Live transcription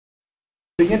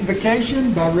The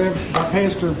invocation by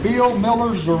Pastor Bill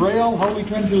Miller Zarel, Holy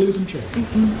Trinity Lutheran Church.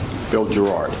 Bill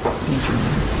Gerard.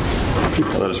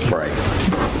 Let us pray.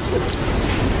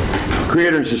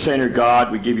 Creator and sustainer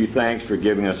God, we give you thanks for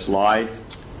giving us life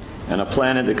and a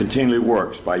planet that continually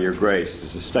works by your grace to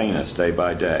sustain us day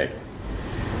by day.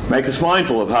 Make us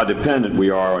mindful of how dependent we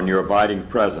are on your abiding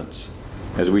presence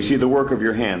as we see the work of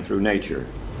your hand through nature.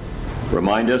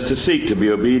 Remind us to seek to be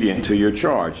obedient to your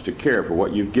charge to care for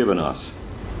what you've given us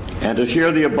and to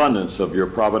share the abundance of your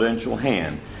providential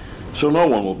hand so no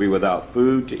one will be without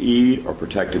food to eat or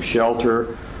protective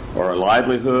shelter or a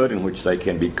livelihood in which they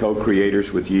can be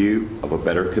co-creators with you of a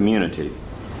better community.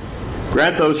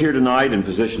 Grant those here tonight in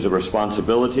positions of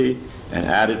responsibility and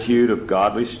attitude of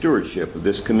godly stewardship of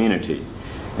this community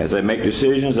as they make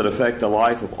decisions that affect the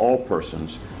life of all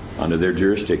persons under their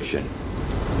jurisdiction.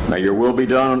 May your will be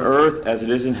done on earth as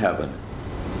it is in heaven.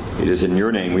 It is in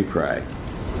your name we pray.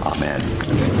 Amen.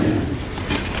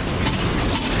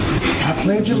 I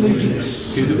pledge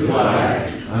allegiance to the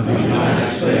flag of the United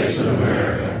States of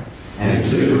America and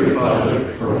to the republic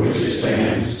for which it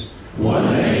stands,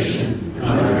 one nation,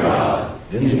 under God,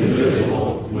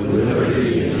 indivisible, with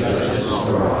liberty and justice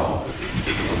for all.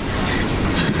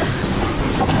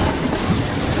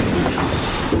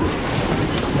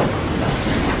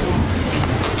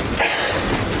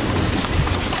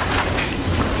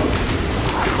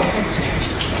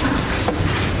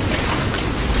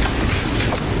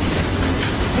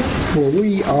 Well,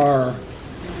 we are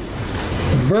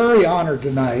very honored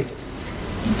tonight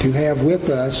to have with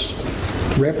us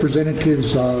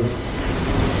representatives of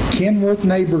Kenworth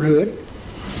neighborhood,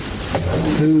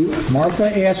 who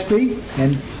Martha Espy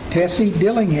and Tessie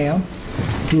Dillingham,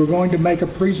 who are going to make a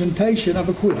presentation of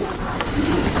a quilt.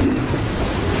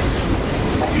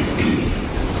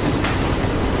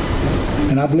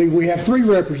 And I believe we have three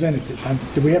representatives.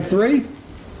 Do we have three?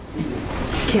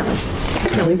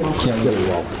 Kelly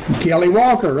Walker. Kelly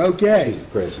Walker, okay. She's the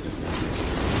president.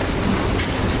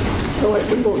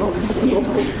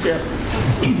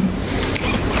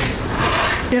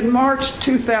 In March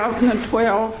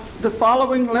 2012, the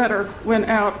following letter went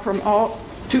out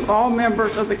to all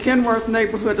members of the Kenworth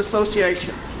Neighborhood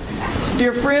Association.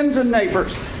 Dear friends and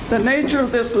neighbors, the nature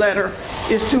of this letter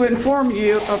is to inform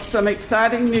you of some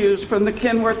exciting news from the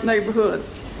Kenworth neighborhood.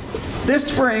 This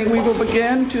spring, we will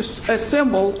begin to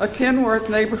assemble a Kenworth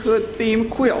neighborhood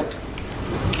themed quilt.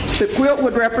 The quilt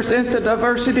would represent the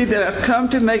diversity that has come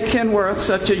to make Kenworth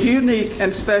such a unique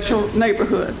and special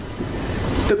neighborhood.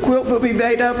 The quilt will be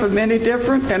made up of many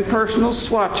different and personal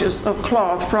swatches of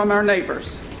cloth from our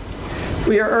neighbors.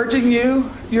 We are urging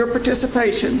your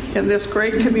participation in this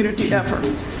great community effort.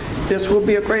 This will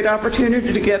be a great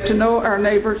opportunity to get to know our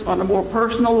neighbors on a more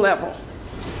personal level.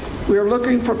 We are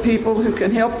looking for people who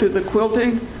can help do the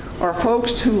quilting or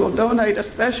folks who will donate a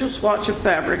special swatch of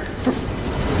fabric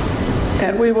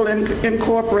and we will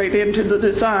incorporate into the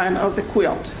design of the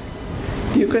quilt.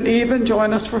 You can even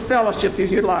join us for fellowship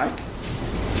if you like.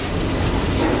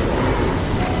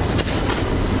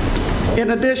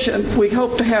 In addition, we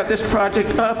hope to have this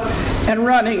project up and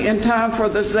running in time for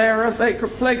the Zara Baker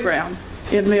Playground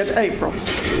in mid-April.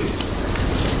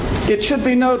 It should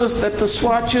be noticed that the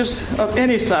swatches of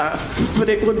any size, but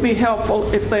it would be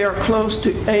helpful if they are close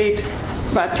to 8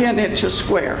 by 10 inches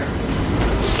square.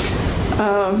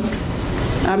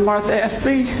 I'm Martha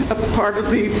Espy, a part of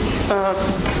the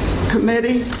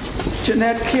committee.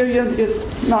 Jeanette Killian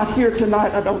is not here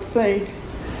tonight, I don't think,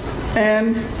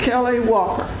 and Kelly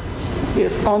Walker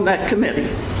is on that committee.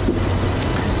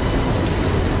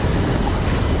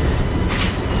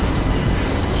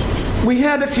 We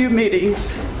had a few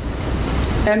meetings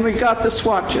and we got the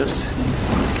swatches,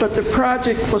 but the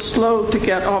project was slow to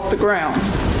get off the ground.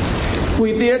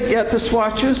 We did get the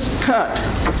swatches cut,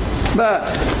 but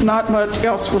not much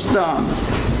else was done.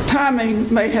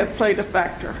 Timing may have played a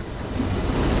factor.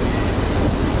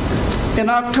 In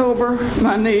October,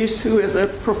 my niece, who is a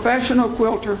professional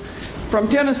quilter from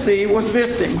Tennessee, was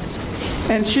visiting,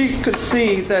 and she could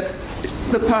see that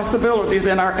the possibilities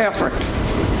in our effort.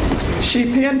 She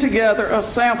pinned together a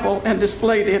sample and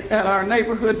displayed it at our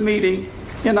neighborhood meeting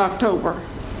in October.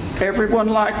 Everyone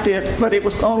liked it, but it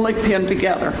was only pinned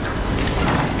together.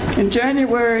 In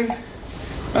January,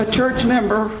 a church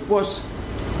member was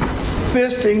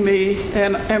visiting me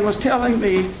and was telling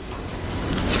me,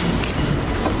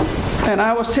 and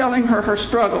I was telling her her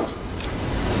struggle.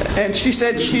 And she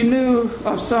said she knew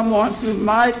of someone who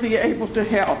might be able to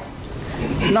help.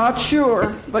 Not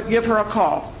sure, but give her a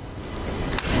call.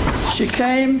 She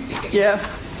came,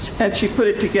 yes, and she put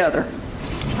it together.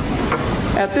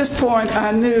 At this point,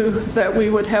 I knew that we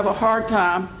would have a hard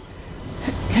time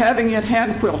having it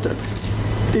hand quilted.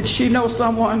 Did she know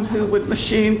someone who would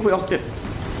machine quilt it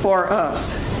for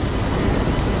us?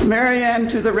 Mary Ann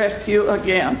to the rescue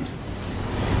again.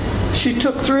 She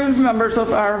took 3 members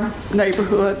of our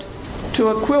neighborhood to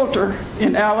a quilter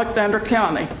in Alexander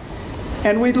County,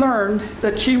 and we learned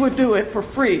that she would do it for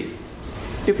free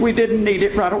if we didn't need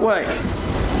it right away.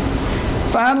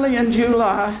 Finally, in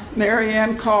July, Mary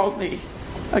Ann called me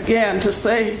again to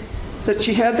say that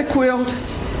she had the quilt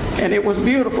and it was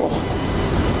beautiful,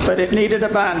 but it needed a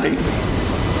binding.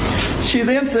 She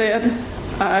then said,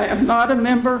 I am not a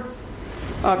member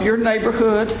of your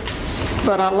neighborhood,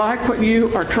 but I like what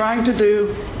you are trying to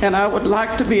do, and I would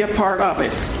like to be a part of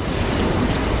it.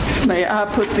 May I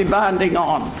put the binding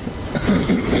on?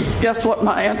 Guess what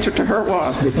my answer to her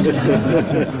was?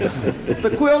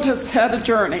 The quilt has had a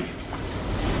journey.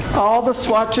 All the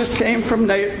swatches came from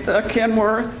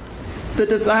Kenworth, the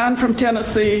design from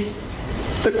Tennessee,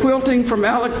 the quilting from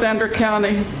Alexander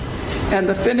County, and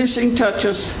the finishing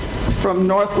touches from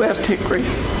Northwest Hickory.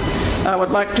 I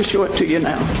would like to show it to you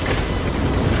now.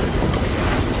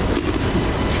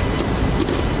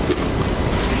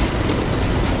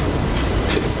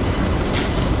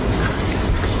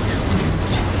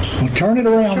 Well, turn it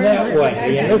around that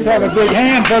way. Yeah, let's have a big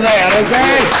hand for that,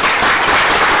 okay?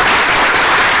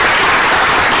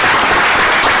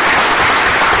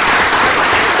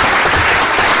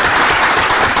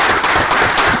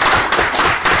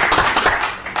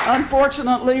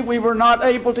 Unfortunately, we were not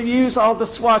able to use all the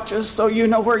swatches, so you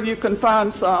know where you can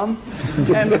find some.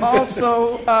 And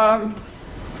also,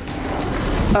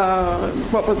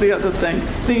 what was the other thing?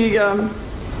 The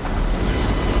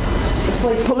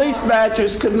police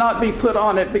badges could not be put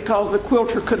on it because the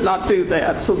quilter could not do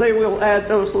that, so they will add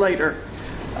those later.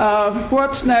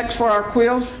 What's next for our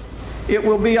quilt? It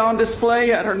will be on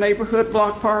display at our neighborhood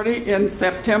block party in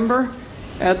September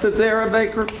at the Zara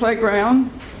Baker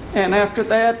Playground. And after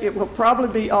that, it will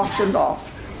probably be auctioned off.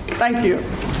 Thank you.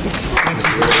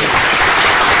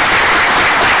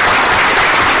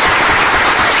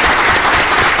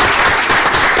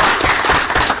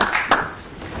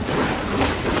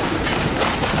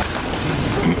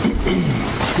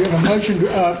 We have a motion to,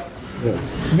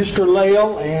 Mr.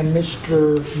 Lael and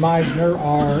Mr. Meisner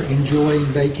are enjoying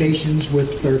vacations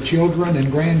with their children and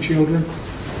grandchildren.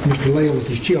 Mr. Lael with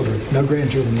his children, no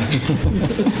grandchildren. Do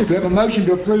we have a motion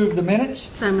to approve the minutes?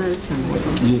 So moved.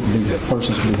 You need that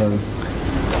persons to be heard.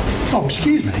 Oh,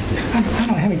 excuse me. I don't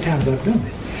know how many times I've done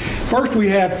that. First, we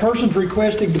have persons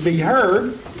requesting to be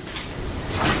heard,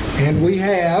 and we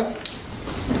have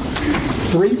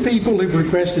 3 people who've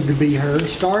requested to be heard,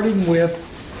 starting with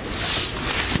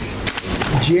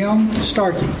Jim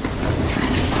Starkey.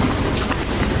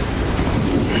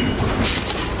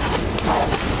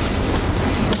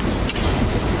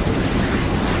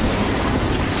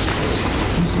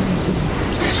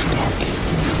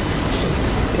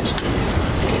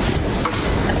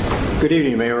 Good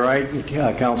evening, Mayor Wright,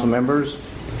 council members.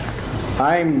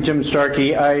 I'm Jim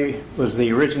Starkey. I was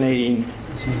the originating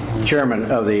chairman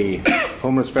of the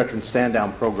Homeless Veteran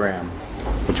Stand-Down Program,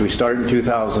 which we started in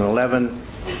 2011.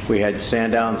 We had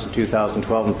stand-downs in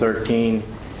 2012 and 13.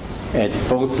 At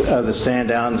both of the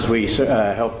stand-downs, we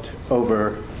helped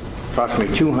over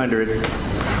approximately 200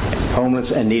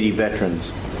 homeless and needy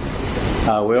veterans.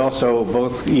 We also,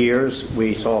 both years,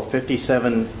 we saw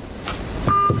 57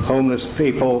 homeless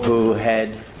people who had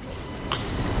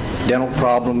dental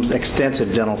problems,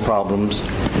 extensive dental problems.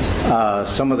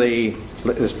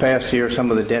 This past year,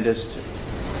 some of the dentists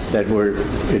that were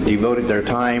devoted their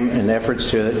time and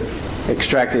efforts to it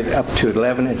extracted up to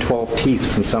 11 and 12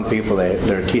 teeth from some people.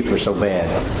 Their teeth were so bad.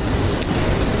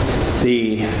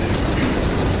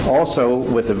 Also,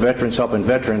 with the Veterans Helping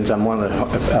Veterans, I'm one of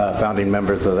the founding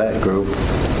members of that group.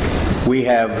 We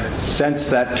have, since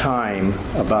that time,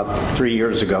 about 3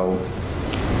 years ago,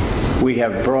 we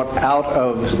have brought out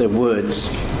of the woods,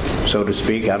 so to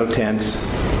speak, out of tents,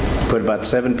 put about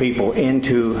 7 people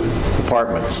into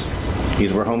apartments.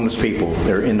 These were homeless people.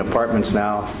 They're in apartments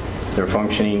now. They're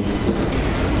functioning.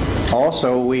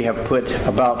 Also, we have put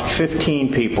about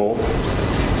 15 people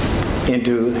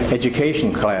into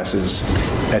education classes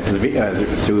at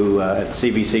through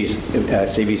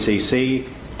CVCC,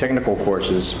 technical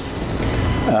courses.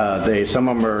 Some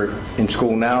of them are in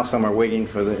school now, some are waiting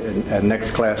for the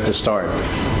next class to start.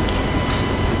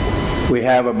 We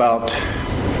have about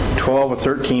 12 or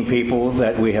 13 people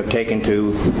that we have taken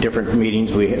to different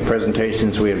meetings,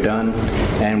 presentations we have done,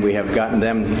 and we have gotten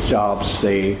them jobs.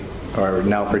 They are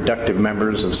now productive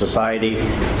members of society,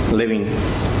 living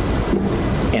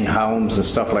in homes and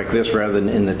stuff like this rather than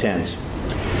in the tents.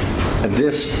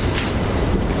 This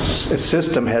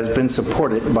system has been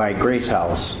supported by Grace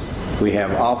House. We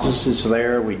have offices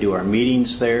there, we do our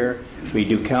meetings there, we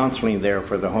do counseling there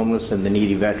for the homeless and the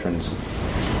needy veterans.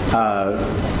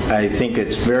 I think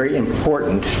it's very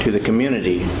important to the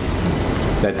community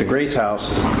that the Grace House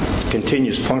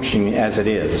continues functioning as it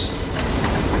is.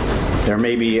 There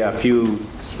may be a few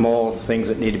small things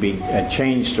that need to be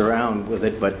changed around with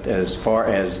it, but as far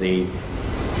as the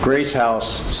Grace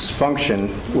House function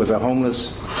with the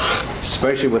homeless,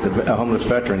 especially with the homeless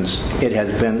veterans, it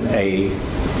has been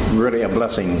really a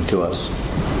blessing to us.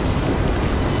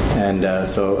 And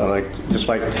so I'd just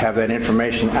like to have that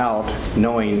information out,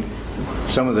 knowing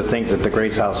some of the things that the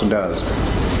Grace House does.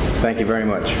 Thank you very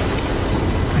much.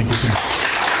 Thank you, sir.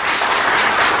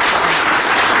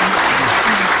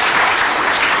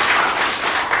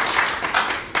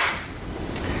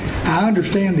 I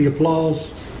understand the applause,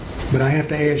 but I have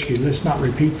to ask you, let's not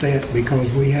repeat that,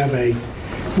 because we have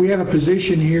a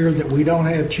position here that we don't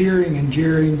have cheering and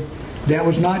jeering. That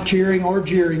was not cheering or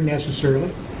jeering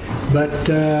necessarily, but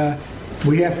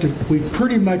we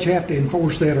pretty much have to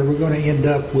enforce that, or we're going to end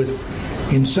up with,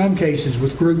 in some cases,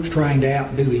 with groups trying to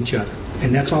outdo each other,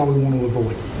 and that's all we want to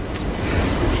avoid.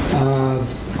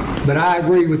 But I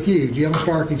agree with you. Jim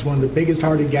Starkey's one of the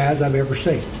biggest-hearted guys I've ever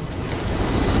seen.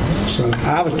 So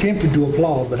I was tempted to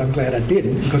applaud, but I'm glad I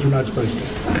didn't, because we're not supposed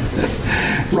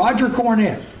to. Roger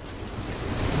Cornett.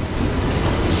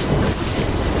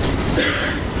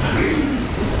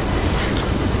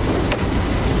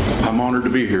 I'm honored to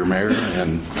be here, Mayor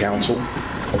and Council.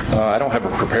 I don't have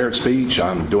a prepared speech.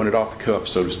 I'm doing it off the cuff,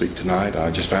 so to speak, tonight. I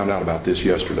just found out about this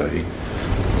yesterday.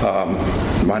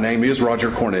 My name is Roger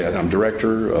Cornett. I'm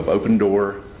Director of Open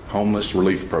Door Homeless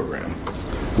Relief Program.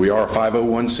 We are a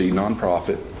 501c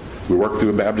nonprofit. We work through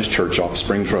a Baptist church off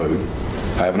Springs Road.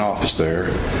 I have an office there.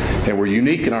 And we're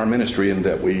unique in our ministry in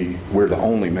that we're the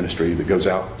only ministry that goes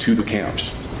out to the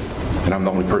camps. And I'm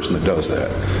the only person that does that.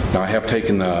 Now, I have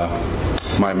taken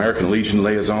my American Legion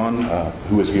liaison,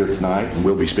 who is here tonight and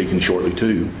will be speaking shortly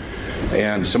too,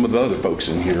 and some of the other folks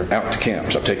in here out to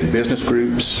camps. I've taken business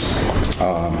groups,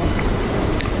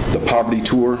 the poverty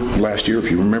tour last year,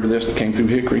 if you remember this, that came through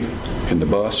Hickory in the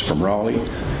bus from Raleigh,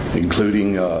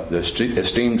 including the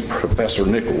esteemed Professor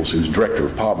Nichols, who's Director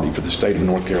of Poverty for the state of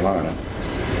North Carolina.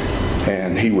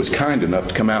 And he was kind enough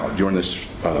to come out during this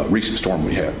recent storm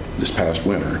we had this past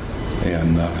winter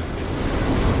and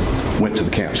went to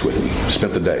the camps with me,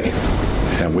 spent the day.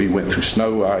 And we went through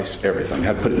snow, ice, everything.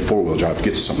 Had to put it in four-wheel drive to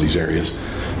get to some of these areas.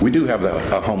 We do have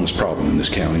a homeless problem in this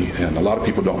county, and a lot of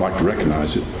people don't like to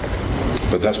recognize it.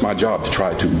 But that's my job, to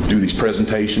try to do these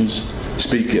presentations,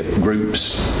 speak at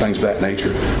groups, things of that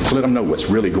nature, to let them know what's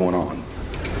really going on.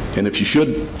 And if you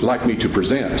should like me to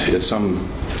present at some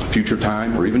future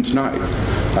time, or even tonight,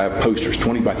 I have posters,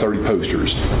 20 by 30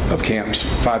 posters of camps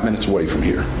 5 minutes away from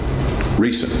here.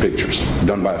 Recent pictures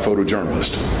done by a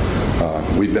photojournalist.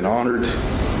 We've been honored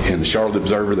in the Charlotte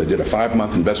Observer. They did a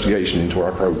 5-month investigation into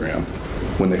our program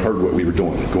when they heard what we were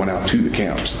doing, going out to the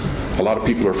camps. A lot of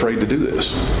people are afraid to do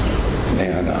this.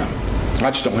 And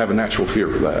I just don't have a natural fear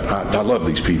for that. I love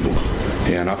these people.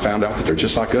 And I found out that they're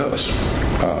just like us.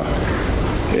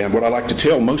 And what I like to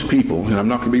tell most people, and I'm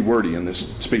not going to be wordy in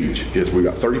this speech, is we've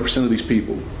got 30% of these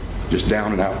people just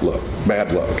down and out luck,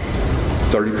 bad luck.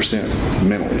 30%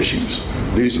 mental issues.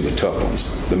 These are the tough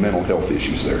ones, the mental health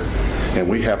issues there. And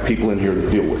we have people in here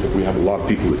that deal with it. We have a lot of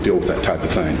people that deal with that type of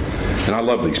thing. And I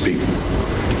love these people.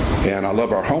 And I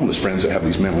love our homeless friends that have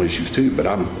these mental issues too, but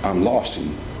I'm lost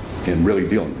in really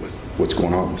dealing with what's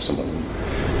going on with some of them.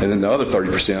 And then the other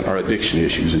 30% are addiction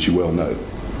issues, as you well know.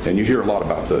 And you hear a lot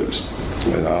about those.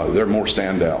 They're more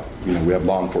standout. You know, we have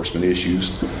law enforcement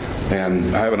issues.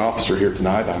 And I have an officer here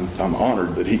tonight. I'm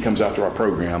honored that he comes out to our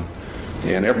program,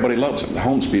 and everybody loves him. The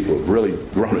homeless people have really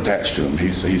grown attached to him.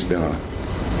 He's been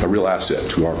a real asset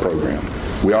to our program.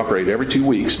 We operate every 2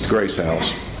 weeks at the Grace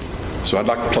House. So I'd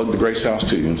like to plug the Grace House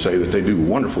to you and say that they do a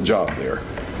wonderful job there.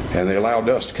 And they allowed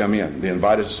us to come in. They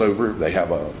invited us over. They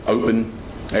have an open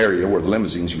area where the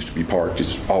limousines used to be parked,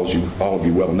 as all of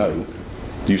you well know.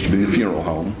 It used to be the funeral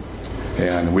home.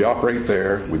 And we operate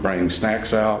there. We bring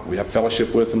snacks out. We have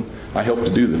fellowship with them. I help to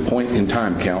do the point in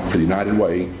time count for the United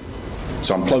Way.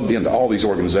 So I'm plugged into all these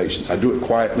organizations. I do it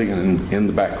quietly and in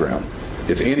the background.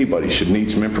 If anybody should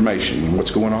need some information on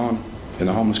what's going on in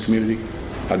the homeless community,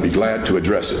 I'd be glad to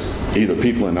address it. Either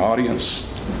people in the audience,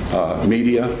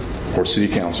 media, or city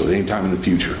council at any time in the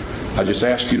future. I just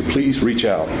ask you to please reach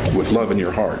out with love in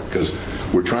your heart, because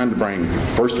we're trying to bring,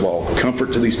 first of all,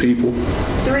 comfort to these people.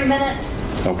 3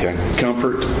 minutes. Okay.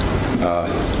 Comfort,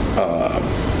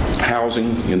 housing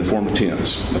in the form of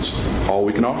tents. That's all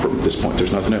we can offer at this point.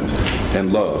 There's nothing else.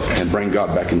 And love, and bring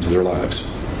God back into their lives.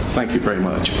 Thank you very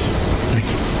much. Thank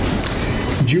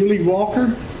you. Julie Walker,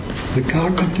 the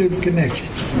Cognitive Connection.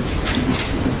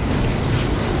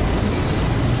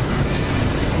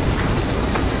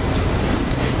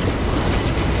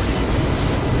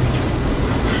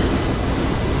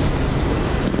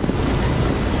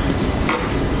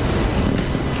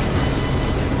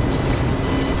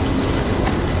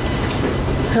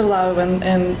 Hello,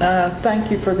 and thank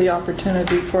you for the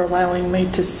opportunity for allowing me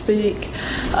to speak.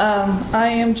 I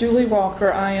am Julie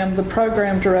Walker. I am the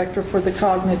program director for the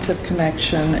Cognitive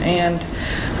Connection, and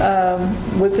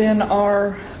within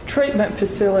our treatment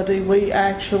facility, we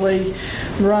actually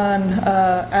run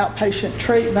outpatient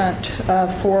treatment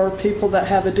for people that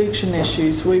have addiction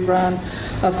issues. We run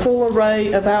a full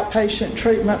array of outpatient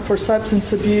treatment for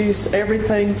substance abuse,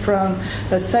 everything from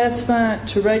assessment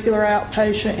to regular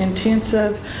outpatient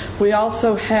intensive. We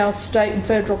also have state and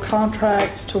federal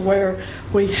contracts to where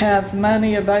we have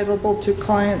money available to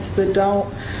clients that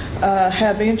don't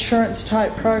have insurance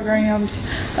type programs,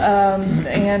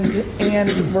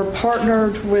 and we're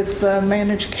partnered with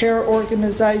managed care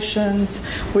organizations.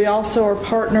 We also are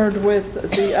partnered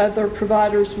with the other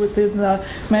providers within the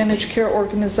managed care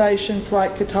organizations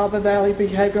like Catawba Valley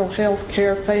Behavioral Health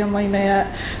Care,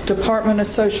 FamilyNet, Department of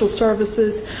Social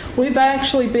Services. We've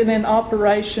actually been in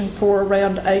operation for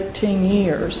around 18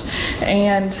 years,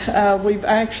 and we've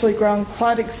actually grown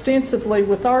quite extensively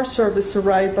with our service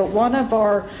array, but one of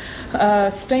our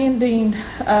standing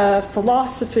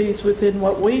philosophies within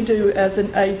what we do as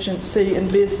an agency and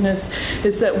business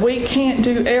is that we can't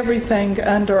do everything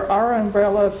under our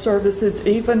umbrella of services,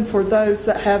 even for those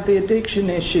that have the addiction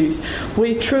issues.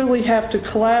 We truly have to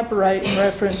collaborate in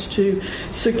reference to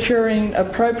securing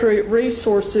appropriate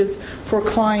resources for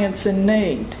clients in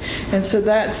need. And so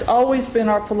that's always been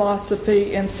our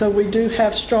philosophy, and so we do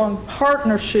have strong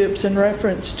partnerships in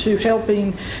reference to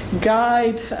helping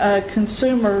guide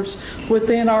consumers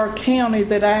within our county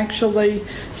that actually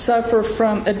suffer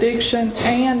from addiction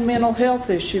and mental health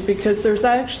issue, because there's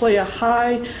actually a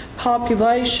high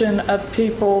population of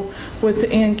people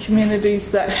within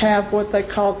communities that have what they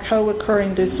call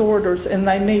co-occurring disorders, and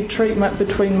they need treatment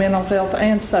between mental health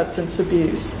and substance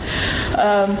abuse.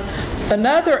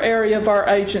 Another area of our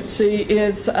agency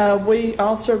is we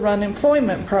also run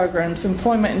employment programs,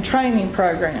 employment and training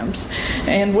programs.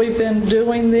 And we've been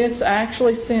doing this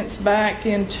actually since back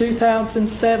in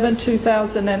 2007,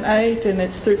 2008, and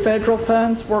it's through federal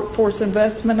funds, Workforce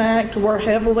Investment Act. We're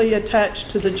heavily attached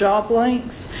to the job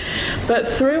links. But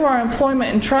through our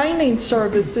employment and training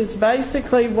services,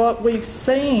 basically what we've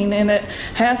seen, and it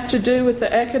has to do with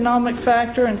the economic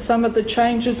factor and some of the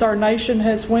changes our nation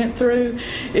has went through,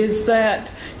 is that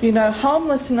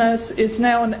homelessness is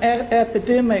now an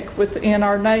epidemic within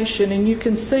our nation, and you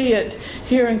can see it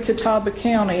here in Catawba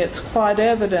County. It's quite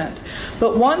evident.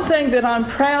 But one thing that I'm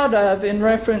proud of in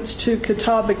reference to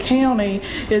Catawba County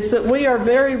is that we are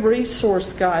very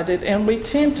resource guided, and we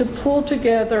tend to pull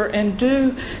together and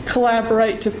do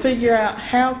collaborate to figure out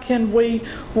how can we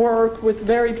work with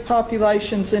varied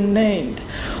populations in need.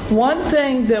 One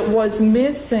thing that was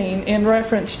missing in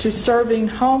reference to serving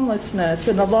homelessness,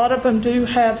 and a lot of them do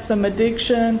have some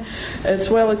addiction as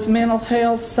well as mental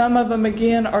health. Some of them,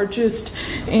 again, are just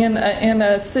in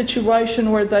a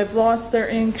situation where they've lost their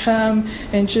income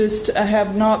and just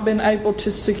have not been able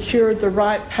to secure the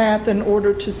right path in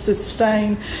order to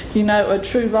sustain, a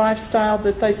true lifestyle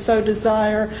that they so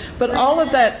desire. But all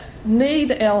of that's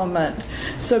need element.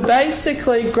 So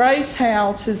basically, Grace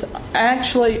House has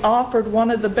actually offered one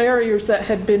of the barriers that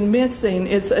had been missing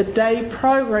is a day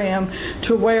program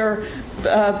to where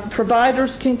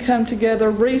providers can come together,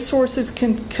 resources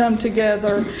can come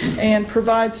together and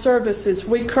provide services.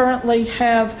 We currently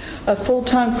have a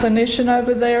full-time clinician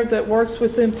over there that works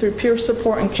with them through peer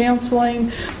support and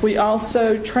counseling. We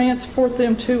also transport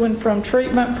them to and from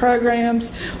treatment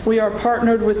programs. We are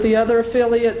partnered with the other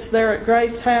affiliates there at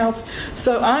Grace House.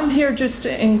 So I'm here just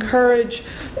to encourage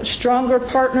stronger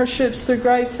partnerships through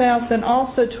Grace House, and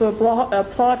also to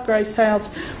applaud Grace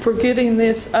House for getting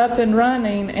this up and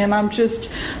running. And I'm just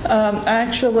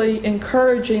actually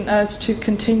encouraging us to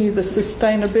continue the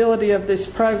sustainability of this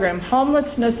program.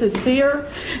 Homelessness is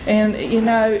here, and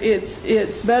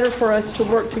it's better for us to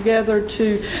work together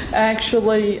to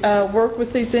actually work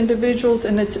with these individuals,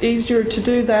 and it's easier to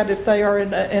do that if they are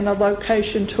in a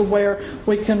location to where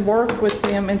we can work with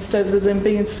them instead of them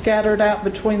being scattered out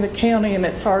between the county and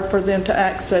it's hard for them to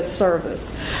access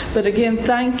service. But again,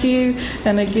 thank you,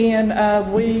 and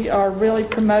again, we are really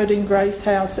promoting Grace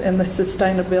House and the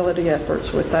sustainability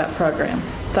efforts with that program.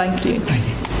 Thank you. Thank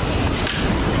you.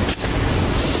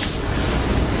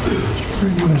 You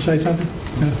want to say something?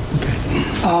 No? Okay.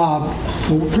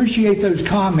 Well, appreciate those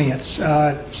comments.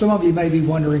 Some of you may be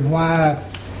wondering why,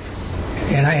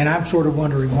 and I'm sort of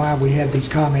wondering why we had these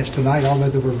comments tonight, although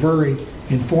they were very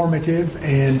informative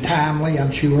and timely, I'm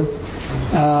sure.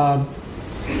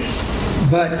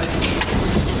 But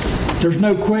there's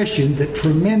no question that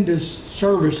tremendous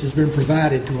service has been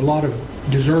provided to a lot of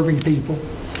deserving people,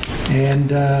 and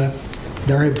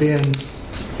there have been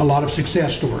a lot of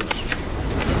success stories.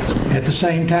 At the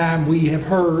same time, we have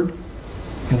heard,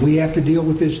 and we have to deal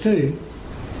with this too,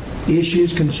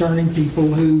 issues concerning people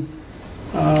who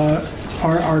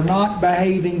are not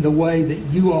behaving the way that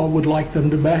you all would like them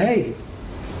to behave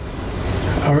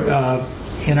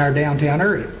in our downtown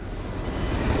area.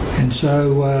 And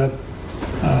so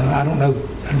I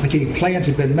don't think any plans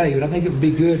have been made, but I think it would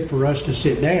be good for us to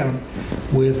sit down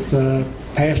with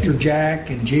Pastor Jack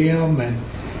and Jim and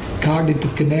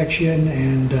Cognitive Connection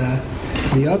and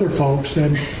the other folks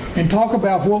and talk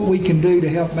about what we can do to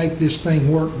help make this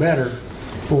thing work better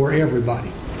for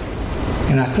everybody.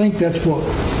 And I think that's what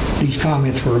these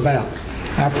comments were about.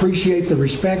 I appreciate the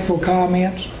respectful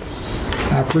comments.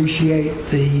 I appreciate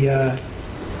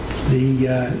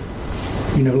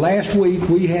last week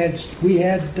we had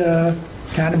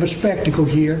kind of a spectacle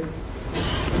here.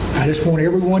 I just want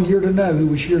everyone here to know who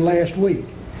was here last week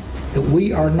that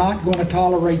we are not going to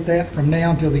tolerate that from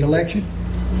now until the election.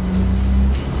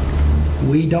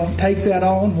 We don't take that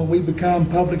on when we become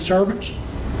public servants.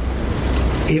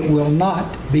 It will not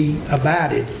be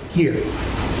abided here.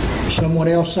 Someone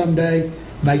else someday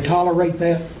may tolerate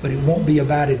that, but it won't be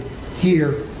abided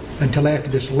here until after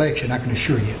this election, I can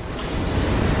assure you.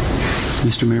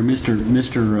 Mr. Mayor,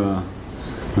 Mr.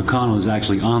 McConnell is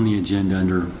actually on the agenda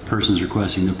under persons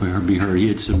requesting to be heard. He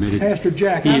had submitted. Pastor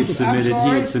Jack, he had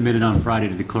submitted on Friday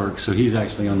to the clerk, so he's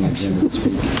actually on the agenda to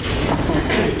speak.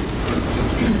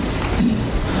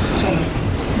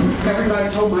 Everybody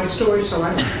told my story, so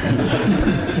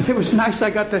it was nice.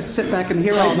 I got to sit back and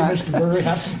hear all that. Mr. Burry.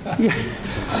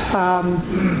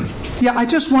 I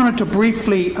just wanted to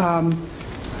briefly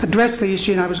address the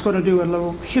issue, and I was going to do a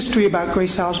little history about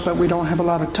Grace House, but we don't have a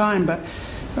lot of time. But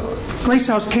Grace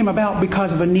House came about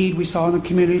because of a need we saw in the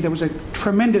community. There was a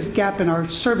tremendous gap in our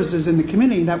services in the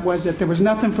community. That was that there was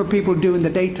nothing for people to do in the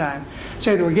daytime.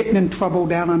 So they were getting in trouble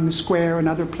down on the square and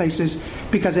other places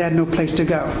because they had no place to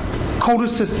go.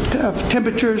 Coldest of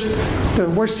temperatures, the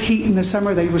worst heat in the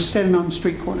summer, they were standing on the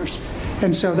street corners.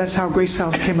 And so that's how Grace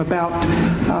House came about.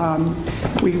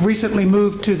 We recently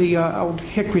moved to the old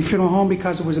Hickory Funeral Home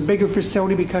because it was a bigger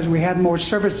facility, because we had more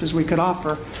services we could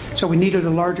offer. So we needed a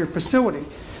larger facility.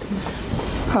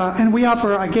 And we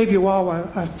offer, I gave you all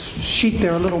a sheet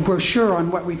there, a little brochure on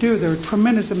what we do. There are a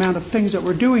tremendous amount of things that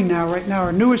we're doing now. Right now,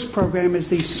 our newest program is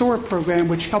the SOAR program,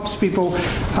 which helps people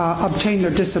obtain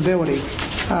their disability.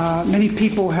 Many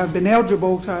people have been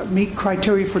eligible to meet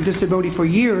criteria for disability for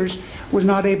years, was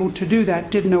not able to do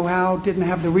that, didn't know how, didn't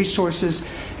have the resources,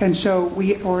 and so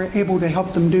we are able to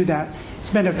help them do that. It's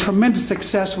been a tremendous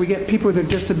success. We get people with a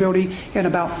disability in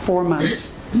about 4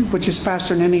 months, which is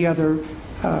faster than any other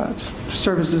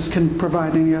services can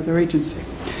provide, any other agency.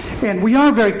 And we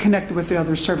are very connected with the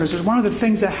other services. One of the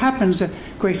things that happens at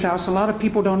Grace House, a lot of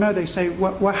people don't know. They say,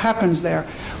 what happens there?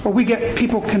 Well, we get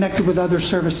people connected with other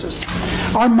services.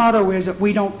 Our motto is that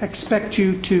we don't expect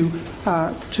you to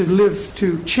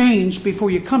change before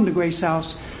you come to Grace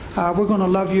House. We're going to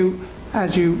love you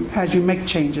as you make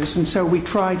changes. And so we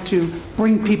try to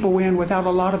bring people in without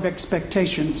a lot of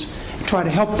expectations, try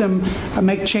to help them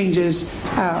make changes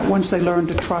once they learn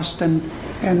to trust and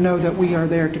know that we are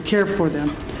there to care for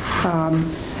them.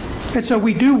 And so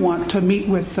we do want to meet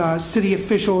with city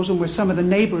officials and with some of the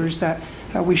neighbors that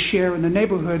we share in the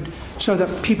neighborhood, so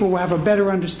that people will have a better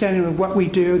understanding of what we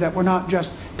do, that we're not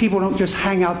just, people don't just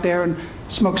hang out there and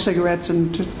smoke cigarettes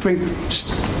and drink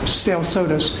stale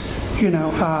sodas.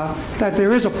 That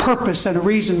there is a purpose and a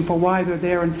reason for why they're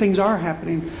there, and things are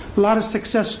happening. A lot of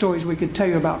success stories we could tell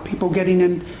you about, people getting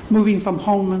in, moving from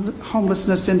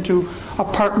homelessness into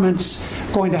apartments,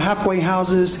 going to halfway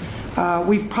houses.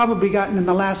 We've probably gotten in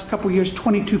the last couple of years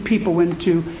 22 people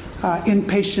into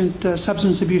inpatient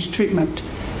substance abuse treatment.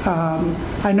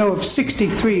 I know of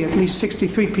at least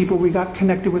 63 people we got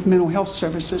connected with mental health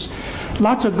services.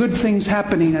 Lots of good things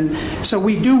happening, and so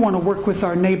we do want to work with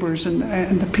our neighbors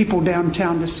and the people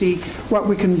downtown to see what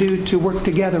we can do to work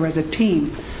together as a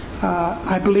team.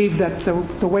 I believe that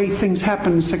the way things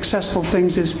happen, successful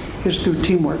things, is through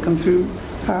teamwork and through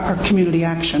our community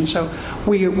action. So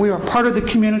we are part of the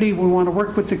community. We want to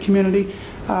work with the community.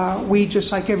 We,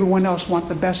 just like everyone else, want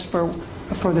the best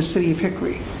for the city of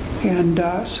Hickory.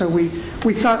 And so we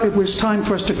thought it was time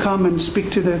for us to come and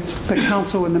speak to the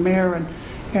council and the mayor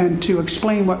and to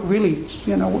explain what really,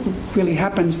 really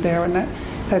happens there, and that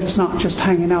it's not just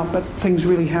hanging out, but things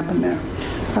really happen there.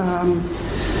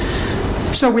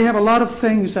 So we have a lot of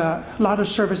things, a lot of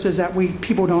services that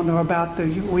people don't know about.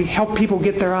 We help people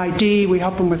get their ID. We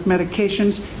help them with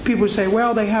medications. People say,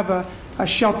 well, they have a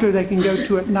shelter they can go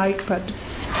to at night, but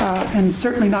and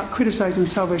certainly not criticizing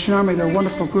Salvation Army. They're a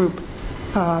wonderful group,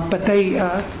 but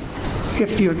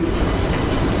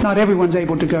not everyone's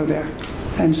able to go there.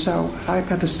 And so I've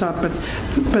got to stop.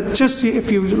 But just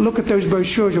if you look at those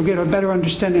brochures, you'll get a better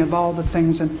understanding of all the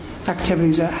things and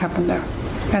activities that happen there.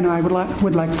 And I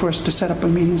would like for us to set up a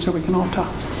meeting so we can all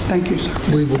talk. Thank you, sir.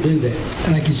 We will do that.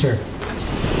 Thank you, sir.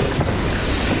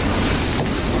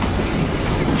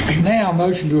 Now,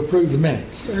 motion to approve the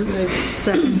minutes.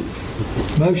 Second.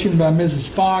 Motion by Mrs.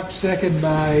 Fox, second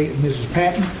by Mrs.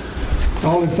 Patton.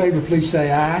 All in favor, please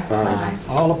say aye. Aye.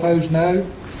 All opposed, no.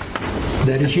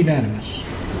 That is unanimous.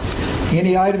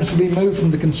 Any items to be moved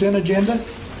from the consent agenda?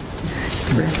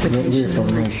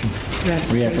 Reaffirmation.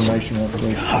 Reaffirmation.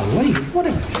 Golly,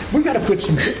 we got to put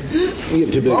some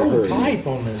bold type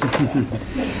on this.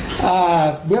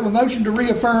 We have a motion to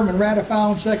reaffirm and ratify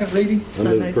on second reading.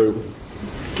 So moved.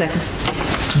 Second.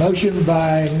 Motion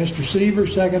by Mr. Seaver,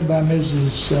 second by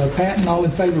Mrs. Patton. All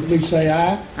in favor, please say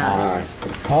aye. Aye.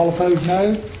 All opposed,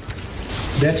 no.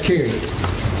 That's carried.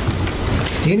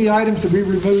 Any items to be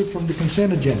removed from the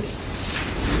consent agenda?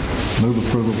 Move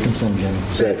approval of consent agenda.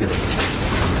 Second.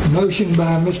 Motion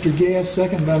by Mr. Guest,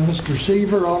 second by Mr.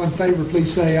 Seaver. All in favor,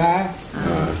 please say aye.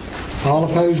 Aye. All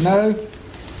opposed, no.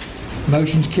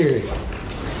 Motion's carried.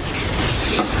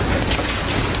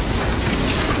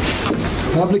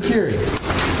 Public hearing.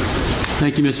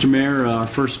 Thank you, Mr. Mayor. Our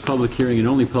first public hearing and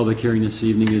only public hearing this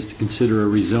evening is to consider a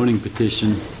rezoning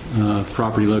petition of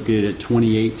property located at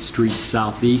 28th Street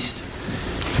Southeast.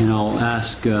 And I'll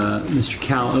ask Mr.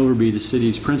 Cal Overby, the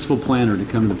city's principal planner, to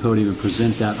come to the podium and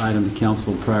present that item to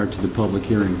council prior to the public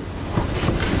hearing.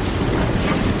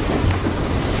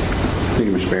 Thank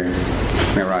you, Mr. Mayor.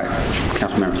 Mayor Wright,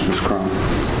 council members, Ms. Crum.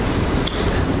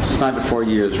 Tonight before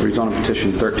you is rezoning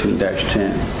petition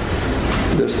 13-10.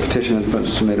 This petition has been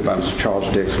submitted by Mr. Charles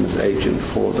Dixon as agent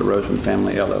for the Roseman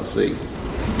Family LLC.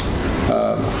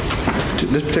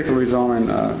 This particular rezoning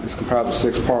is comprised of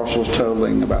 6 parcels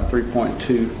totaling about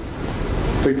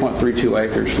 3.32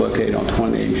 acres located on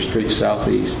 28th Street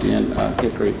Southeast in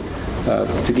Hickory.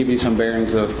 To give you some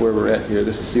bearings of where we're at here,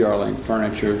 this is CR Lane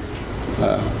Furniture,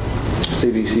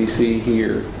 CVCC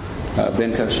here,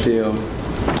 Benco Steel,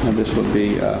 and this would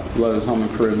be Lowe's Home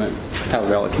Improvement, Powell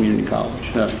Valley Community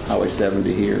College, Highway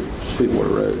 70 here, Sweetwater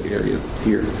Road area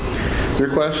here. The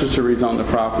request is to rezone the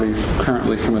property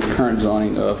currently from its current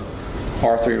zoning of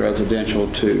R3 residential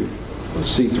to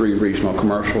C3 regional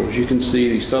commercial. As you can see,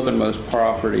 the southernmost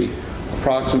property,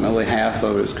 approximately half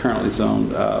of it is currently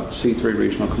zoned C3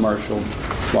 regional commercial,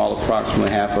 while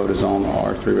approximately half of it is on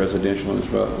R3 residential, as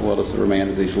well as the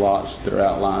remainder of these lots that are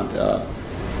outlined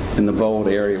in the bold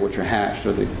area, which are hashed,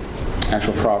 are the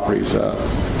actual properties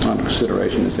under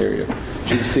consideration in this area. As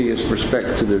you can see, with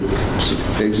respect to the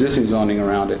existing zoning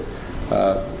around it,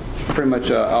 pretty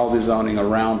much all the zoning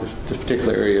around this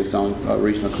particular area is on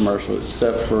regional commercial,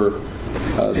 except for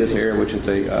this area, which is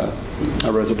a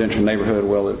residential neighborhood.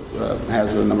 Well, it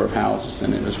has a number of houses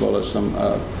in it, as well as some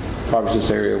properties in this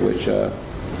area which are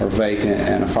vacant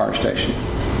and a fire station.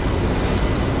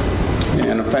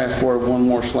 And I'll fast forward one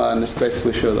more slide, and this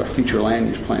basically shows our future land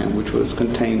use plan, which was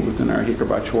contained within our Hickory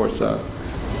by Choice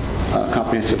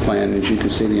comprehensive plan. As you can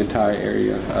see, the entire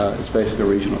area is basically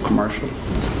regional commercial.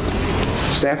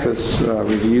 Staff has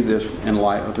reviewed this in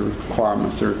light of the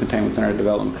requirements that are contained within our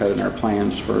development code and our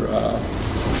plans for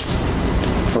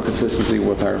consistency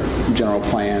with our general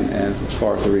plan and as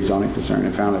far as the rezoning is concerned,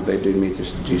 and found that they do meet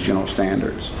these general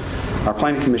standards. Our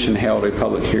Planning Commission held a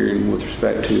public hearing with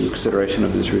respect to the consideration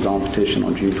of this rezone petition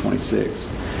on June 26th.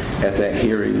 At that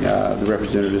hearing, the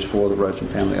representatives for the Roseman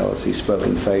Family LLC spoke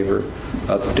in favor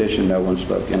of the petition. No one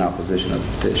spoke in opposition of the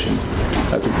petition.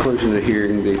 At the conclusion of the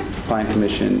hearing, the Planning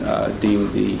Commission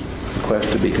deemed the request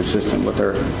to be consistent with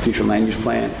our future land use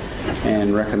plan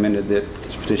and recommended that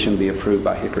this petition be approved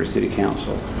by Hickory City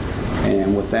Council.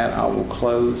 And with that, I will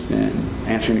close and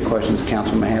answer any questions the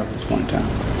council may have at this point in time.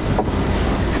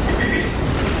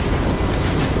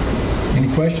 Any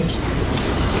questions?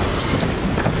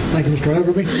 Thank you, Mr.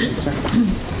 Overby.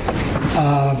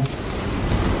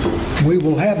 We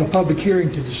will have a public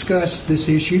hearing to discuss this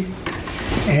issue.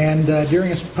 And during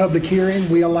this public hearing,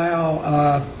 we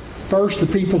allow first the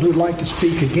people who'd like to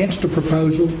speak against the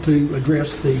proposal to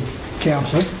address the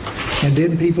council. and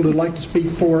then people who'd like to speak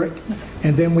for it,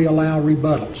 and then we allow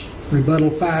rebuttals. Rebuttal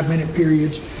 5-minute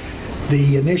periods.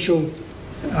 The initial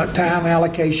time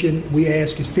allocation we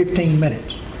ask is 15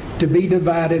 minutes to be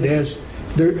divided as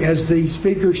the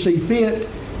speakers see fit,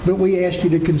 but we ask you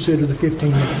to consider the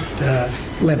 15-minute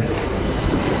limit.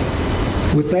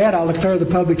 With that, I'll declare the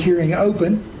public hearing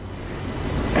open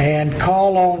and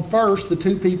call on first the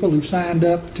two people who signed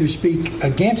up to speak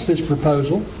against this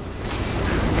proposal.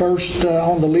 First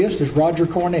on the list is Roger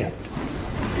Cornett.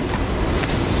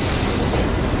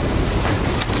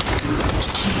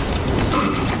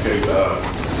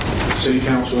 Okay, City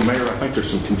Council and Mayor, I think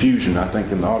there's some confusion, I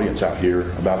think, in the audience out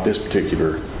here about this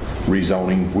particular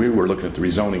rezoning. We were looking at the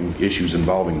rezoning issues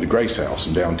involving the Grace House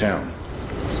in downtown.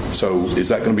 So is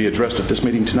that going to be addressed at this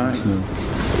meeting tonight?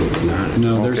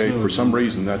 No, there's okay, no for some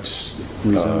reason that's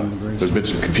there's been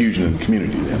some confusion in the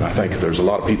community, and I think there's a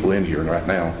lot of people in here right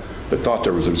now that thought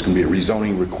there was going to be a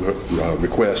rezoning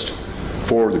request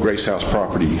for the Grace House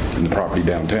property and the property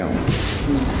downtown.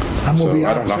 So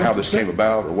I don't know how this came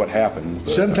about or what happened.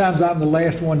 Sometimes I'm the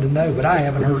last one to know, but I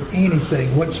haven't heard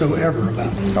anything whatsoever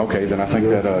about it. Okay, then I think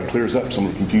that clears up some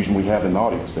of the confusion we have in the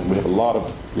audience. Then we have a lot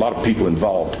of people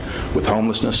involved with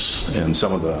homelessness, and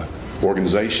some of the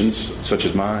organizations such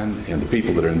as mine, and the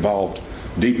people that are involved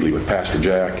deeply with Pastor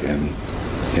Jack and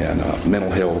mental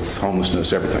health,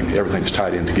 homelessness, everything. Everything's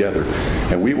tied in together.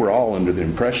 And we were all under the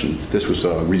impression that this was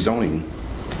a rezoning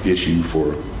issue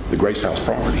for the Grace House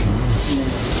property.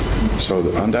 So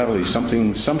undoubtedly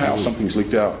somehow something's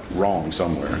leaked out wrong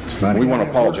somewhere. We want to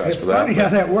apologize for that. It's funny how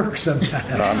that works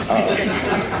sometimes.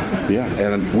 Yeah,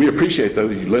 and we appreciate, though,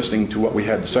 you listening to what we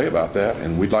had to say about that,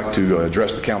 and we'd like to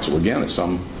address the council again at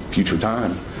some future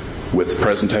time with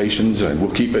presentations, and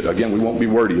we'll keep it, again, we won't be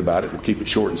wordy about it, we'll keep it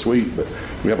short and sweet, but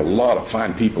we have a lot of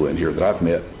fine people in here that I've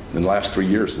met in the last 3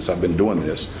 years since I've been doing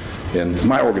this. And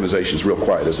my organization is real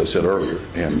quiet, as I said earlier,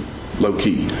 and low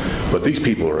key. But these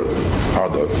people are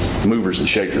the movers and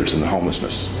shakers in the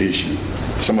homelessness issue.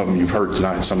 Some of them you've heard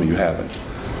tonight, some of you haven't.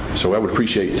 So I would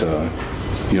appreciate some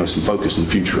focus in the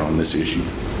future on this issue.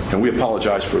 And we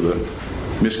apologize for the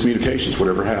miscommunications,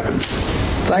 whatever happened.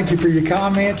 Thank you for your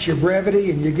comments, your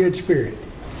brevity, and your good spirit.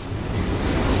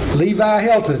 Levi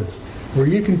Helton, were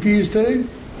you confused too?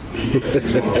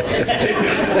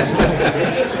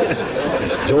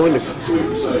 Join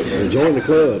the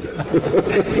club.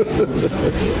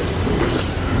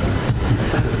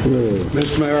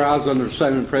 Mr. Mayor, I was under the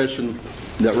same impression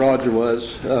that Roger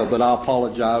was, but I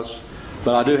apologize.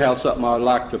 But I do have something I'd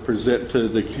like to present to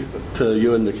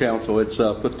you and the council. It's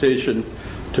a petition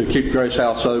to keep Grace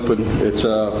House open. It's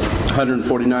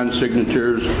 149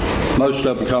 signatures. Most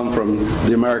of them come from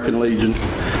the American Legion.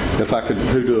 If I could,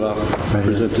 who do I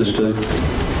present this to?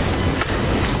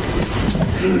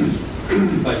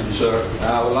 Thank you, sir.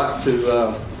 I would like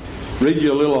to read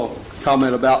you a little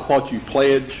comment about what you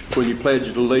pledge when you pledge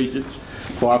allegiance.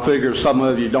 Well, I figure some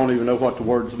of you don't even know what the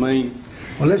words mean.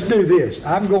 Well, let's do this.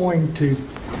 I'm going to,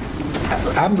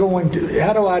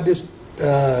 how do I just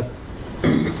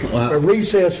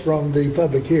recess from the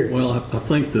public hearing? Well, I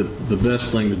think that the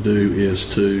best thing to do is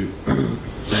to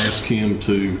ask him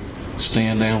to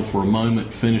stand down for a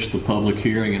moment, finish the public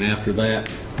hearing, and after that,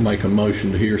 make a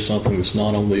motion to hear something that's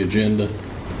not on the agenda.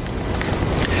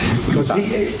 Because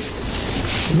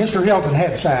Mr. Helton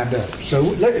had signed up. So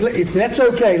if that's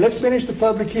okay, let's finish the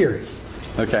public hearing.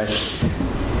 Okay.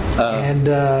 And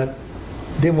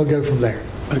then we'll go from there.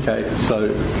 Okay, so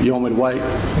you want me to wait?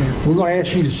 We're going to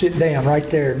ask you to sit down right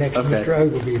there next to Mr.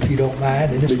 Ogilvy, if you don't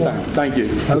mind. And Thank you.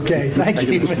 Okay, thank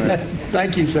you.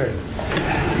 Thank you, sir.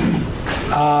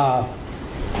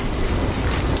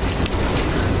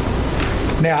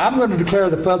 Now, I'm going to declare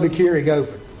the public hearing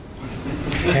open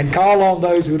and call on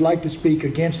those who would like to speak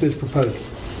against this proposal.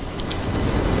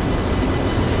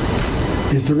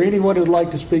 Is there anyone who would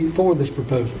like to speak for this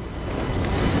proposal?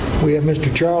 We have Mr.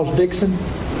 Charles Dixon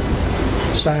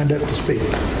signed up to speak.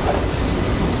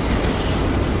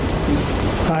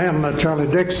 I am Charlie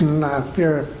Dixon. I'm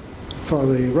here for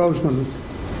the Roseman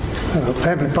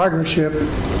Family Partnership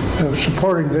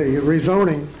supporting the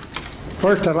rezoning.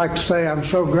 First, I'd like to say I'm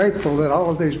so grateful that all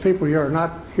of these people here are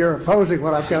not here opposing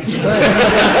what I've got to say.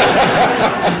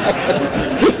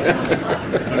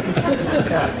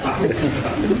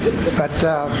 But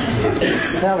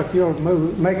Cal, if you'll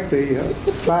make the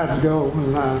slides go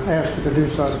when I ask you to do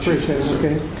so, I'd appreciate it,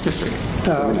 okay? Yes, sir.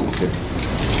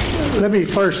 Let me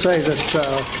first say that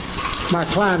my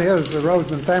client is the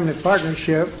Roseman Family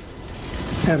Partnership,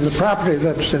 and the property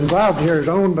that's involved here is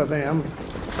owned by them.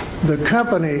 The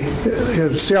company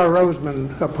is C.R.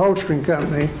 Roseman Upholstering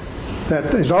Company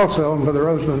that is also owned by the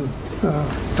Roseman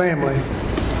family.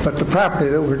 But the property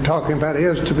that we're talking about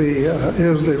is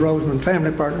the Roseman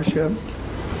Family Partnership.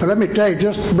 But let me tell you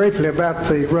just briefly about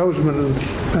the Roseman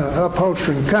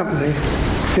Upholstering Company.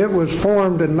 It was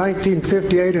formed in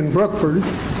 1958 in Brookford.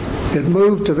 It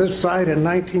moved to this site in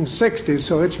 1960,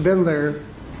 so it's been there,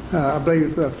 I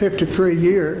believe, 53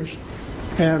 years.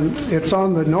 And it's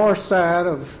on the north side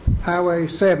of Highway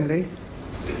 70.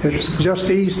 It's just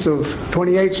east of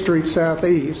 28th Street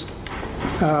Southeast.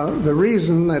 The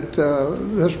reason that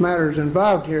this matter is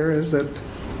involved here is that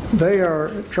they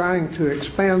are trying to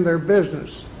expand their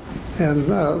business, and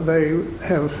they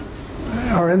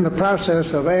are in the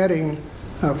process of adding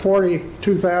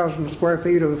 42,000 square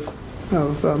feet of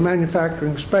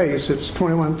manufacturing space. It's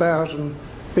 21,000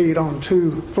 feet on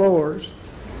 2 floors.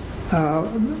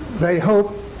 They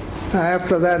hope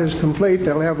after that is complete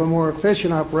they'll have a more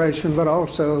efficient operation, but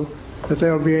also that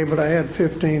they'll be able to add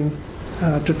 15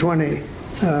 to 20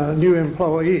 new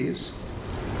employees.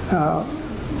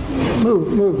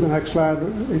 Move the next slide,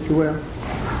 if you will.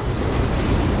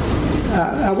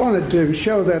 I wanted to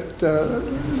show that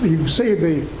you can see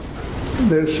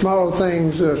the small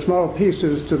things, small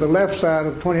pieces to the left side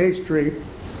of 28th Street.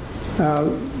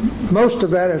 Most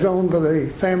of that is owned by the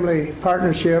family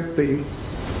partnership. The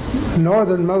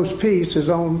northernmost piece is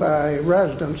owned by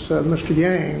residents, Mr.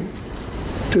 Yang.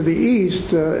 To the east,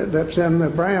 that's in the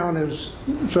brown, is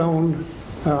zoned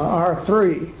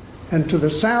R3, and to the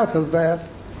south of that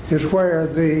is where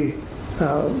the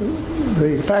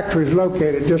factory is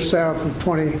located, just south of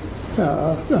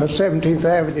 17th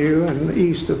Avenue and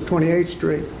east of 28th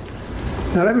Street.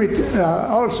 Now let me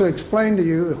also explain to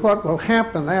you what will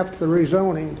happen after the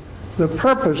rezoning. The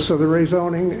purpose of the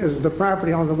rezoning is the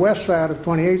property on the west side of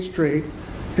 28th Street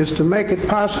is to make it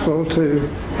possible to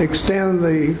extend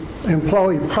the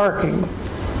employee parking.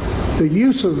 The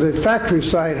use of the factory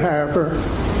site, however,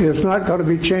 is not going to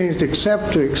be changed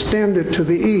except to extend it to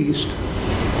the east.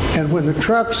 And when the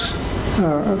trucks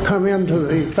come into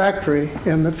the factory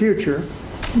in the future,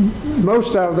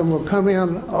 most of them will come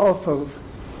in off of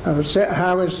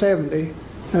Highway 70,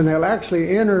 and they'll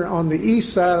actually enter on the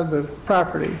east side of the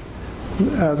property.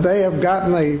 They have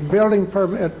gotten a building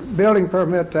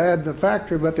permit to add the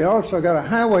factory, but they also got a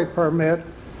highway permit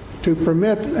to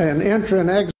permit an entry and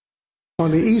exit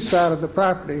on the east side of the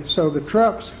property. So the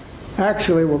trucks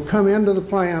actually will come into the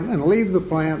plant and leave the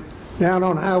plant down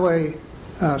on Highway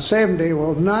 70,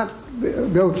 will not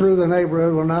go through the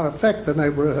neighborhood, will not affect the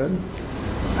neighborhood.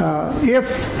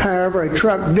 If, however, a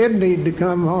truck did need to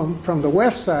come home from the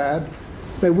west side,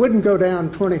 they wouldn't go down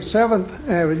 27th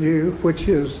Avenue, which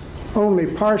is only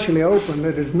partially open.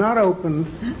 It is not open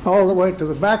all the way to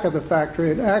the back of the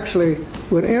factory. It actually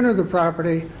would enter the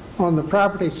property on the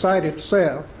property site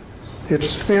itself.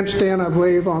 It's fenced in, I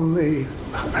believe, on the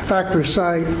factory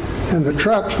site, and the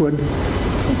trucks would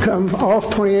come off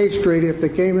 28th Street if they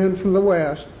came in from the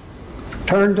west,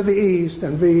 turn to the east,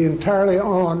 and be entirely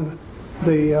on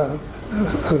the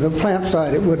plant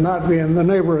site. It would not be in the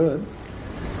neighborhood.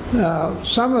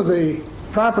 Some of the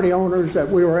property owners that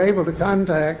we were able to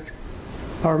contact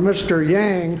are Mr.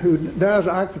 Yang, who does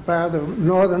occupy the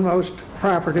northernmost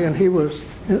property, and he was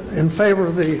in favor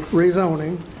of the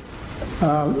rezoning.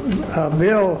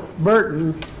 Bill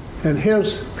Burton and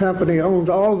his company owns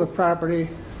all the property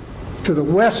to the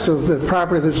west of the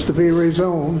property that's to be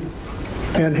rezoned,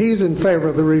 and he's in favor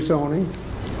of the rezoning.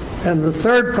 And the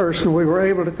third person we were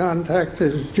able to contact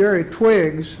is Jerry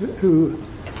Twiggs, who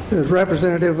is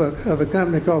representative of a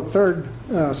company called Third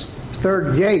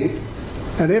Gate,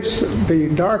 and it's the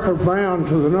darker brown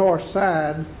to the north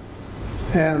side,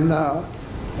 and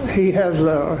he has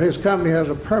his company has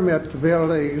a permit to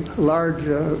build a large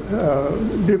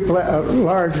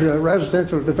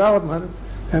residential development,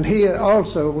 and he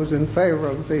also was in favor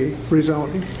of the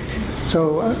rezoning.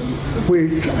 So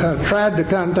we tried to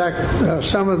contact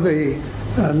some of the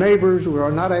neighbors. We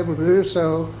were not able to do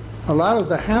so. A lot of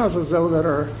the houses, though, that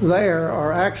are there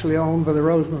are actually owned by the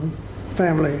Roseman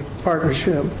Family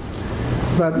Partnership.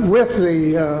 But with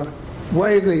the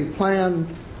way the plan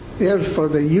is for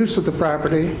the use of the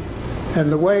property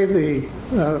and the way the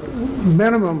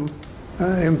minimum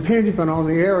impingement on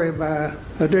the area by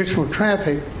additional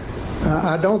traffic,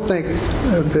 I don't think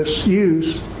this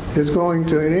use is going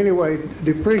to in any way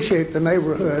depreciate the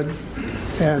neighborhood.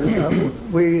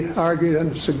 And we argued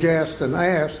and suggest and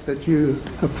ask that you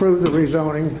approve the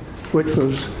rezoning, which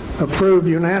was approved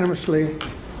unanimously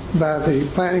by the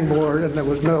planning board, and there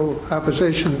was no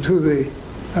opposition to the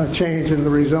change in the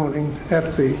rezoning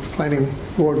at the planning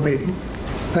board meeting.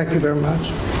 Thank you very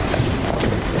much.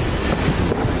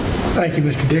 Thank you,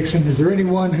 Mr. Dixon. Is there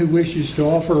anyone who wishes to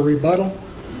offer a rebuttal?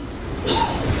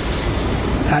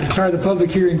 I declare the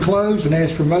public hearing closed and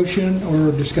ask for motion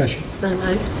or discussion. So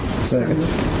moved. Second.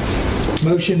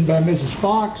 Motion by Mrs.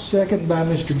 Fox, second by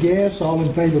Mr. Guess. All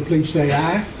in favor, please say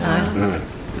aye. Aye.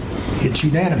 It's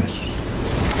unanimous.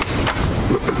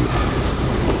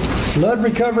 Flood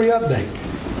recovery update.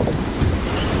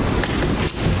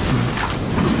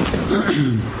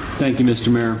 Thank you, Mr.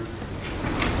 Mayor.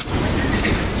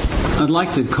 I'd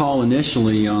like to call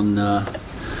initially on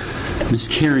Ms.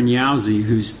 Karen Yowzy,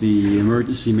 who's the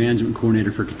Emergency Management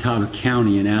Coordinator for Catawba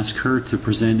County, and ask her to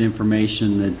present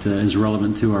information that is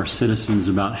relevant to our citizens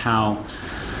about how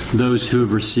those who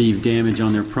have received damage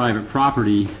on their private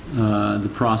property,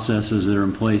 the processes that are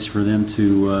in place for them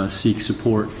to seek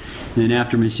support. And then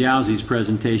after Ms. Yowzy's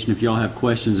presentation, if y'all have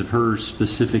questions of her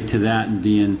specific to that and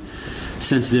being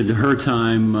sensitive to her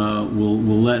time,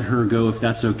 we'll let her go if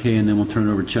that's okay, and then we'll turn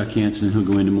it over to Chuck Hansen, and he'll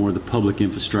go into more of the public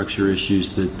infrastructure issues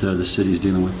that the city's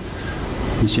dealing with.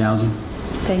 Ms. Yowzy?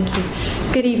 Thank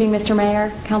you. Good evening, Mr.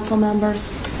 Mayor, council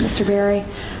members, Mr. Berry.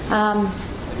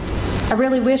 I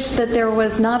really wish that there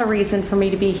was not a reason for me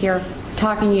to be here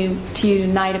talking to you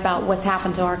tonight about what's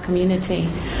happened to our community.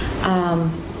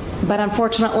 But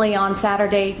unfortunately, on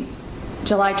Saturday,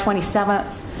 July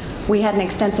 27th, we had an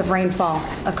extensive rainfall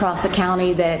across the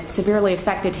county that severely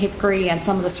affected Hickory and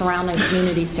some of the surrounding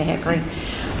communities to Hickory.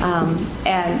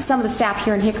 And some of the staff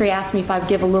here in Hickory asked me if I'd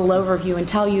give a little overview and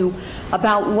tell you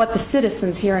about what the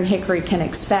citizens here in Hickory can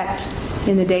expect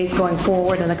in the days going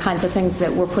forward and the kinds of things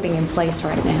that we're putting in place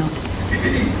right now.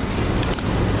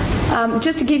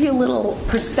 Just to give you a little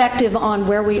perspective on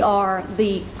where we are,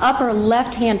 the upper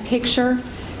left-hand picture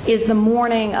is the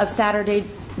morning of Saturday,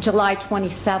 July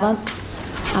 27th.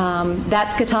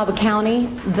 That's Catawba County.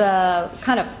 The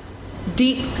kind of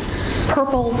deep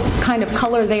purple kind of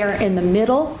color there in the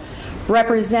middle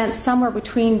represents somewhere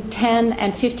between 10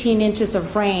 and 15 inches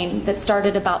of rain that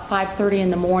started about 5:30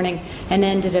 in the morning and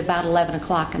ended at about 11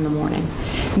 o'clock in the morning.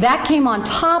 That came on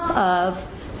top of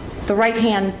the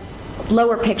right-hand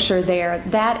lower picture there.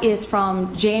 That is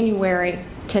from January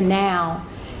to now,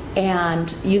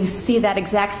 and you see that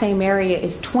exact same area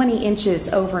is 20 inches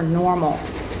over normal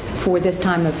for this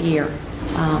time of year.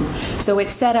 So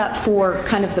it's set up for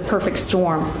kind of the perfect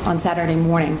storm on Saturday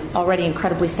morning. Already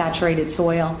incredibly saturated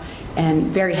soil and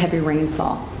very heavy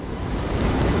rainfall.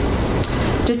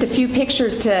 Just a few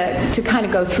pictures to kind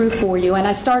of go through for you, and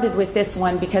I started with this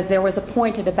one because there was a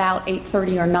point at about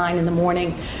 8:30 or 9 in the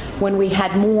morning when we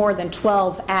had more than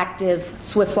 12 active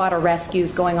swiftwater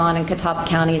rescues going on in Catawba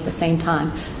County at the same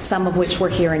time, some of which were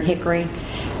here in Hickory.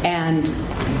 And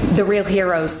the real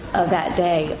heroes of that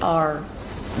day are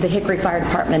the Hickory Fire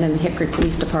Department and the Hickory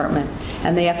Police Department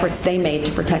and the efforts they made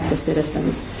to protect the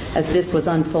citizens as this was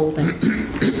unfolding.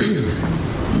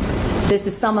 This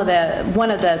is one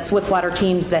of the swiftwater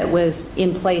teams that was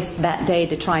in place that day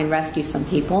to try and rescue some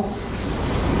people.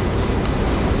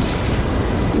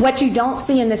 What you don't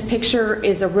see in this picture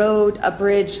is a road, a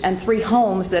bridge, and 3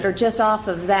 homes that are just off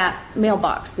of that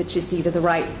mailbox that you see to the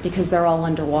right because they're all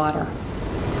underwater.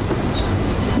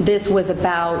 This was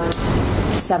about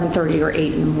 7:30 or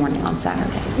 8 in the morning on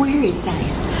Saturday. Where is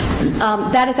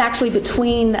that? That is actually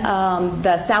between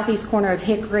the southeast corner of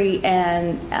Hickory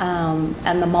and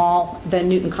the mall, the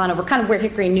Newton Conover, kind of where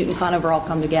Hickory and Newton Conover all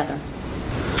come together.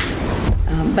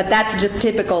 But that's just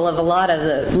typical of a lot of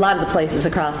the places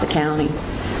across the county.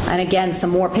 And again,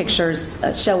 some more pictures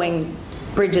showing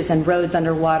bridges and roads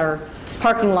underwater,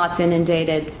 parking lots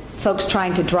inundated, folks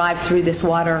trying to drive through this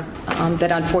water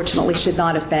that unfortunately should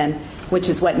not have been, which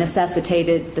is what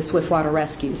necessitated the swiftwater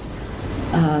rescues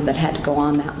that had to go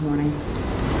on that morning.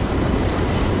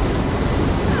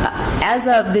 As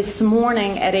of this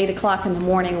morning at 8 o'clock in the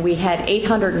morning, we had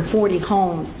 840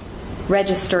 homes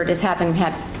registered as having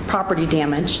had property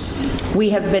damage.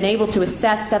 We have been able to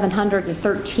assess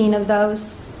 713 of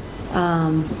those.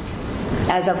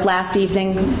 As of last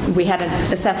evening, we had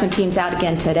assessment teams out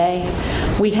again today.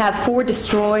 We have 4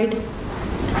 destroyed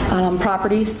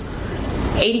properties,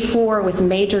 84 with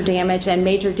major damage, and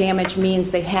major damage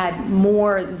means they had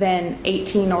more than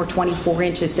 18 or 24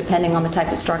 inches, depending on the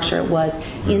type of structure it was,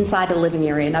 inside a living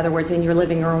area. In other words, in your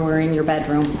living room or in your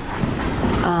bedroom.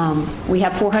 We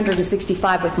have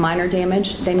 465 with minor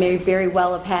damage. They may very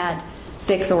well have had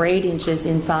 6 or 8 inches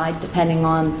inside, depending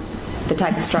on the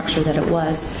type of structure that it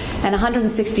was, and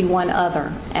 161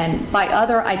 other. And by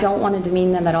other, I don't want to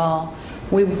demean them at all.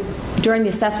 We, during the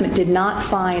assessment, did not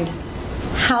find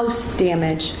house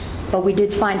damage, but we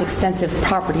did find extensive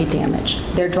property damage.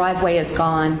 Their driveway is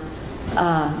gone.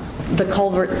 The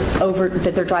culvert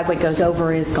that their driveway goes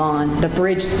over is gone. The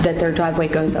bridge that their driveway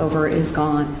goes over is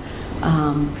gone.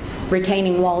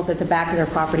 retaining walls at the back of their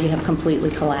property have completely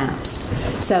collapsed.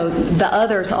 So the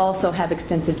others also have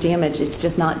extensive damage. It's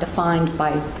just not defined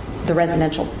by the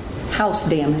residential house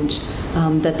damage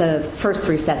that the first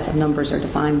three sets of numbers are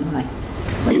defined by.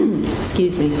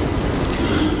 Excuse me.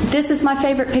 This is my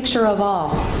favorite picture of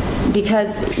all,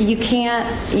 because you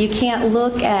can't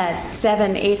look at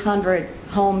 700-800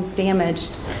 homes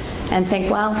damaged and think,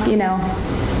 well, you know,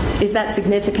 is that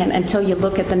significant, until you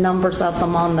look at the numbers of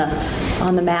them on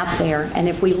the map there. And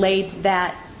if we laid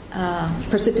that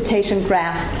precipitation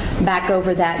graph back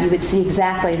over that, you would see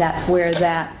exactly that's where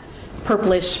that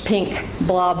purplish pink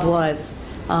blob was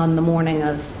on the morning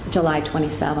of July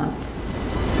 27th.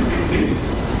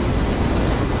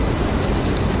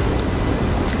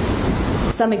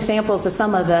 Some examples of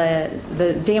some of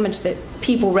the damage that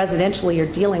people residentially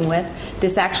are dealing with.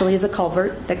 This actually is a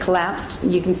culvert that collapsed.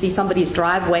 You can see somebody's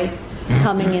driveway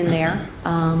coming in there.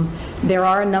 There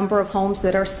are a number of homes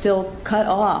that are still cut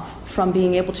off from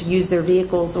being able to use their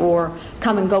vehicles or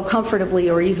come and go comfortably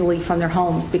or easily from their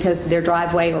homes because their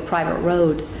driveway or private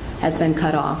road has been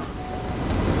cut off.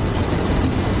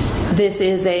 This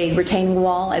is a retaining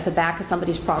wall at the back of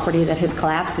somebody's property that has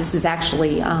collapsed. This is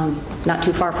actually not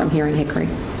too far from here in Hickory.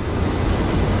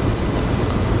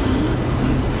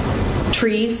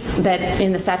 Trees that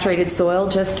in the saturated soil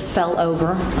just fell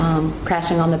over,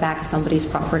 crashing on the back of somebody's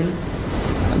property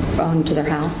onto their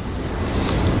house.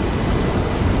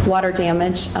 Water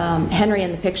damage. Henry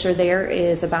in the picture there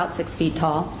is about 6 feet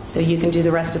tall, so you can do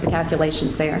the rest of the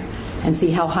calculations there and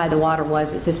see how high the water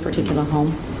was at this particular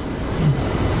home.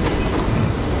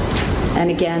 And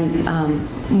again,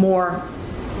 more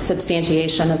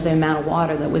substantiation of the amount of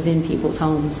water that was in people's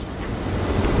homes.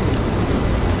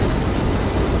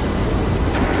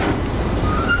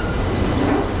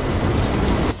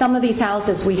 Some of these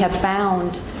houses we have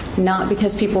found not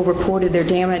because people reported their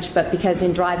damage, but because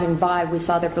in driving by we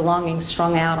saw their belongings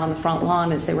strung out on the front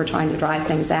lawn as they were trying to drive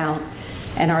things out.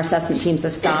 And our assessment teams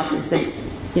have stopped and said,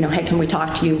 you know, hey, can we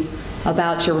talk to you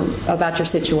about your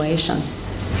situation?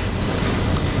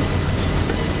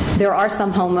 There are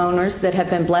some homeowners that have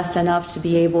been blessed enough to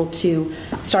be able to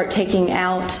start taking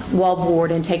out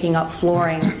wallboard and taking up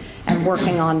flooring and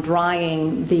working on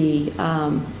drying the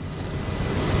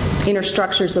inner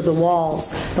structures of the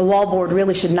walls. The wallboard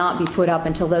really should not be put up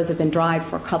until those have been dried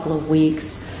for a couple of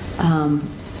weeks.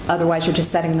 Otherwise, you're just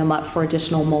setting them up for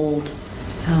additional mold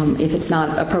if it's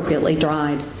not appropriately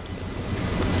dried.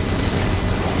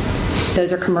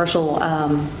 Those are commercial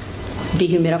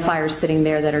dehumidifiers sitting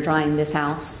there that are drying this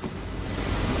house.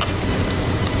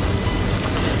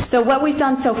 So what we've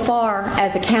done so far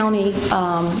as a county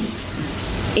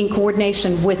in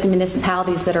coordination with the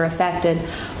municipalities that are affected,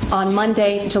 on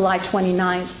Monday, July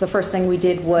 29th, the first thing we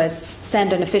did was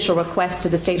send an official request to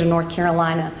the state of North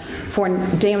Carolina for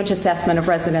damage assessment of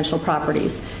residential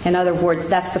properties. In other words,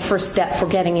 that's the first step for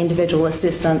getting individual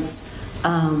assistance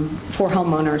for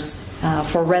homeowners,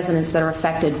 for residents that are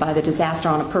affected by the disaster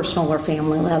on a personal or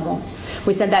family level.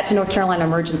 We sent that to North Carolina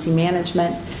Emergency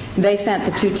Management. They sent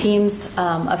the 2 teams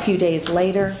a few days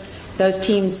later. Those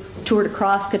teams toured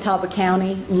across Catawba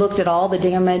County, looked at all the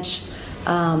damage,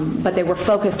 but they were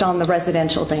focused on the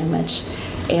residential damage.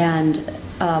 And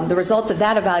the results of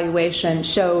that evaluation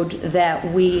showed that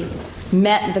we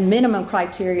met the minimum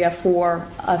criteria for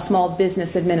a small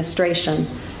business administration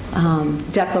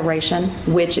declaration,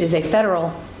 which is a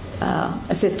federal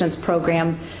assistance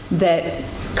program that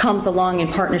comes along in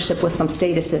partnership with some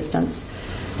state assistance.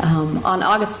 On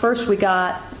August 1st, we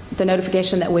got the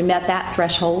notification that we met that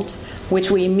threshold, which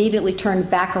we immediately turned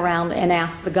back around and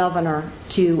asked the governor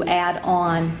to add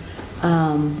on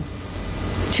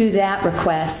to that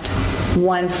request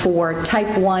one for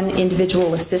type 1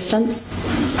 individual assistance,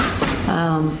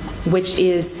 which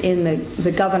is in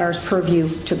the governor's purview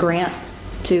to grant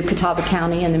to Catawba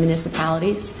County and the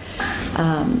municipalities.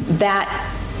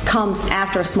 That comes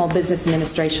after a small business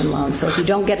administration loan. So if you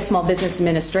don't get a small business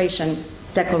administration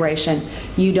declaration,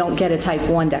 you don't get a type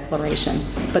 1 declaration.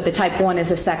 But the type 1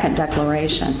 is a second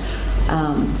declaration.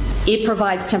 It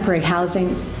provides temporary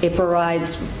housing. It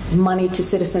provides money to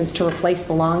citizens to replace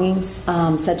belongings,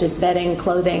 such as bedding,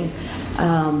 clothing,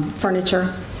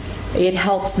 furniture. It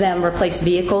helps them replace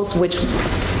vehicles, which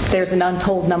there's an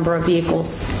untold number of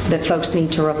vehicles that folks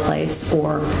need to replace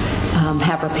or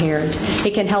have repaired.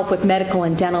 It can help with medical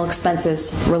and dental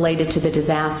expenses related to the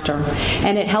disaster.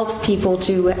 And it helps people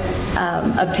to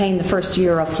obtain the first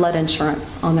year of flood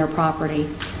insurance on their property,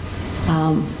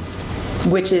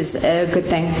 which is a good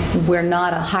thing. We're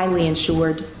not a highly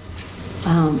insured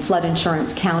flood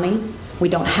insurance county. We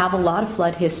don't have a lot of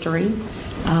flood history.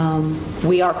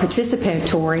 We are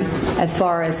participatory as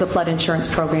far as the flood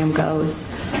insurance program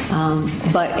goes,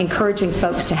 but encouraging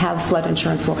folks to have flood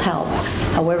insurance will help.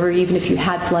 However, even if you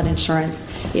had flood insurance,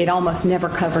 it almost never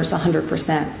covers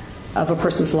 100% of a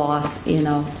person's loss in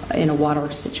a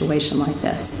water situation like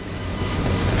this.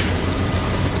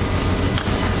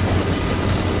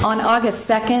 On August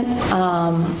 2nd,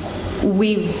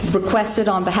 we requested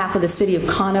on behalf of the City of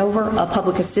Conover a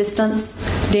public assistance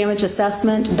damage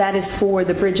assessment. That is for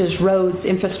the bridges, roads,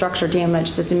 infrastructure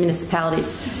damage that the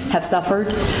municipalities have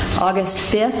suffered. August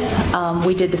 5th,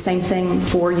 we did the same thing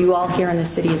for you all here in the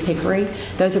City of Hickory.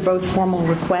 Those are both formal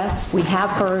requests. We have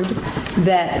heard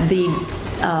that the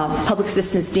public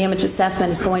assistance damage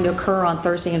assessment is going to occur on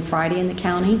Thursday and Friday in the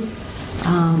county.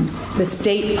 The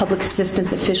state public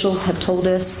assistance officials have told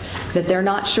us that they're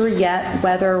not sure yet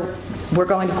whether we're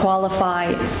going to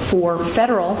qualify for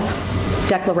federal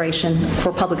declaration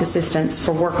for public assistance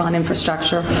for work on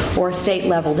infrastructure or a state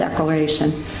level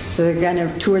declaration. So they're going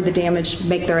to tour the damage,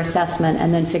 make their assessment,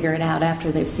 and then figure it out after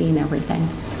they've seen everything.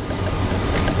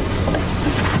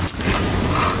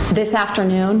 This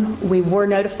afternoon, we were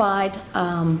notified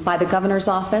by the governor's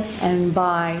office and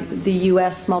by the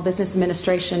U.S. Small Business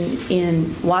Administration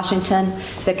in Washington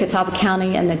that Catawba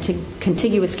County and the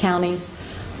contiguous counties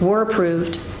were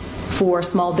approved for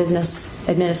small business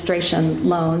administration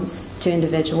loans to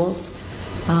individuals.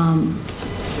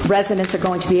 Residents are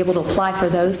going to be able to apply for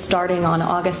those starting on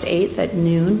August 8th at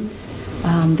noon.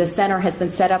 The center has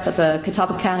been set up at the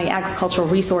Catawba County Agricultural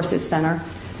Resources Center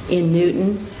in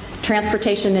Newton.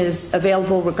 Transportation is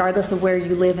available regardless of where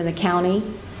you live in the county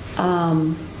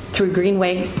through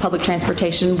Greenway Public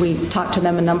Transportation. We talked to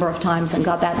them a number of times and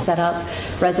got that set up.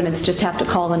 Residents just have to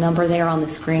call the number there on the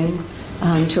screen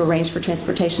to arrange for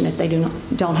transportation if they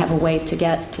don't have a way to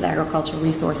get to the Agricultural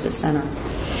Resources Center.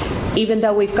 Even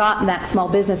though we've gotten that Small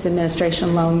Business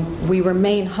Administration loan, we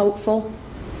remain hopeful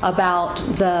about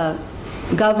the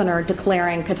governor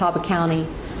declaring Catawba County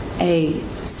a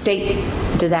state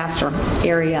disaster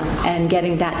area and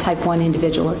getting that type 1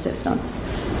 individual assistance.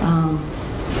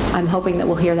 I'm hoping that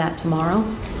we'll hear that tomorrow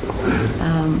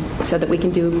so that we can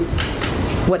do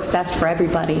what's best for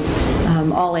everybody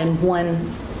all in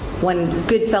one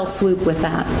good fell swoop with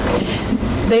that.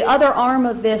 The other arm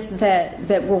of this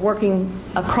that we're working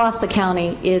across the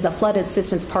county is a flood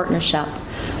assistance partnership.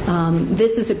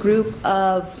 This is a group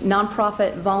of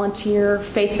nonprofit, volunteer,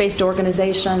 faith-based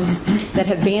organizations that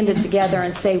have banded together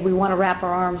and say we want to wrap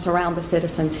our arms around the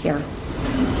citizens here.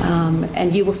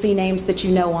 And you will see names that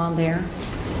you know on there.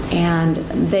 And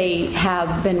they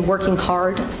have been working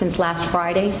hard since last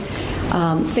Friday.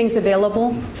 Things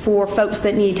available for folks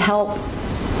that need help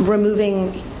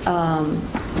removing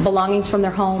belongings from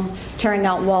their home, tearing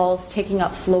out walls, taking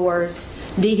up floors,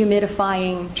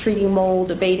 dehumidifying, treating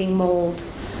mold, abating mold,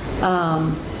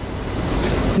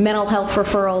 mental health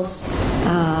referrals,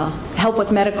 help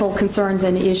with medical concerns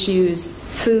and issues,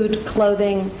 food,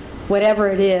 clothing, whatever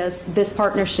it is, this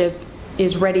partnership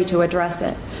is ready to address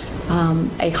it.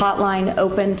 A hotline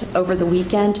opened over the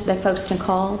weekend that folks can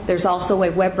call. There's also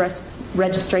a web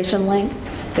registration link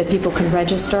that people can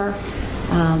register.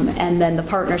 And then the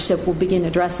partnership will begin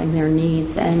addressing their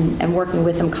needs and working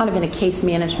with them kind of in a case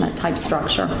management type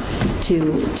structure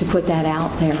to put that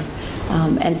out there.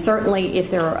 And certainly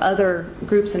if there are other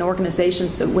groups and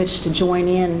organizations that wish to join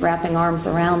in wrapping arms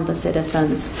around the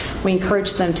citizens, we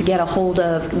encourage them to get a hold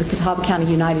of the Catawba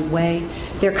County United Way.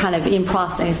 They're kind of in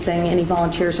processing any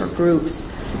volunteers or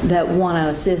groups that want to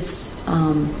assist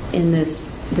in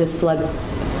this flood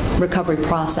recovery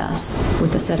process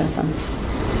with the citizens.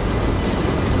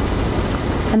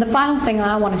 And the final thing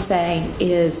I want to say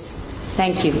is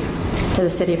thank you to the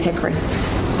City of Hickory.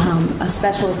 A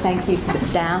special thank you to the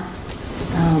staff.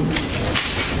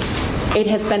 It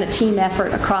has been a team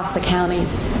effort across the county,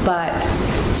 but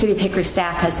City of Hickory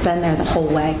staff has been there the whole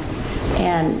way.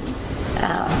 And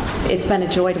it's been a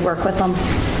joy to work with them.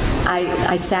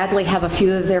 I sadly have a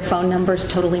few of their phone numbers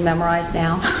totally memorized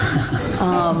now.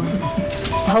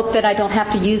 Hope that I don't have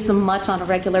to use them much on a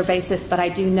regular basis, but I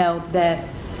do know that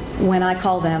when I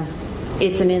call them,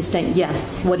 it's an instant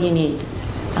yes, what do you need?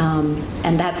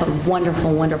 And that's a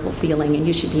wonderful, wonderful feeling, and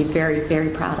you should be very, very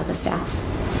proud of the staff.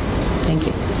 Thank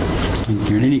you. Thank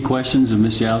you. And any questions of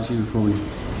Ms. Yowsey before we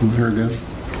let her go?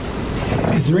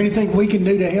 Is there anything we can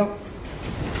do to help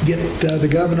get the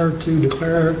governor to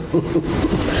declare?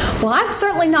 Well, I'm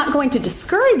certainly not going to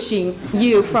discourage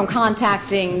you from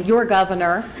contacting your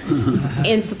governor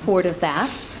in support of that.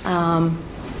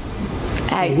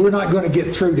 We're not going to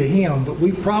get through to him, but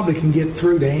we probably can get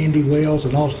through to Andy Wells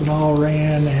and Austin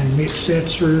Allran and Mitch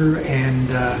Setzer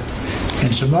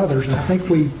and some others. And I think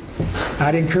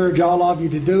I'd encourage all of you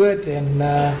to do it, and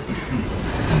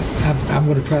I'm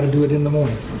going to try to do it in the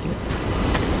morning.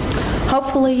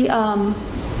 Hopefully,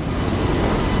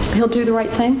 he'll do the right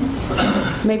thing,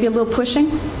 maybe a little pushing.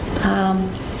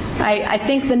 I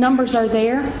think the numbers are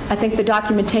there. I think the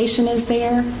documentation is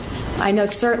there. I know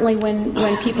certainly when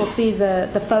people see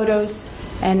the photos,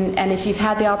 and if you've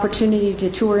had the opportunity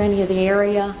to tour any of the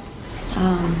area,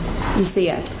 you see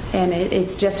it. And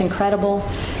it's just incredible.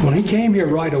 Well, he came here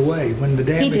right away when the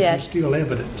damage He did. was still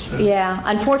evidence. So. Yeah,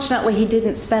 unfortunately, he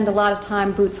didn't spend a lot of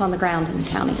time boots on the ground in the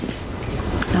county.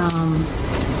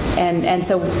 And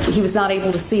so he was not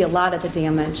able to see a lot of the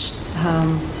damage.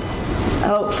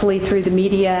 Hopefully through the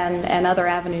media and other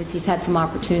avenues, he's had some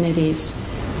opportunities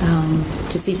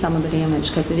to see some of the damage,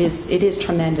 because it is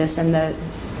tremendous. And the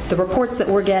reports that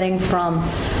we're getting from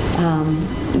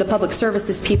the public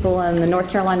services people and the North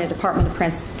Carolina Department of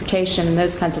Transportation and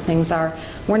those kinds of things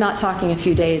we're not talking a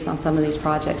few days on some of these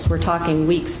projects. We're talking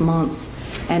weeks, months,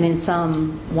 and in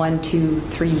some 1, 2,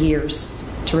 3 years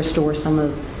to restore some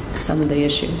of the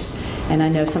issues. And I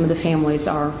know some of the families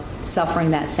are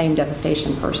suffering that same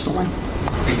devastation personally.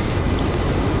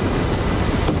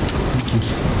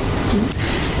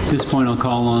 At this point, I'll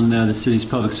call on the city's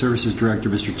public services director,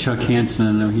 Mr. Chuck Hanson.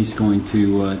 I know he's going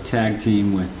to tag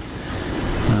team with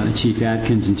Chief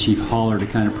Atkins and Chief Haller to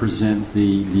kind of present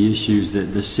the issues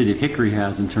that the city of Hickory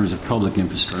has in terms of public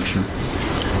infrastructure.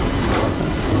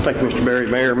 Thank you, Mr. Berry,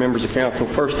 Mayor, members of council.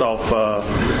 First off,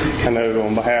 I know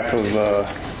on behalf of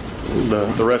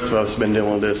the rest of us have been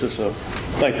dealing with this. It's a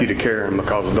thank you to Karen,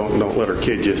 because don't let her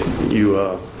kid you.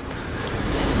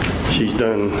 She's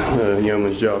done a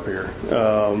yeoman's job here.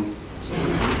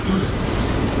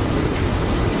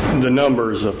 The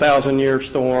numbers, 1,000-year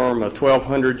storm, a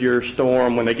 1,200-year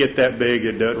storm, when they get that big,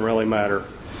 it doesn't really matter.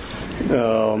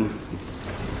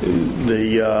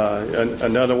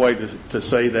 Another way to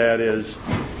say that is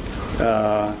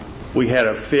we had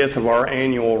a fifth of our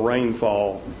annual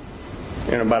rainfall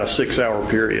in about a 6-hour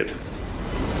period.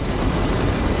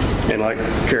 And like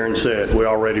Karen said, we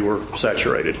already were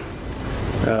saturated.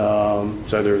 So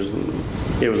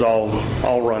it was all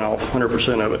runoff,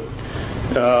 100% of it.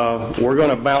 We're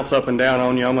going to bounce up and down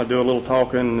on you. I'm going to do a little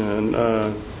talking, and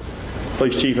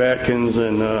Police Chief Atkins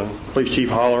and Police Chief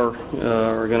Haller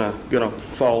are going to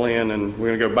fall in, and we're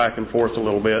going to go back and forth a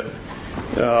little bit.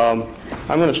 I'm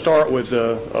going to start with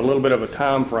a little bit of a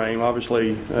time frame.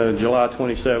 Obviously, July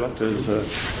 27th is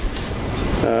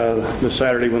the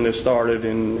Saturday when this started,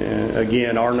 and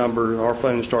again, our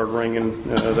phone started ringing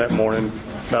that morning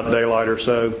about daylight or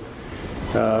so.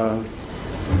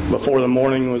 Before the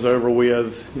morning was over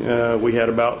with, we had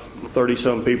about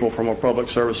 30-some people from our public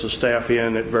services staff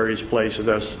in at various places.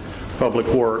 That's Public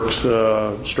Works,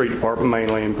 Street Department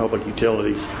mainly, and Public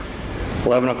Utilities.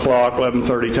 11 o'clock,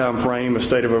 11:30 time frame, a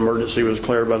state of emergency was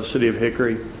declared by the city of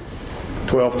Hickory.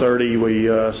 12:30, we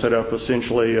set up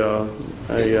essentially a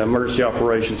emergency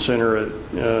operations center at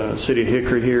city of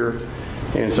Hickory here,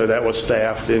 and so that was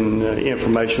staffed, and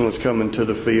information was coming to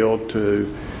the field to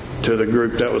the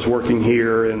group that was working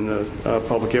here in the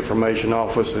public information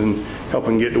office, and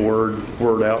helping get the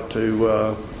word out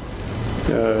to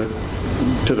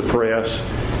the press.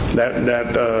 That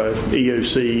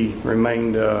EOC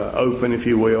remained open, if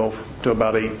you will, to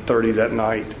about 8:30 that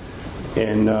night,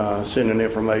 and sending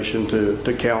information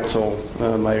to council,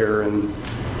 mayor, and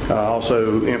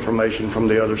also information from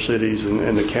the other cities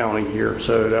and the county here.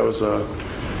 So that was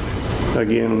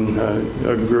again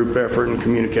a group effort and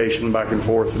communication back and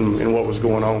forth in what was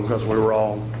going on, because we were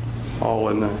all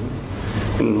in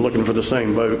looking for the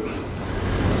same boat.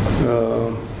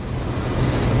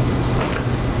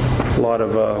 A lot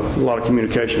of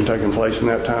communication taking place in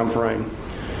that time frame.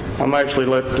 I'm actually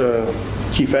let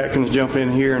Chief Atkins jump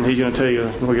in here, and he's going to tell you,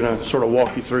 we're going to sort of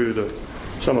walk you through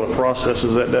some of the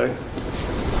processes that day.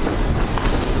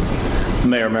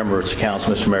 Mayor, members of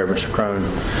council, Mr. Mayor, Mr. Crone.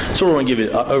 So we're going to give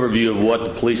you an overview of what the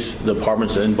police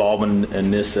department's involvement in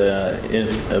this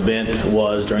event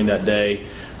was during that day.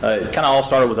 It kind of all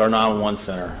started with our 911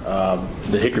 center.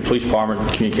 The Hickory Police Department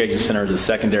Communications Center is a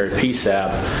secondary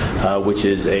PSAP, which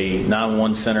is a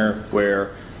 911 center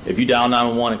where if you dial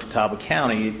 911 in Catawba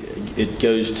County, it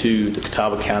goes to the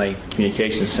Catawba County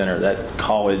Communications Center. That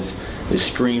call is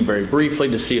screened very briefly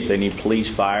to see if they need police,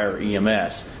 fire, or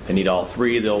EMS. If they need all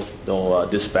three, they'll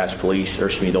dispatch police, or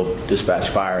excuse me, they'll dispatch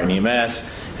fire and EMS,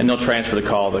 and they'll transfer the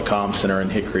call to the comm center in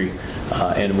Hickory,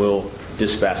 and we'll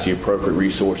dispatch the appropriate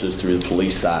resources through the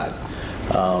police side.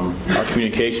 Our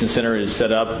communication center is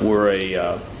set up. We're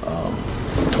a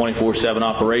 24/7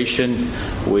 operation.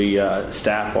 We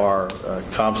staff our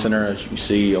comm center, as you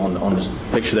see on this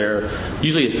picture there.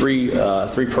 Usually a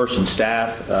three-person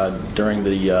staff during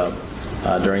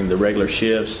the regular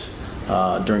shifts.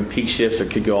 During peak shifts, it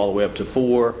could go all the way up to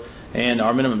 4, and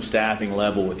our minimum staffing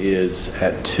level is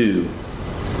at 2.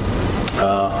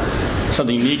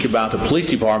 Something unique about the police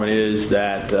department is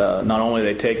that not only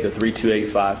they take the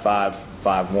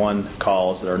 328-5551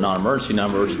 calls that are non-emergency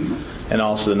numbers and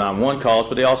also the 911 calls,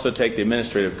 but they also take the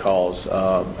administrative calls.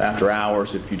 After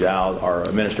hours, if you dial our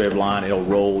administrative line, it'll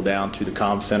roll down to the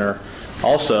comm center.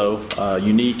 Also,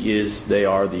 unique is they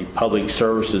are the public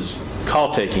services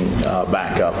call-taking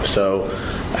backup. So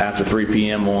after 3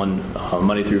 p.m. on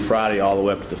Monday through Friday, all the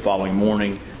way up to the following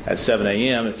morning at 7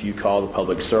 a.m., if you call the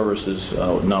public services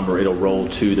number, it'll roll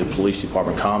to the police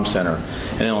department comm center.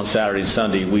 And then on Saturday and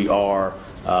Sunday, we are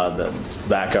the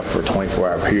backup for a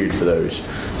 24-hour period for those.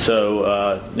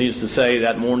 So needless to say,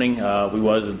 that morning we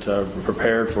wasn't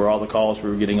prepared for all the calls we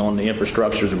were getting on the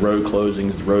infrastructures, the road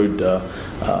closings, the road,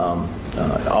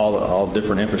 all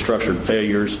different infrastructure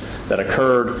failures that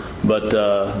occurred. But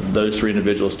those 3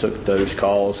 individuals took those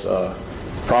calls,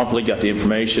 promptly got the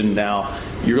information. Now,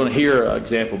 you're going to hear an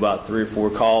example about 3 or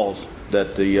 4 calls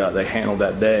that they handled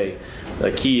that day.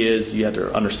 The key is you have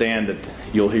to understand that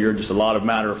you'll hear just a lot of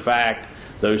matter of fact.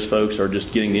 Those folks are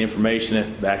just getting the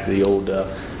information, back to the old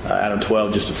Adam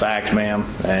 12, just a fact, ma'am,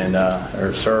 and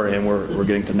or sir, and we're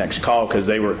getting to the next call because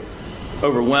they were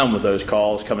overwhelmed with those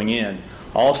calls coming in.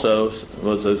 Also,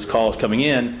 with those calls coming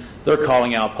in, they're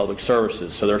calling out public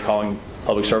services, so they're calling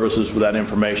public services with that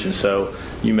information. So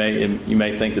you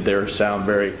may think that they sound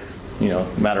very,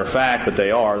 matter of fact, but they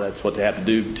are. That's what they have to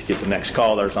do to get the next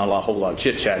call. There's not a whole lot of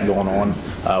chit-chat going on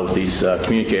with these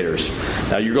communicators.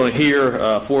 Now, you're going to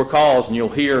hear 4 calls, and you'll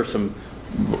hear some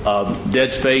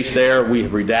dead space there. We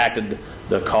have redacted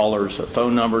the callers'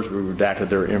 phone numbers. We redacted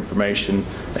their information,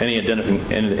 any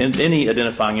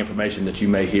identifying information that you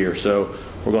may hear. So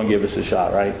we're going to give this a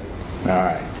shot, right? All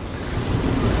right.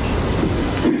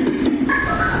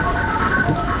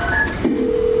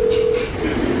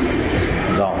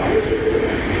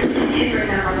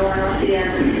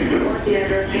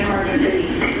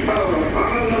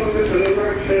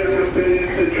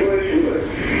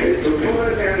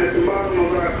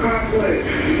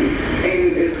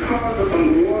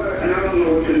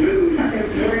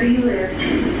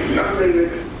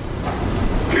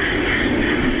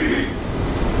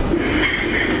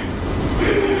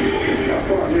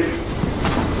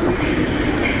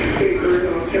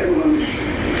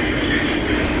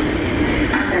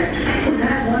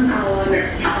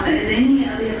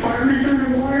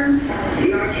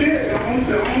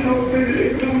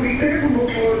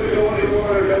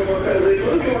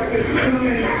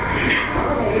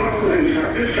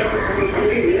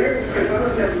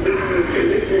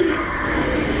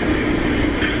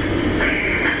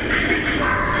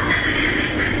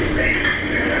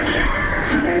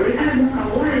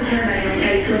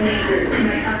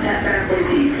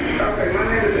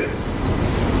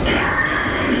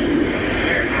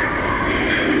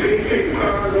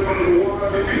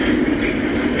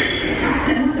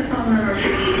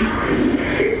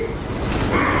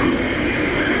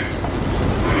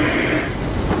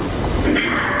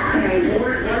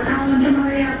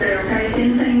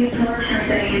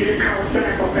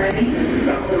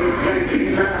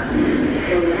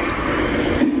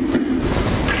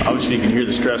 Obviously, you can hear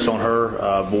the stress on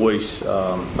her voice,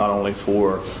 not only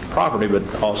for property,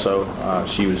 but also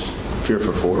she was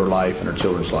fearful for her life and her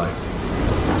children's life.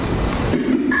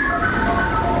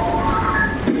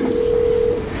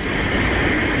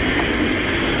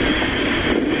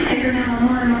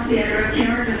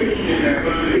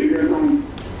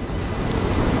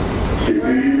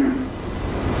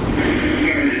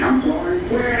 I'm sorry.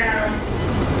 Where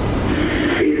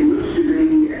it looks to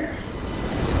me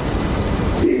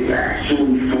it's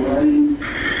actually flooding.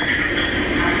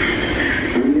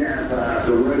 We have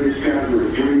the road is covered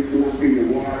with 3-4 feet of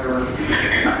water.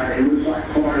 It looks like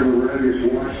part of the road is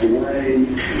washed away.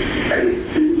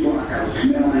 It seems like I'm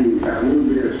smelling a little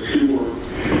bit of sewer.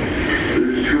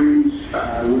 There's trees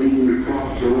leaning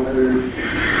across the road.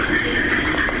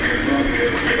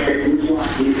 It looks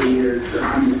like it is. I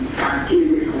can't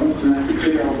get close enough to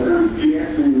tell, but I'm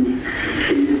guessing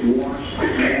it is washed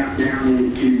out down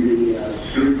into the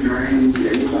street drain. It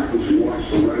looks like it's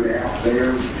washed the road out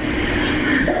there.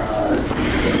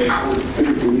 I would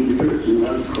think we need to put some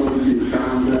road closing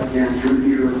signs up down through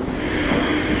here.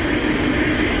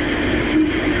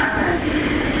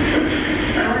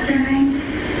 What's your name?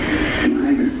 My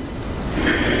name is.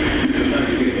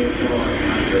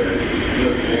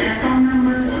 Phone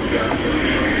number?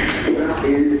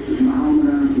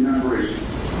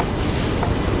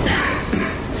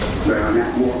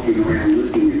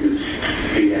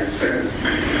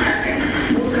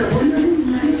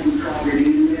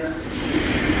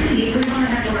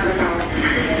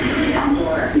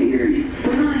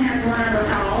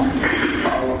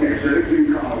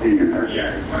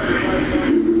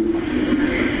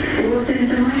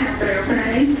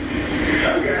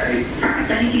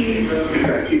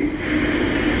 you.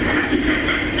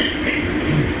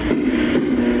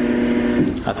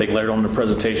 I think later on in the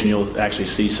presentation you'll actually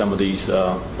see some of these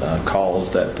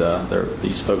calls that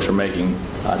these folks are making.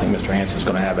 I think Mr. Hanson's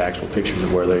going to have actual pictures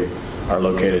of where they are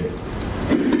located.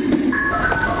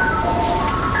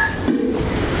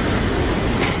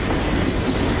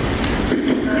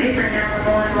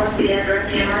 What's the address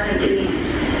of the emergency?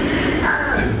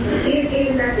 It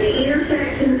is at the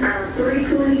intersection of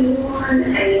 321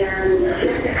 and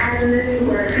 2nd Avenue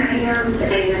where Cam's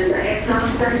and the Exxon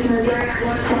station is at.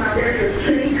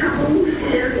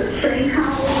 There's a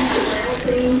sinkhole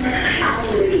developing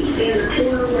in the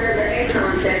corner where the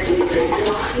Exxon station is. It's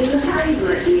not in the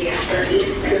pavement yet, but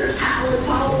it's the power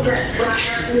pole that's right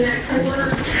up in that corner.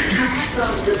 Half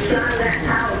of the side of that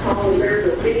power pole, there's a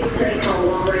big sinkhole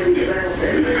already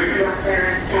developing right there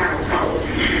at the power pole.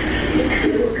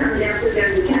 We'll come down to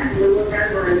them and look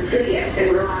over and see it and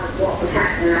realize what was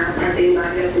happening. I don't think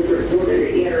anybody else has reported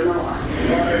it yet or not.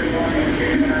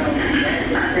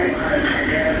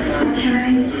 What's your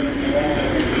name?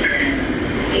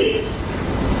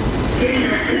 Give me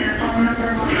your phone number.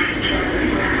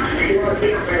 You want to be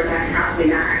up there back? I'll be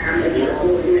back. I'm going to get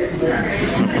hold of it.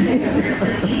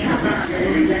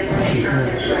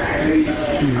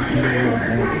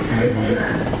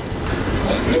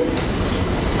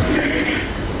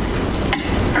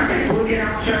 Okay, we'll get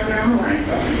all started on the way.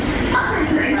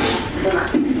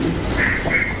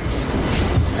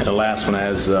 And the last one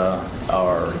has the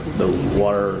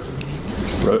water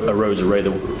erodes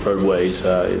the roadways.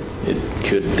 It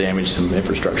could damage some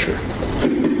infrastructure.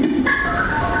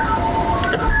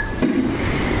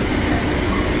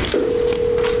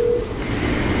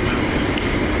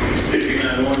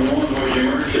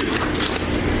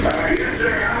 Yes,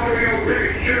 sir. I want to go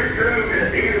take a church road at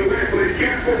the end of Westwood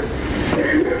Chapel.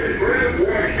 And with this road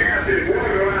washed out, this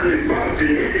water line is busted.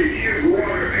 It is huge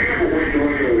water every which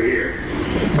way over here.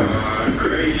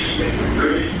 Grace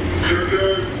Church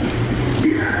Road?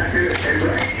 Yeah, and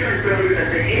Grace Church Road at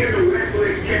the end of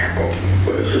Westwood Chapel.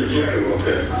 What's the road?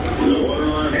 Okay. The water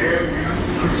line?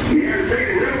 Yeah, see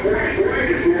the road washed away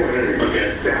this morning. Okay.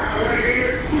 The highway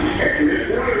here, and this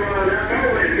water line, I know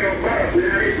it's going to bust.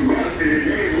 Now it's busted.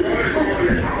 It's water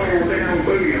going all down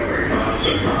Booyard.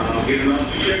 I'll get enough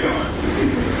to check on it.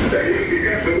 They need to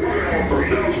get the water off or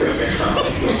something.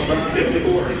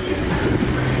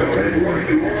 So they wash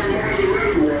the water along the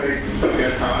roadway. Okay,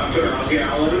 all right, sir.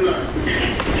 I'll let it know.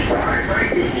 All right, thank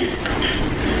you.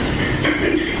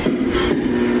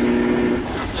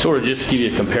 Sort of just to give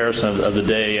you a comparison of the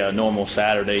day, normal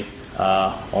Saturday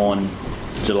on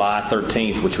July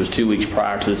 13th, which was 2 weeks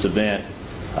prior to this event,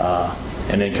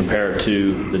 and then compare it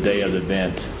to the day of the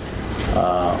event.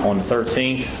 On the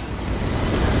 13th,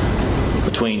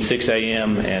 between 6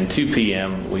 a.m. and 2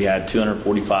 p.m., we had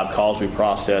 245 calls we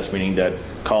processed, meaning that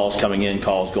calls coming in,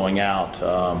 calls going out,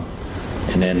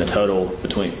 and then the total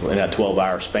in that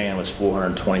 12-hour span was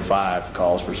 425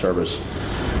 calls for service.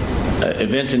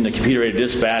 Events in the computer-aided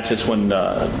dispatch, that's when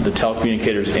the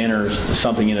telecommunicators enter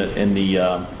something in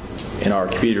our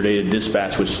computer-aided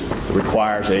dispatch, which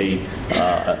requires a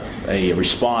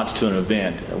response to an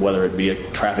event, whether it be a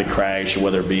traffic crash or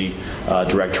whether it be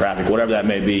direct traffic, whatever that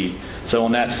may be. So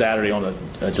on that Saturday, on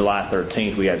the July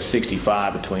 13th, we had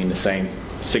 65 between the same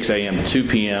 6 a.m. to 2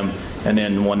 p.m. and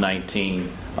then 119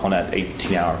 on that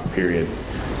 18-hour period.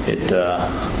 It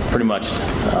pretty much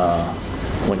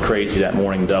went crazy that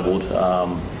morning, doubled.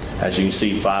 As you can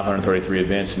see, 533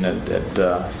 events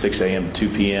at 6 a.m. to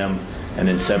 2 p.m. and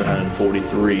then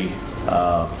 743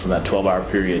 from that 12-hour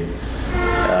period.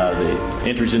 The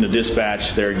entries in the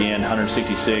dispatch, there again,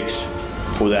 166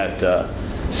 for that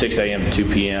 6 a.m. to 2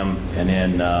 p.m. and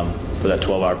then for that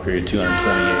 12-hour period,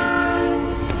 228.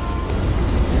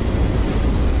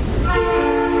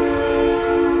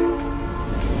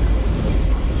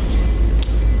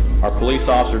 Our police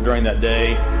officer during that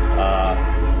day,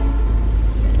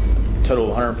 total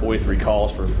of 143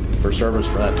 calls for service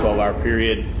for that 12-hour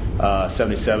period.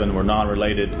 77 were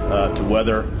non-related to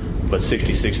weather, but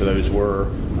 66 of those were.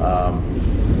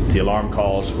 The alarm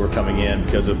calls were coming in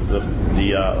because of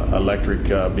the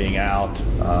electric being out,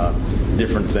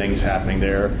 different things happening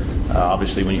there.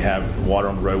 Obviously, when you have water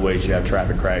on the roadways, you have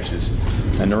traffic crashes.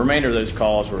 And the remainder of those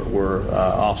calls were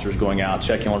officers going out,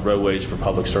 checking on roadways for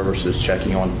public services,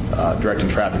 checking on directing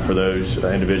traffic for those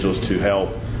individuals to help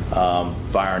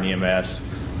fire and EMS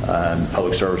and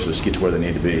public services get to where they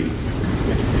need to be.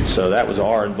 So that was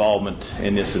our involvement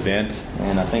in this event,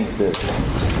 and I think that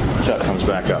Chuck comes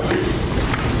back up.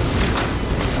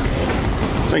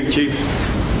 Thank you, Chief.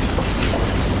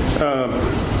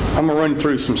 I'm going to run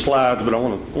through some slides, but I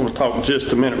want to talk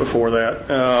just a minute before that.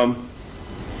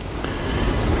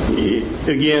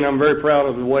 Again, I'm very proud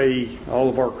of the way all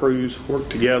of our crews work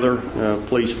together,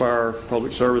 police, fire,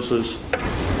 public services,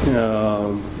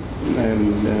 and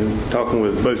talking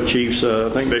with both chiefs, I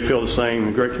think they feel the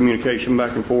same, great communication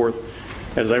back and forth.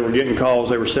 As they were getting calls,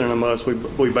 they were sending them us.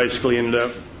 We basically ended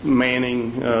up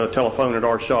manning telephone at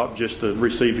our shop just to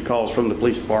receive the calls from the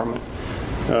police department.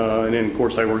 And then, of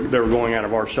course, they were going out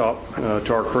of our shop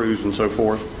to our crews and so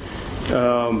forth.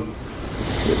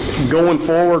 Going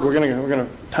forward, we're going to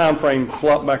time frame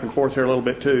flop back and forth here a little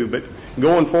bit too, but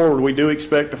going forward, we do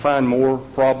expect to find more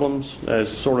problems as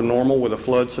sort of normal with a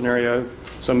flood scenario.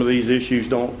 Some of these issues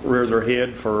don't rear their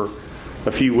head for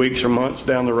a few weeks or months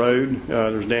down the road.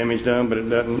 There's damage done, but it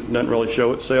doesn't really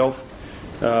show itself.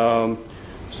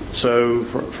 So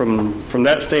from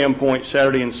that standpoint,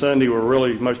 Saturday and Sunday were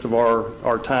really most of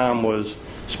our time was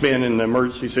spent in the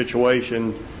emergency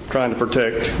situation, trying to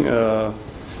protect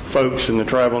folks in the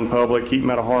traveling public, keep them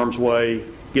out of harm's way,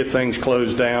 get things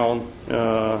closed down,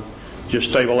 just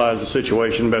stabilize the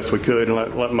situation best we could, and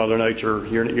let Mother Nature.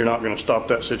 You're not going to stop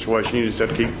that situation. You just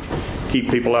have to keep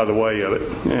people out of the way of it.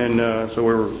 And so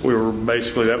we were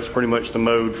basically, that was pretty much the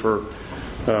mode for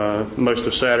most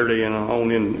of Saturday and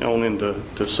on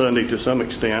into Sunday to some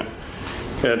extent.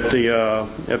 At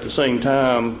the same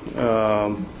time,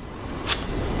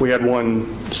 we had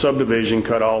one subdivision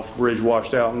cut off, ridge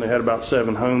washed out, and they had about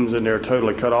 7 homes in there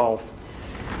totally cut off.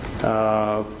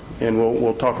 And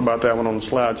we'll talk about that one on the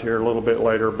slides here a little bit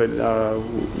later, but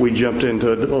we jumped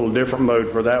into a little different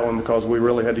mode for that one because we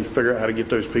really had to figure out how to get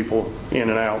those people in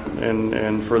and out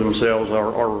and for themselves,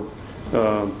 our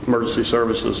emergency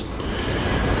services.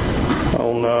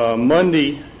 On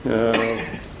Monday,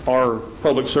 our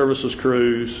public services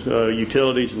crews,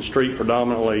 utilities and street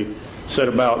predominantly, set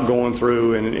about going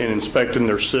through and inspecting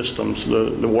their systems.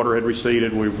 The water had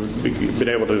receded. We've been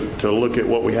able to look at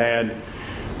what we had.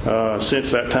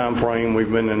 Since that time frame,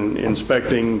 we've been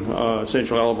inspecting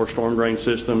essentially all of our storm drain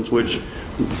systems, which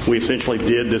we essentially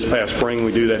did this past spring.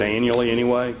 We do that annually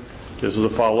anyway. This is a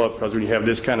follow-up because when you have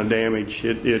this kind of damage,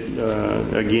 it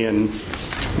again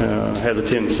has a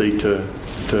tendency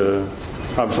to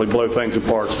obviously blow things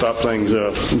apart, stop things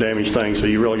up, damage things. So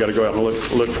you really got to go out and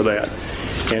look for that.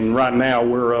 And right now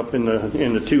we're up in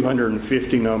the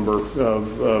 250 number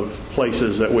of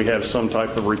places that we have some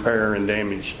type of repair and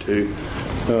damage to.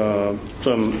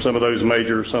 Some of those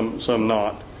major, some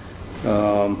not. We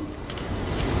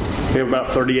have about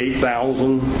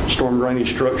 38,000 storm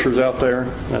drainage structures out there.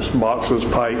 That's boxes,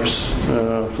 pipes,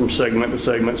 from segment to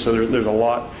segment. So there's a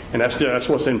lot, and that's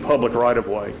what's in public right of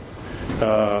way.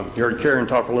 You heard Karen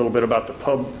talk a little bit about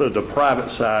the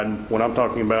private side. What I'm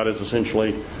talking about is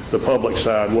essentially the public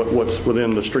side, what's within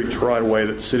the streets right of way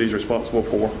that the city's responsible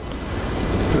for.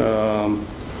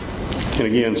 And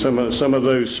again, some of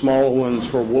those small ones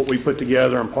for what we put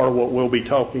together, and part of what we'll be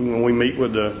talking when we meet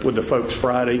with the folks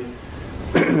Friday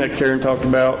that Karen talked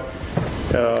about.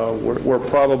 We're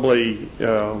probably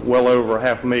well over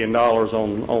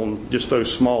 $500,000 on just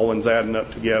those small ones adding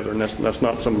up together, and that's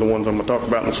not some of the ones I'm going to talk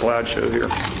about in the slideshow here.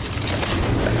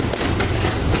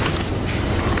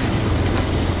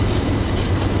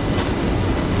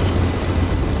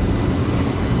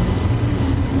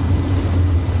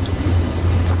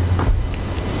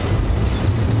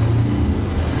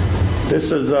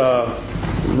 This is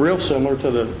real similar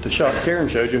to the shot Karen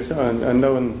showed you, and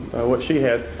knowing what she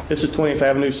had. This is 20th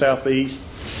Avenue Southeast.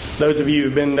 Those of you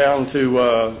who've been down to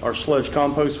our sludge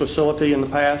compost facility in the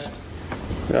past,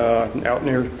 out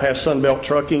near past Sunbelt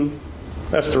Trucking,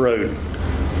 that's the road.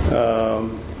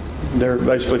 They're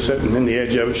basically sitting in the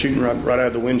edge of it, shooting right out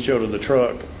of the windshield of the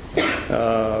truck.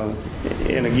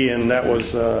 And again, that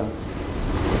was a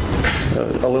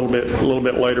little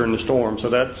bit later in the storm. So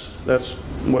that's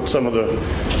what some of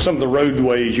the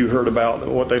roadways you heard about,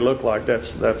 what they look like.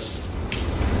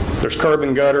 There's curb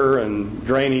and gutter and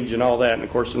drainage and all that, and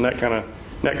of course in that kind of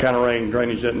rain,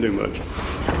 drainage doesn't do much.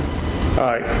 All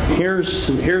right, here's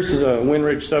the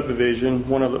Windridge subdivision,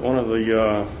 one of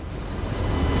the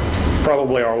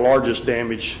probably our largest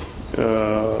damage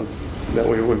that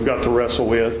we've got to wrestle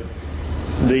with.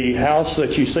 The house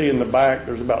that you see in the back,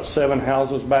 there's about 7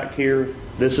 houses back here.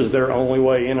 This is their only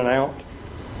way in and out.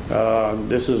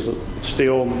 This is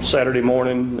still Saturday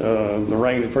morning. The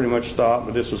rain has pretty much stopped,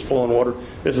 but this is flowing water.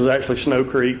 This is actually Snow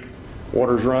Creek.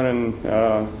 Water's running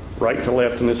right to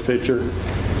left in this picture.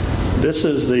 This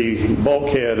is the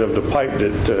bulkhead of the pipe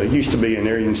that used to be in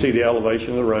there. You can see the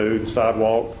elevation of the road,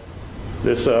 sidewalk.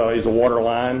 This is a water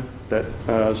line that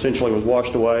essentially was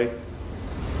washed away.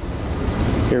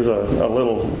 Here's a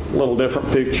little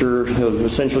different picture,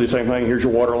 essentially the same thing. Here's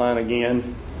your water line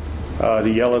again. The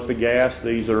yellow is the gas.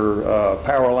 These are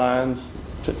power lines.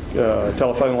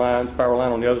 telephone lines, power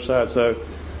line on the other side. So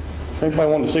if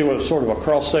anybody wanted to see what sort of a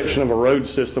cross-section of a road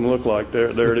system looked like,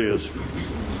 there it is.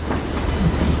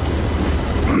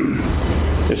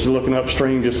 This is looking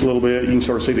upstream just a little bit. You can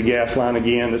sort of see the gas line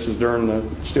again. This is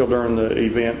still during the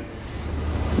event.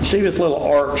 You see this little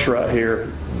arch right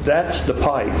here? That's the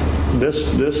pipe.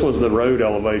 This was the road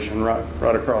elevation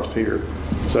right across here.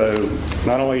 So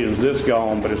not only is this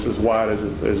gone, but it's as wide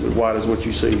as what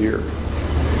you see here.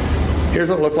 Here's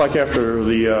what it looked like after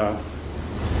the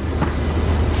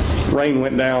rain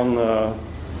went down.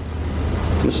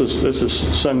 This is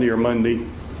Sunday or Monday.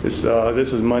 This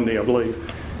is Monday, I believe.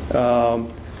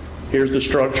 Here's the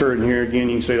structure, and here again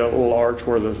you can see that little arch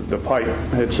where the pipe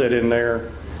had set in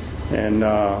there, and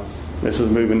this is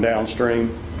moving downstream.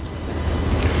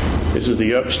 This is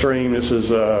the upstream. This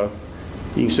is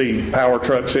you can see power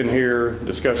trucks in here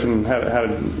discussing how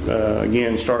to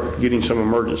again start getting some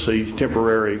emergency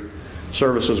temporary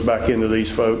services back into these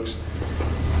folks.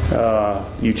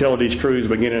 Utilities crews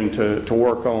beginning to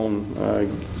work on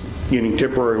getting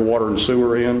temporary water and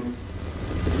sewer in.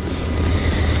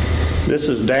 This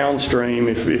is downstream.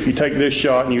 If you take this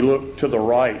shot and you look to the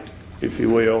right, if you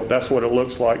will, that's what it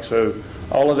looks like. So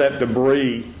all of that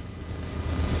debris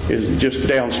is just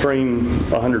downstream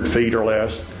 100 feet or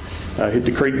less.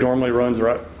 The creek normally runs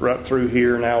right through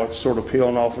here. Now it's sort of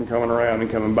peeling off and coming around and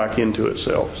coming back into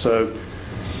itself. So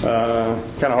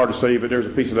kind of hard to see, but there's a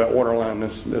piece of that water line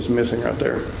that's missing right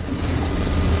there.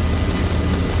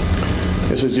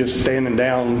 This is just standing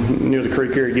down near the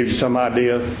creek here. It gives you some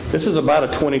idea. This is about a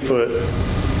 20-foot.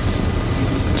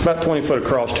 It's about 20 foot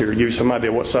across here. It gives you some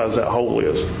idea what size that hole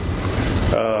is.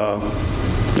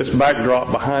 This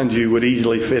backdrop behind you would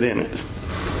easily fit in it.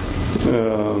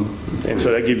 And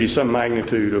so that gives you some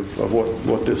magnitude of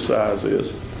what this size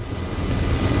is.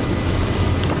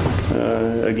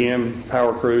 Again,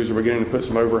 power crews are beginning to put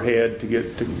some overhead to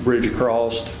get the bridge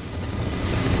across.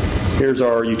 Here's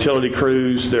our utility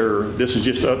crews. This is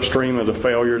just upstream of the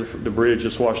failure. The bridge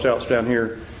just washed out down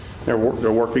here. They're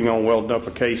working on welding up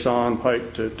a caisson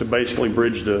pipe to basically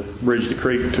bridge the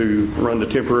creek to run the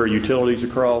temporary utilities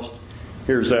across.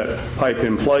 Here's that pipe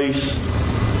in place.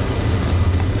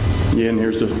 Again,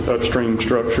 here's the upstream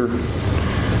structure.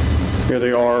 Here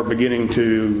they are beginning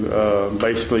to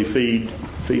basically feed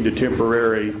the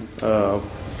temporary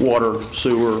water,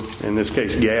 sewer, in this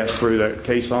case gas, through that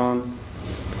caisson.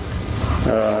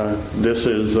 This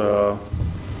is,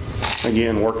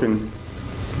 again, working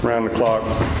around the clock,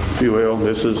 if you will.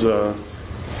 This is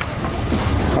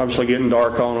obviously getting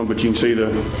dark on them, but you can see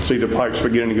the pipes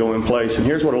beginning to go in place. And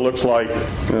here's what it looks like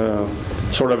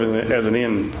sort of as an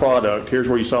end product. Here's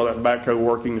where you saw that backhoe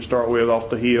working to start with off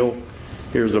the hill.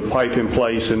 Here's the pipe in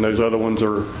place, and those other ones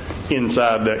are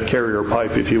inside that carrier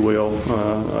pipe, if you will,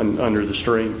 under the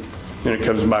stream. And it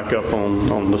comes back up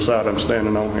on the side I'm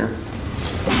standing on here.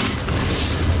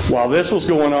 While this was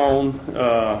going on,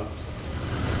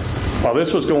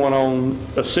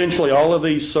 essentially all of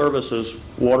these services,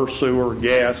 water, sewer,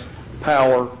 gas,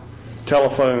 power,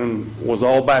 telephone, was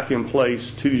all back in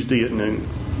place Tuesday at noon.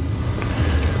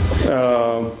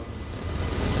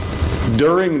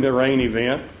 During the rain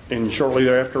event, and shortly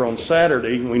thereafter on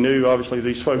Saturday, we knew obviously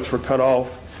these folks were cut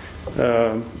off.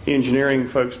 Engineering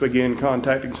folks began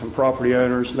contacting some property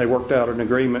owners, and they worked out an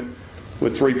agreement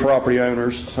with 3 property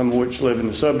owners, some of which live in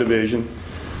the subdivision,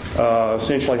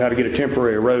 essentially how to get a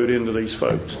temporary road into these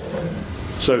folks.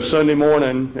 So Sunday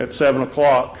morning at 7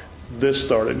 o'clock, this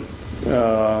started.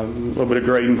 A little bit of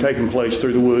grading taking place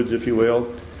through the woods, if you will.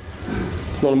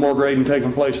 A little more grading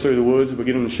taking place through the woods,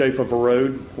 beginning the shape of a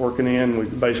road, working in. We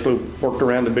basically worked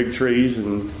around the big trees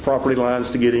and property lines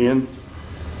to get in.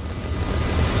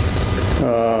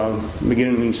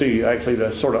 Beginning, you can see actually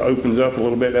that sort of opens up a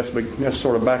little bit. That's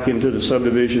sort of back into the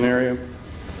subdivision area.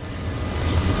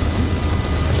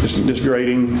 This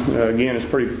grading, again, it's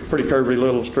pretty curvy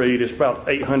little street. It's about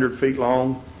 800 feet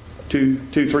long, 3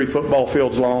 football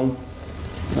fields long.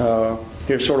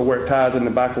 Here's sort of where it ties in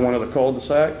the back of one of the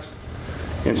cul-de-sacs.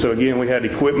 And so again, we had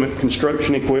equipment,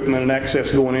 construction equipment, and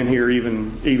access going in here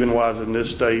even wise in this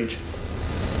stage.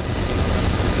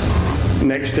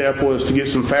 Next step was to get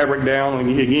some fabric down.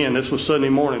 And again, this was Sunday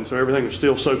morning, so everything was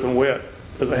still soaking wet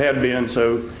as it had been.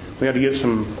 So we had to get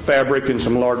some fabric and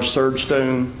some large surge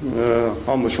stone,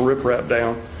 almost riprap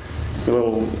down. A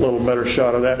little better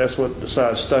shot of that. That's what the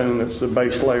size stone, that's the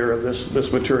base layer of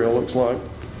this material looks like.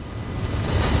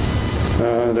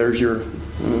 There's your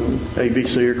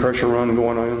ABC or crusher run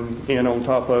going on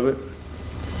top of it.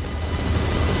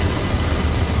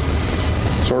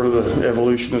 Sort of the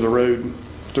evolution of the road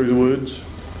through the woods,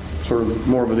 sort of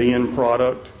more of the end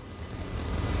product.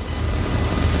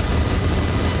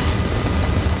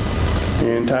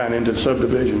 and tying into the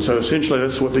subdivision. So essentially,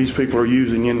 that's what these people are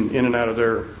using in and out of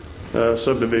their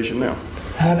subdivision now.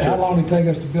 How long did it take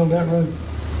us to build that road?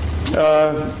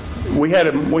 We had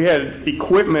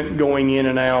equipment going in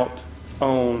and out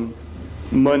on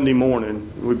Monday morning.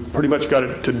 We pretty much got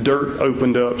it to dirt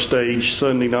opened up stage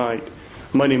Sunday night.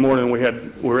 Monday morning we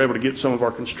were able to get some of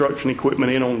our construction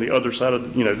equipment in on the other side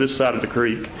of this side of the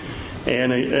creek,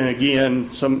 and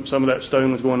again some of that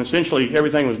stone was going. Essentially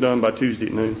everything was done by Tuesday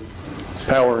at noon,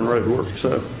 power and road work.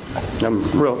 So I'm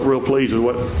real pleased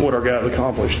with what our guys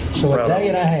accomplished. So a day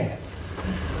and a half.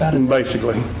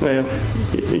 Basically,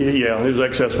 yeah, it was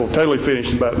accessible. Totally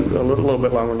finished about a little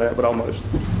bit longer than that, but almost.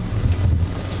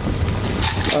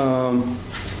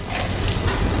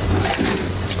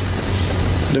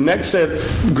 The next set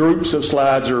groups of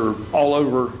slides are all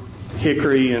over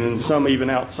Hickory and some even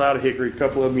outside of Hickory. A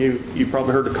couple of them you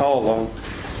probably heard the call on.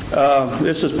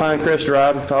 This is Pinecrest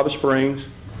Drive, Catawba Springs.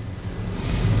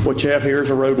 What you have here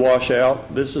is a road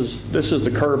washout. This is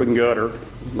the curb and gutter,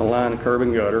 the line of curb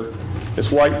and gutter. This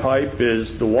white pipe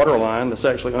is the water line that's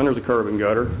actually under the curb and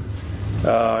gutter,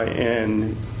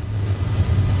 and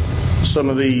some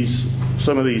of these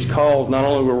calls, not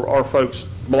only were our folks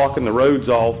blocking the roads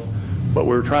off, but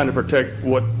we were trying to protect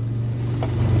what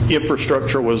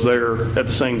infrastructure was there at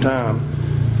the same time.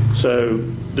 So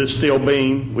this steel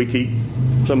beam, we keep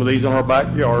some of these in our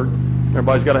backyard.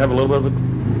 Everybody's got to have a little bit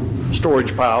of a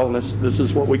storage pile, and this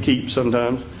is what we keep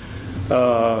sometimes.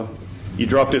 You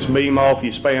drop this beam off,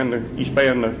 you span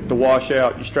the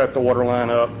washout, you strap the water line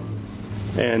up,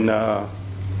 and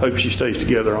hope she stays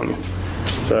together on you.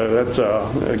 So that's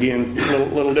again a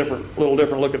little different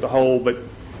look at the hole, but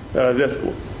this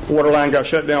water line got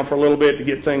shut down for a little bit to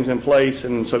get things in place,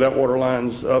 and so that water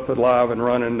line's up and live and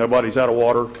running. Nobody's out of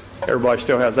water. Everybody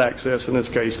still has access in this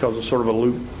case because it's sort of a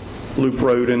loop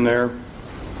road in there.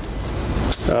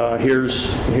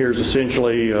 Here's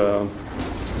essentially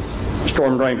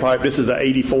storm drain pipe. This is an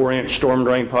 84-inch storm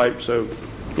drain pipe, so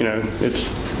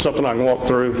it's something I can walk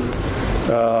through.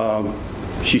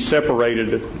 She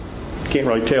separated it. Can't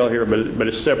really tell here, but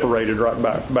it's separated right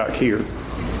back here.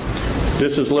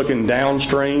 This is looking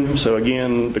downstream, so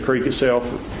again, the creek itself,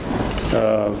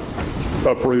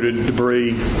 uprooted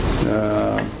debris.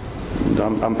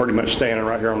 I'm pretty much standing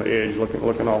right here on the edge,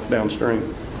 looking off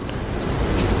downstream.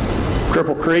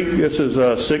 Cripple Creek, this is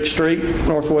 6th Street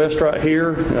Northwest right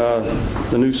here,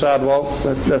 the new sidewalk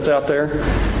that's out there.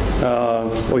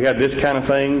 We had this kind of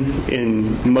thing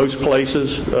in most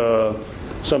places.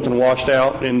 Something washed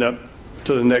out, end up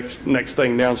to the next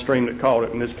thing downstream that caught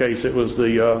it. In this case, it was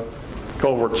the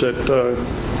culverts at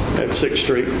 6th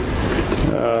Street.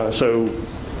 So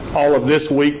all of this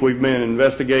week we've been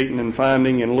investigating and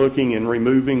finding and looking and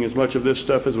removing as much of this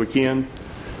stuff as we can.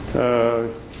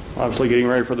 Obviously getting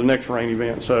ready for the next rain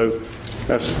event, so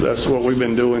that's what we've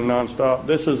been doing nonstop.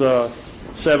 This is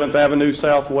 7th Avenue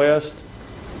Southwest.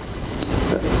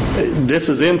 This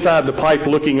is inside the pipe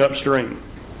looking upstream.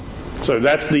 So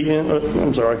that's the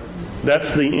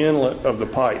that's the inlet of the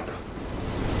pipe.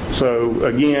 So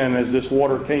again, as this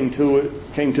water came to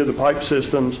the pipe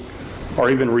systems, or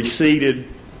even receded,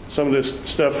 some of this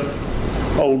stuff,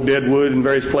 old dead wood in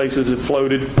various places, it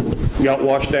floated, got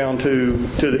washed down to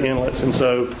the inlets. And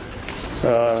so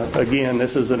again,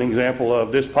 this is an example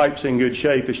of this pipe's in good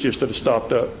shape, it's just that it's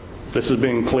stopped up. This has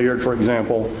been cleared, for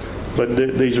example, but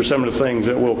these are some of the things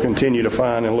that we'll continue to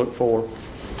find and look for.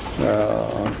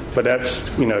 But that's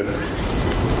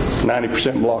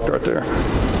 90% blocked right there.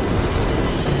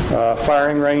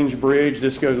 Firing range bridge,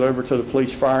 this goes over to the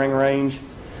police firing range.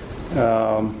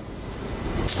 A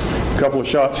couple of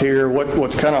shots here.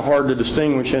 What's kind of hard to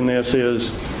distinguish in this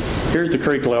is, here's the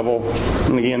creek level,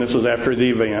 and again, this was after the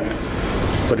event.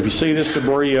 But if you see this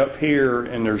debris up here,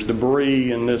 and there's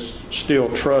debris in this steel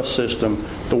truss system,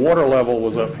 the water level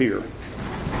was up here.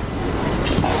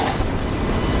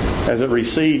 As it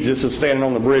recedes, this is standing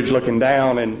on the bridge looking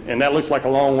down, and that looks like a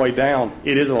long way down.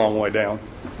 It is a long way down.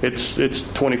 It's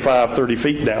 25, 30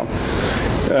 feet down.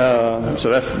 So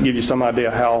that's gives you some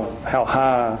idea how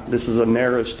high. This is a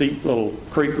narrow, steep little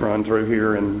creek run through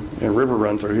here and river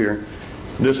run through here.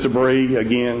 This debris,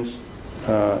 again,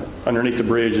 underneath the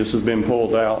bridge, this has been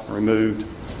pulled out, removed.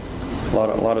 A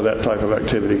lot of that type of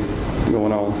activity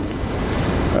going on.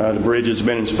 The bridge has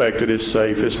been inspected, it's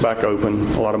safe, it's back open.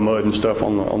 A lot of mud and stuff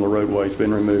on the roadway has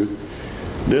been removed.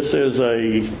 This is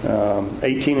a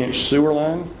 18-inch sewer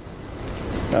line.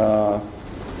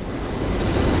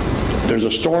 There's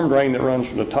a storm drain that runs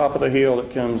from the top of the hill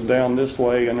that comes down this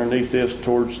way underneath this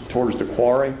towards the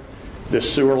quarry.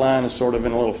 This sewer line is sort of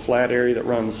in a little flat area that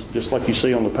runs just like you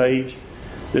see on the page.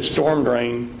 This storm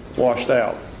drain washed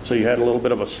out. So you had a little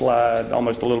bit of a slide,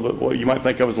 almost a little bit, what you might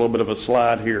think of as a little bit of a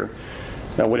slide here.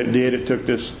 Now what it did, it took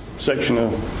this section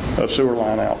of sewer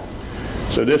line out.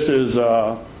 So this is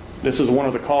one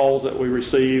of the calls that we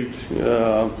received,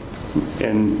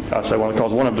 and I say one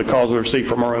of the calls we received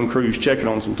from our own crews checking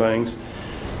on some things.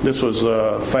 This was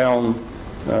found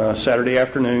Saturday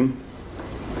afternoon.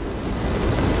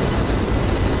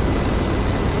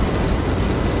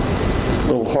 A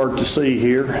little hard to see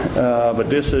here, but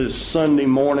this is Sunday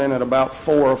morning at about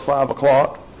 4 or 5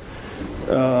 o'clock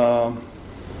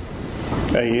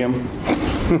a.m.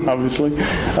 obviously.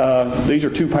 These are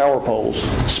 2 power poles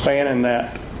spanning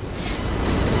that.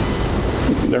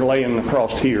 They're laying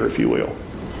across here, if you will.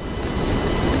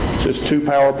 So it's 2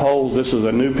 power poles. This is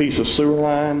a new piece of sewer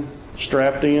line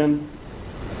strapped in,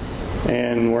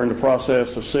 and we're in the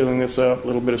process of sealing this up. A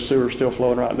little bit of sewer still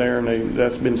flowing right there, and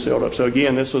that's been sealed up. So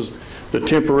again, this was the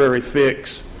temporary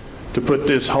fix to put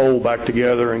this hole back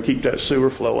together and keep that sewer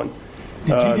flowing.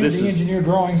 Did you do the engineer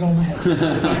drawings on that?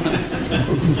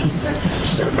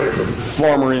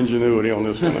 Farmer ingenuity on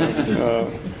this one.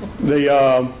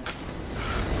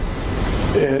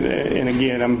 And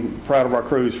again, I'm proud of our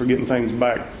crews for getting things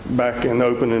back and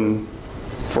open, and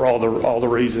for all the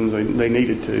reasons they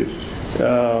needed to.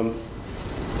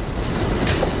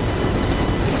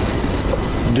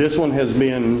 This one has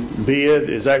been bid,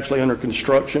 is actually under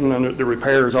construction. The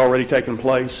repair has already taken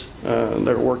place.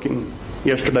 They're working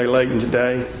yesterday, late, and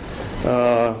today.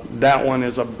 That one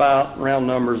is about, round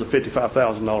numbers, a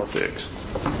 $55,000 fix.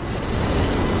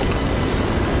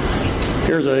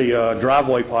 Here's a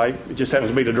driveway pipe. It just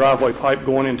happens to be the driveway pipe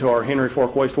going into our Henry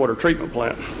Fork wastewater treatment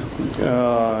plant.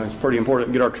 It's pretty important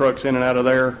to get our trucks in and out of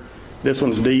there. This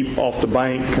one's deep off the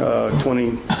bank,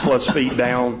 20 plus feet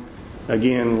down.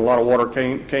 Again, a lot of water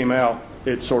came out.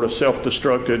 It sort of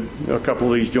self-destructed. A couple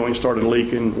of these joints started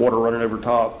leaking, water running over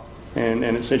top, and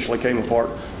essentially came apart.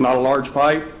 Not a large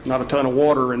pipe, not a ton of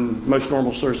water in most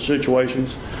normal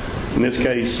situations. In this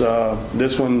case,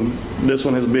 this one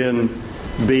has been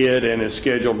bid and is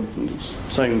scheduled.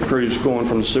 Same crews going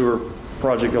from the sewer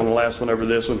project on the last one over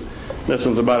this one. This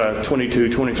one's about a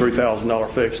 $22,000, $23,000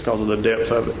 fix because of the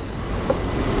depth of it.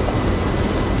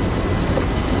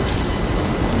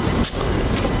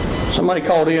 Somebody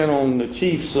called in on the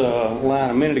chief's line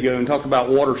a minute ago and talked about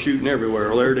water shooting everywhere.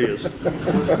 Well, there it is.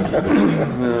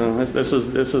 This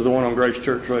is the one on Grace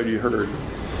Church Road you heard.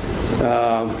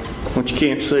 What you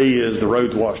can't see is the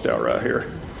road's washed out right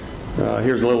here.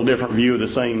 Here's a little different view of the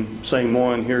same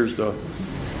one. Here's the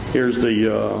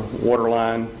water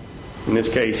line. In this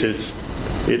case, it's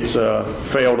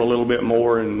failed a little bit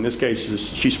more. In this case,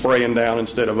 she's spraying down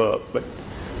instead of up. But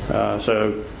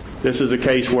so this is a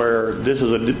case where this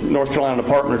is a North Carolina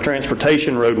Department of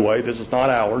Transportation roadway. This is not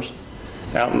ours,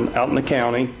 out in the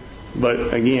county.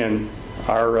 But again,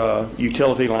 our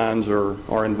utility lines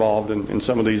are involved in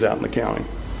some of these out in the county.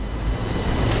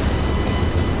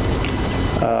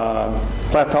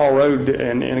 Plateau Road,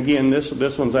 and again,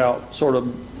 this one's out sort of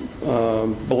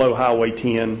below Highway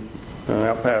 10,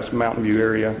 out past Mountain View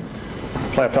area.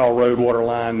 Plateau Road water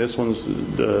line. This one's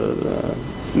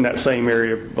in that same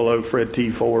area below Fred T.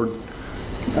 Ford.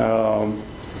 A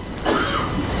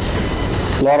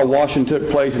lot of washing took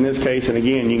place in this case, and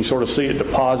again, you can sort of see it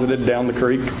deposited down the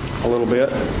creek a little bit.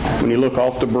 When you look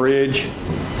off the bridge,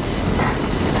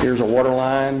 here's a water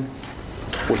line.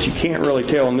 What you can't really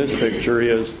tell in this picture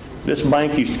is this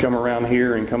bank used to come around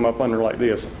here and come up under like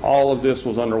this. All of this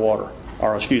was underwater,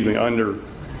 or excuse me, under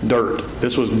dirt.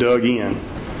 This was dug in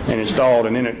and installed,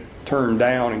 and then it turned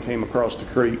down and came across the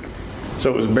creek.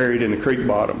 So it was buried in the creek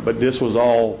bottom, but this was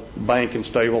all bank and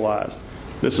stabilized.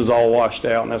 This is all washed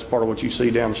out, and that's part of what you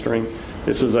see downstream.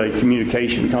 This is a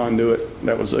communication conduit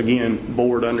that was, again,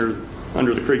 bored under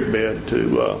the creek bed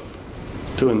to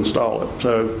install it.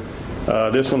 So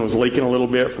this one was leaking a little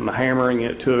bit from the hammering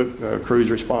it took. Crews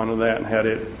responded to that and had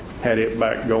it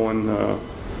back going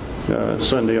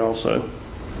Sunday also.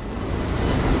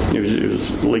 It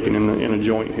was leaking in a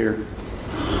joint here.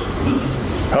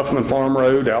 Huffman Farm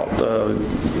Road out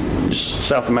just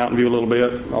south of Mountain View a little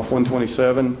bit, off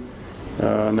 127.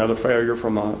 Another failure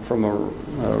from a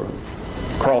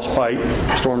cross pipe,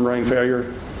 storm drain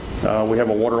failure. We have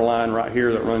a water line right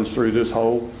here that runs through this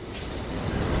hole.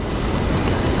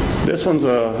 This one's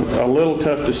a little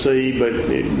tough to see, but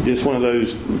it's one of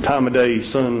those time of day,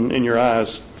 sun in your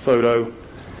eyes photo.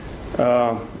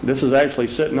 This is actually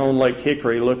sitting on Lake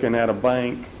Hickory looking at a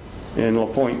bank in La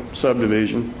Pointe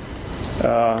subdivision.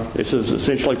 This is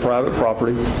essentially private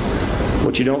property.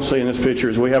 What you don't see in this picture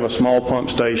is we have a small pump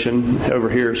station over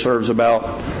here. It serves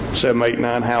about 7, 8,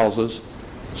 9 houses.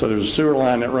 So there's a sewer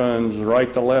line that runs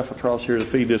right to left across here to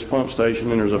feed this pump station,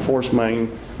 and there's a force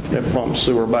main that pumps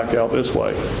sewer back out this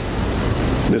way.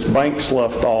 This bank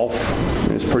sloughed off,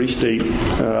 and it's pretty steep.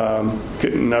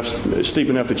 It's steep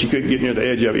enough that you couldn't get near the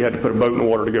edge of it. You had to put a boat in the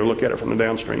water to go look at it from the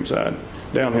downstream side,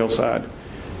 downhill side.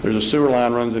 There's a sewer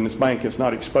line runs in this bank. It's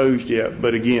not exposed yet,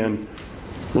 but again,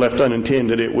 left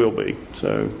unintended, it will be.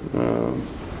 So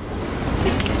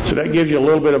that gives you a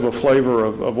little bit of a flavor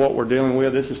of what we're dealing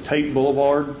with. This is Tate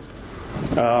Boulevard.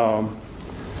 You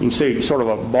can see sort of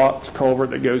a box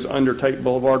culvert that goes under Tate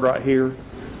Boulevard right here.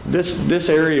 This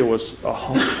area was a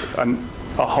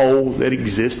hole that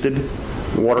existed.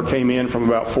 The water came in from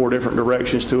about 4 different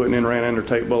directions to it and then ran under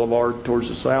Tate Boulevard towards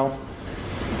the south.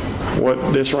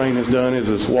 What this rain has done is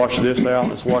it's washed this out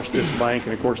and it's washed this bank,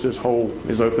 and of course this hole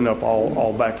is opened up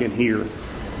all back in here.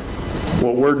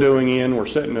 What we're doing we're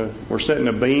setting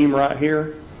a beam right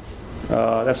here.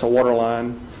 That's a water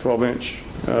line, 12-inch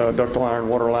ductile iron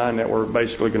water line that we're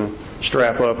basically going to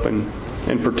strap up and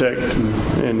protect,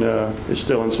 and it's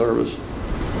still in service.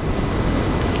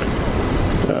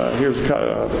 Here's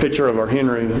a picture of our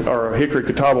Hickory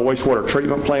Catawba wastewater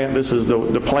treatment plant. This is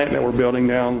the plant that we're building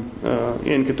down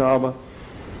in Catawba.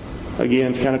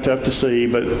 Again, it's kind of tough to see,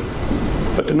 but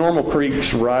the normal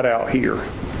creek's right out here,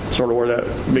 sort of where that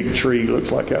big tree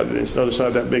looks like out there. It's the other side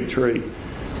of that big tree.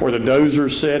 Where the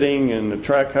dozer's setting and the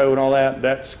track hoe and all that,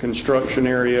 that's construction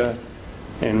area.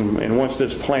 And once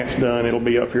this plant's done, it'll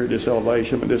be up here at this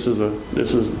elevation. But this is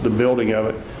the building of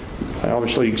it.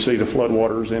 Obviously, you can see the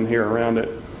floodwaters in here around it.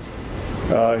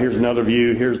 Here's another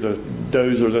view. Here's the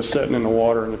dozer that's sitting in the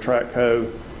water and the track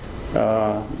hoe.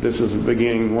 This is the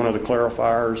beginning, one of the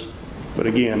clarifiers. But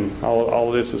again, all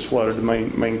of this is flooded. The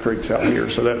main creek's out here.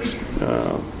 So that's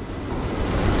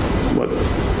what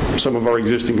some of our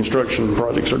existing construction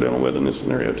projects are dealing with in this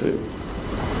scenario too.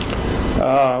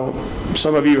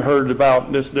 Some of you heard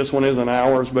about this one isn't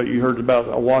ours, but you heard about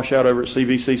a washout over at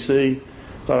CVCC.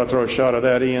 Thought I'd throw a shot of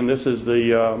that in. This is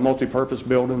the multi-purpose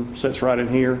building, sits right in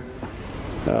here.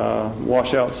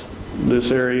 Washouts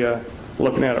this area.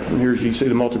 Looking at it from here, as you see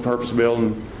the multi-purpose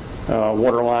building,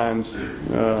 water lines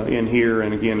in here,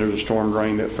 and again there's a storm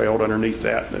drain that failed underneath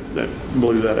that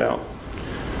blew that out.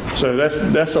 So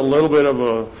that's a little bit of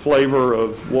a flavor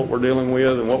of what we're dealing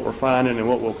with and what we're finding and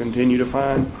what we'll continue to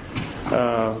find.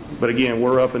 But again,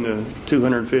 we're up in the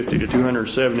 250 to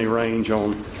 270 range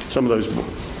on some of those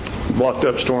blocked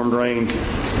up storm drains.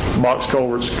 Box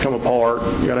culverts come apart.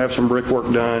 You got to have some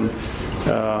brickwork done.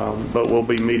 But we'll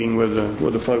be meeting with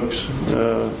the folks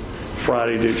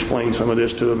Friday to explain some of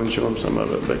this to them and show them some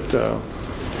of it. But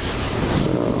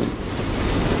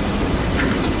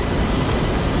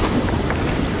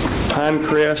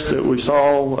Pinecrest that we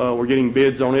saw, we're getting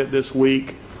bids on it this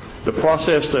week. The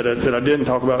process that I didn't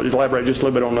talk about, just elaborate just a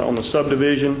little bit on the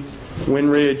subdivision,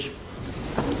 Windridge.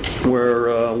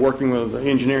 We're working with an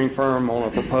engineering firm on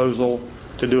a proposal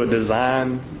to do a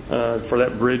design for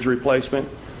that bridge replacement,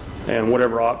 and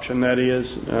whatever option that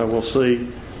is, we'll see.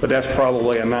 But that's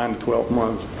probably a 9 to 12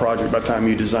 month project by the time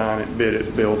you design it, bid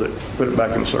it, build it, put it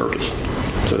back in service.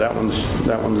 So that one's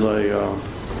a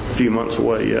few months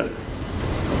away yet,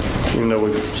 even though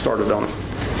we've started on it.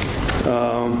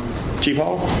 Chief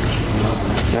Hall?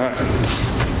 All right.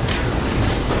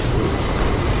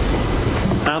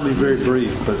 I'll be very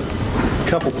brief, but a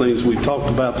couple things. We talked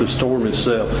about the storm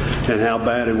itself and how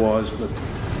bad it was, but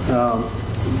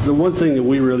the one thing that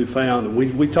we really found, and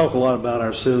we talk a lot about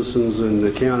our citizens in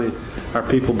the county, our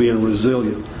people being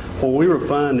resilient. What we were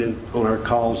finding on our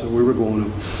calls that we were going to,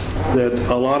 that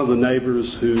a lot of the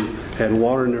neighbors who had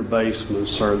water in their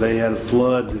basements or they had a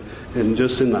flood and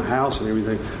just in the house and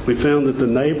everything, we found that the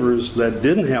neighbors that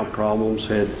didn't have problems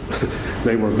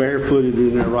they were barefooted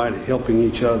in their right helping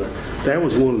each other. That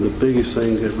was one of the biggest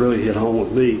things that really hit home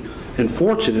with me. And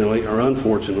fortunately, or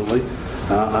unfortunately,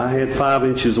 I had 5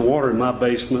 inches of water in my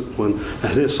basement when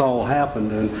this all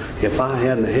happened, and if I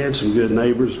hadn't had some good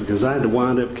neighbors, because I had to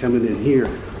wind up coming in here,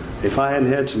 if I hadn't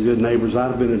had some good neighbors,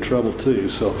 I'd have been in trouble too.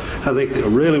 So I think I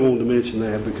really wanted to mention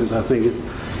that because I think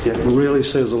it really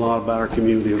says a lot about our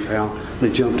community of how they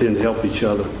jumped in to help each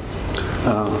other.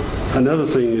 Another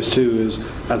thing is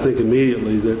I think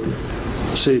immediately that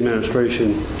the city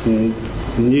administration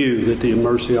knew that the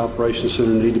Emergency Operations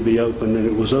Center needed to be open, and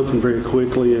it was open very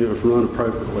quickly and it was run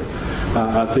appropriately.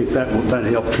 I think that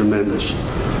helped tremendous.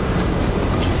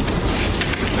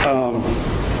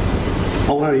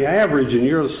 On the average, and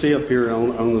you're going to see up here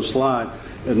on the slide,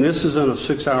 and this is in a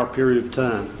 6-hour period of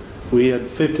time, we had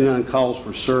 59 calls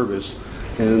for service,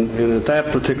 and at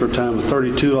that particular time,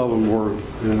 32 of them were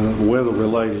weather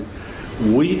related.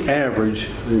 we average,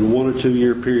 in a 1 or 2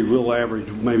 year period, we'll average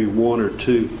maybe 1 or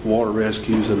 2 water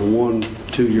rescues in a 1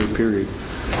 2 year period.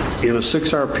 In a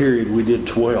 6-hour period, we did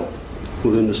 12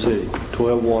 within the city,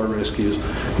 12 water rescues.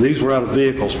 These were out of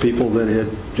vehicles, people that had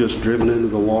just driven into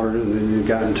the water and then had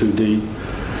gotten too deep.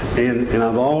 And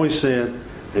I've always said,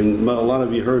 and a lot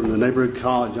of you heard in the neighborhood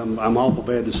college, I'm awful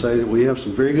bad to say that we have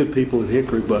some very good people in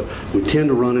Hickory, but we tend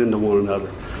to run into one another.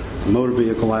 Motor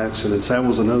vehicle accidents, that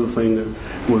was another thing that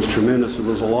was tremendous. There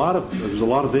was a lot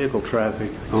of vehicle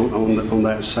traffic on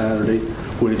that Saturday,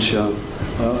 which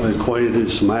equated to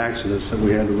some accidents that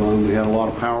we had to run. We had a lot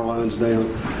of power lines down.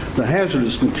 The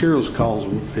hazardous materials calls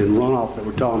and runoff that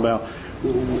we're talking about, a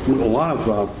lot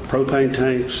of propane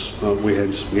tanks. We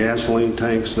had some gasoline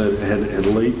tanks that had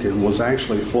leaked and was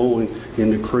actually flowing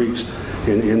into creeks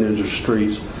and into the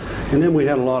streets. And then we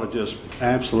had a lot of just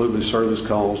absolutely service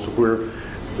calls to where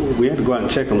we had to go out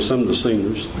and check on some of the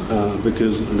seniors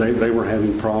because they were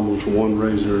having problems for one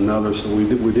reason or another. So we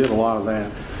did a lot of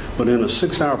that. But in a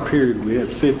 6-hour period, we had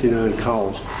 59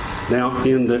 calls. Now,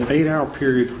 in the 8-hour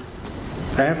period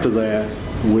after that,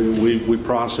 we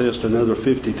processed another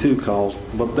 52 calls,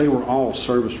 but they were all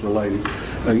service related.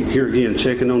 Here again,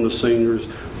 checking on the seniors.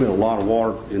 We had a lot of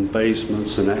water in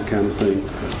basements and that kind of thing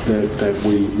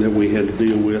that we had to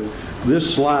deal with.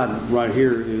 This slide right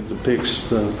here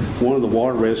depicts one of the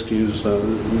water rescues.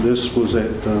 This was at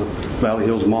Valley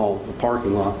Hills Mall, the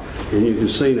parking lot. And you can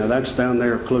see now that's down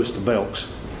there close to Belk's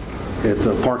at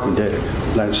the parking deck.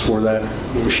 That's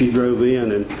where she drove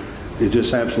in and it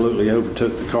just absolutely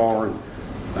overtook the car and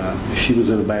she was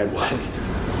in a bad way.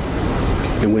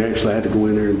 And we actually had to go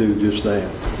in there and do just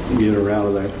that, get her out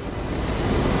of that.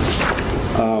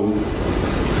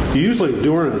 Usually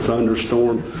during a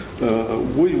thunderstorm,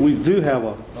 we do have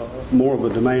more of a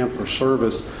demand for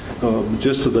service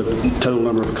just to the total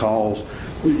number of calls,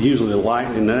 usually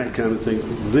lightning, that kind of thing.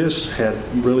 This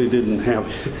we didn't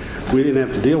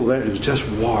have to deal with that. It was just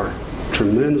water.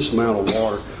 Tremendous amount of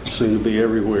water seemed to be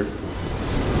everywhere.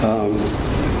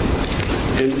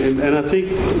 And I think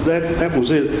that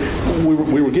was it.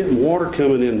 We were getting water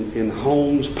coming in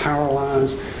homes, power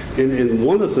lines. And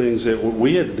one of the things that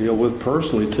we had to deal with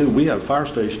personally, too, we had a fire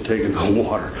station taking on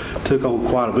water. Took on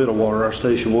quite a bit of water, our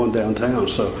Station 1 downtown.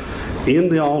 So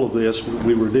in all of this,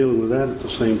 we were dealing with that at the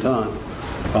same time.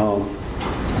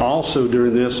 Also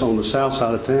during this, on the south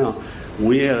side of town,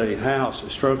 we had a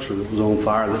structure that was on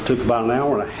fire that took about an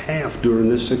hour and a half during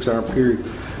this 6-hour period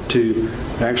to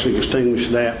actually extinguish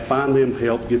that, find them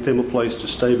help, get them a place to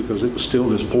stay because it was still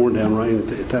just pouring down rain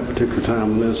at that particular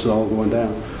time when this was all going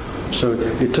down. So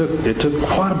it took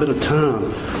quite a bit of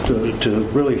time to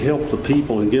really help the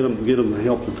people and get them the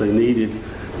help that they needed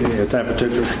at that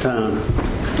particular time.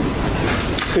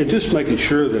 And just making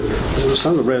sure that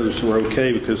some of the residents were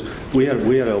okay because we had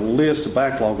a list, a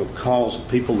backlog of calls of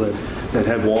people that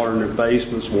had water in their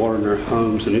basements, water in their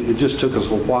homes, and it just took us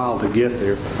a while to get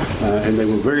there. And they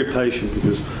were very patient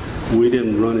because we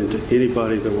didn't run into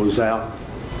anybody that was out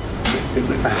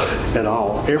at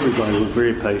all. Everybody was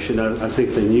very patient. I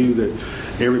think they knew that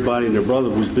everybody and their brother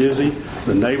was busy.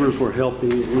 The neighbors were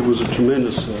helping. It was a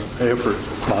tremendous effort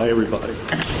by everybody.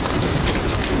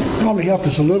 Probably helped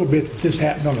us a little bit if this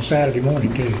happened on a Saturday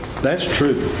morning, too. That's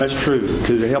true. That's true,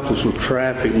 because it helped us with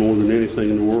traffic more than anything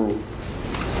in the world.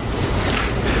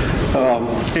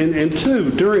 And two,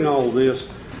 during all of this,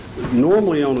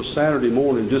 normally on a Saturday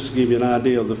morning, just to give you an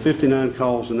idea of the 59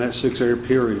 calls in that 6-hour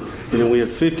period, and then we had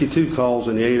 52 calls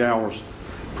in the 8 hours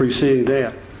preceding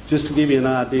that. Just to give you an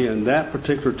idea, in that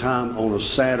particular time on a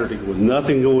Saturday with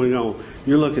nothing going on,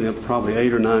 you're looking at probably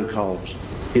 8 or 9 calls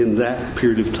in that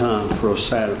period of time for a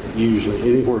Saturday, usually.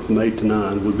 Anywhere from 8 to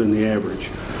 9 would have been the average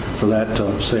for that,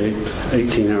 say,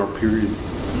 18-hour period.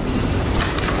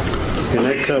 And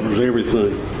that covers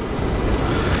everything.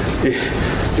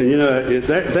 And you know,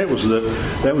 that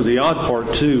was the odd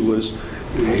part too. Was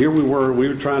here we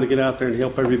were trying to get out there and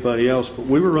help everybody else, but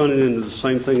we were running into the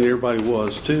same thing that everybody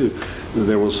was too.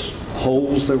 There was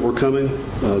holes that were coming,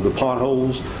 the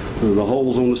potholes, the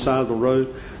holes on the side of the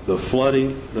road, the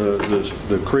flooding,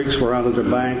 the creeks were out of their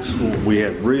banks. We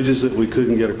had bridges that we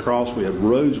couldn't get across. We had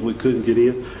roads we couldn't get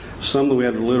in. Some that we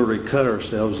had to literally cut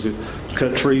ourselves to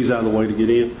cut trees out of the way to get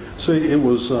in. So it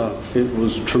was a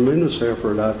tremendous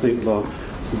effort, I think, by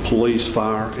police,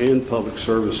 fire, and public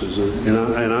services, and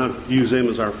I use them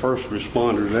as our first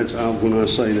responders. When I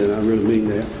say that, I really mean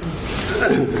that.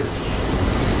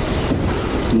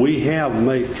 We have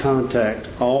made contact,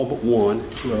 all but one.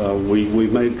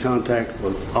 We've made contact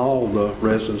with all the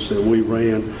residents that we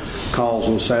ran calls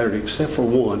on Saturday, except for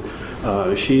one.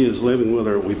 She is living with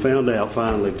her. We found out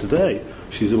finally today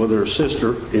She's with her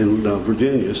sister in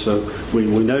Virginia, so we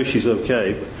know she's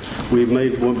okay. We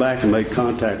went back and made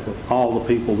contact with all the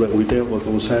people that we dealt with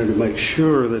on Saturday to make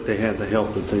sure that they had the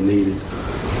help that they needed,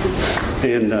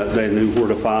 and they knew where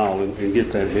to file and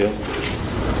get that help.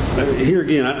 Here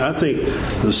again, I think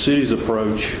the city's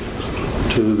approach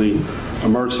to the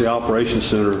Emergency Operations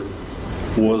Center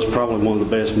was probably one of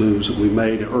the best moves that we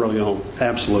made early on,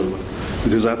 absolutely,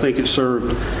 because I think it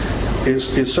served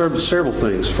several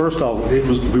things. First off,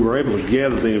 we were able to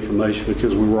gather the information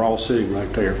because we were all sitting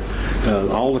right there.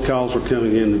 All the calls were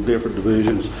coming in the different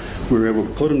divisions. We were able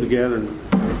to put them together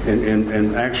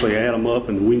and actually add them up,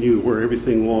 and we knew where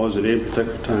everything was at any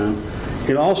particular time.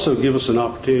 It also gave us an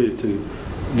opportunity to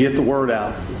get the word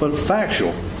out, but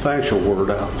factual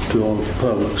word out to all the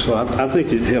public. So I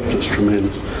think it helped us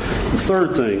tremendous. The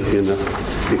third thing, and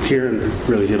Karen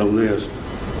really hit on this,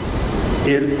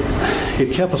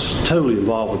 it kept us totally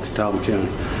involved with Catawba County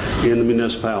in the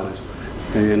municipalities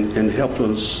and helped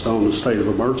us on the state of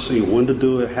emergency, when to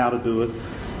do it, how to do it,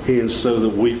 and so that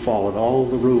we followed all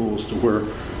the rules to where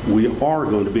we are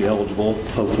going to be eligible,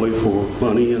 hopefully, for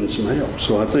money and some help.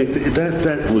 So I think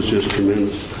that was just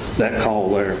tremendous, that call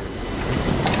there.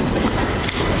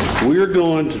 We're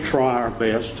going to try our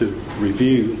best to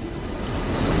review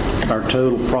our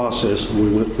total process that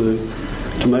we went through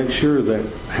to make sure that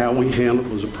how we handled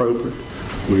it was appropriate.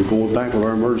 We're going back with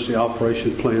our emergency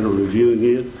operation plan and reviewing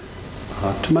it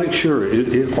to make sure,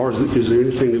 or is there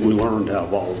anything that we learned out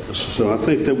of all of this? So I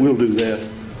think that we'll do that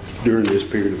during this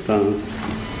period of time.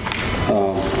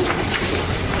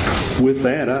 With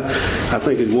that, I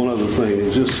think it's one other thing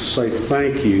is just to say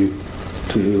thank you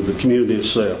to the community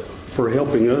itself for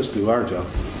helping us do our job.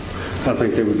 I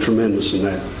think they were tremendous in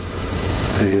that.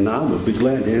 And I would be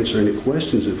glad to answer any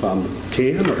questions if I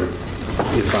can, or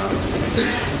if I...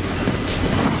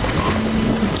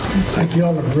 I think you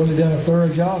all have really done a thorough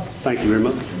job. Thank you very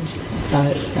much. I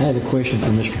had a question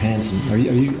for Mr. Hanson. Are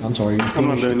you I'm sorry. I'm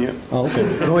not done yet. Oh,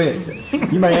 okay. Go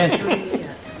ahead. You may answer.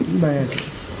 You may answer.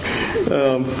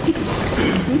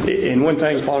 And one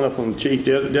thing, following up on the chief,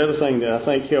 the other thing that I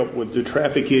think helped with the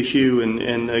traffic issue,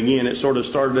 and again, it sort of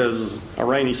started as a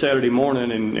rainy Saturday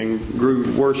morning and grew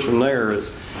worse from there,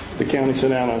 is the county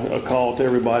sent out a call to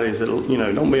everybody that,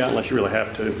 don't be out unless you really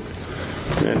have to.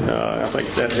 And I think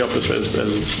that helped us as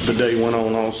the day went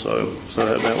on also. So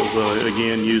that was,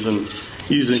 again, using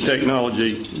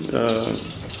technology a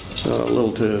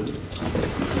little to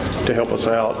help us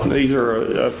out. These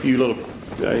are a few little...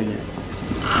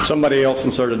 somebody else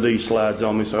inserted these slides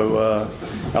on me, so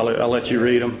I'll let you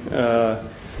read them.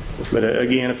 But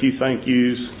again, a few thank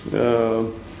yous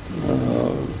for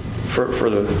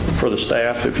the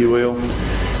staff, if you will.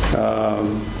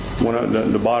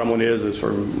 The bottom one is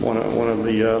for one of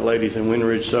the ladies in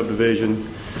Windridge subdivision.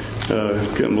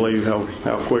 Couldn't believe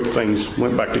how quick things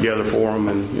went back together for them,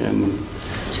 and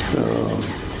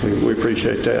we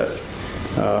appreciate that.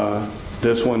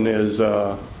 This one is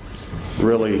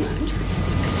really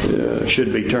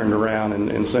should be turned around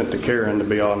and sent to Karen, to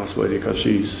be honest with you, because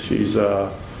she's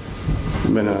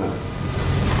been a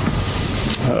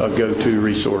go-to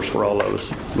resource for all of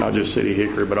us, not just City of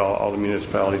Hickory, but all the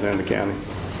municipalities and the county.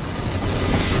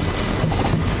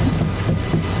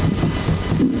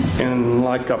 And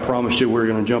like I promised you, we're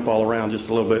going to jump all around just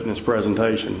a little bit in this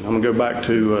presentation. I'm going to go back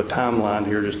to a timeline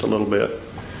here just a little bit.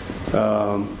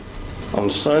 On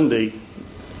Sunday,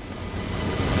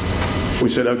 we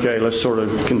said, okay, let's sort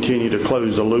of continue to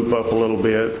close the loop up a little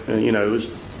bit. It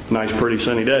was a nice, pretty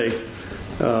sunny day.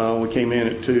 We came in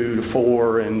at 2 to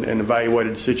 4 and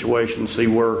evaluated the situation, see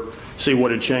what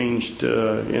had changed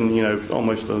in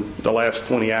almost the last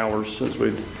 20 hours since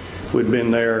we'd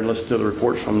been there, and listened to the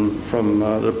reports from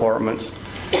the departments,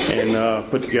 and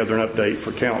put together an update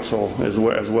for council as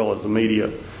well as the media.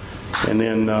 And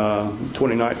then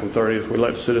 29th and 30th, we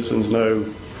let the citizens know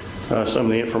some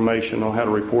of the information on how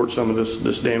to report some of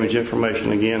this damage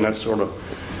information. Again, that's sort of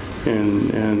in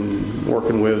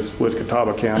working with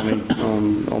Catawba County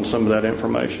on some of that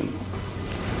information.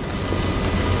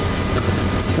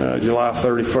 July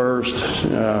 31st,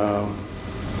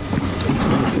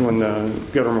 when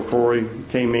Governor Hickory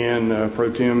came in, Pro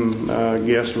Tem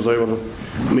Guest was able to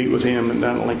meet with him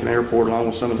down at Lincoln Airport along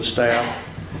with some of the staff.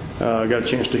 Got a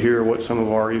chance to hear what some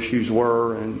of our issues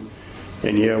were, and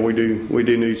yeah, we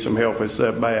do need some help. It's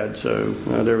that bad. So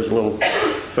there was a little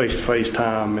face-to-face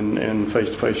time and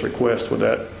face-to-face request with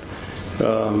that.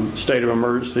 State of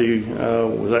emergency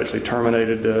was actually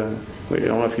terminated. I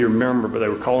don't know if you remember, but they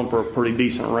were calling for a pretty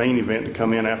decent rain event to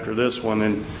come in after this one,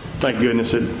 and thank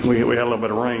goodness we had a little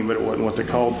bit of rain, but it wasn't what they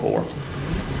called for.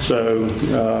 So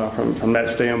from that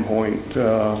standpoint,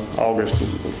 August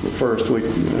 1st, we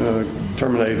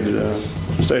terminated the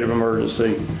state of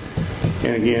emergency.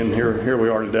 And again, here we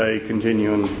are today,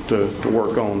 continuing to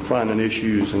work on finding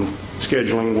issues and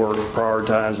scheduling work,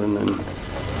 prioritizing,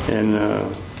 and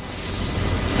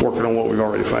working on what we've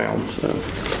already found. So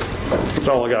that's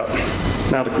all I got.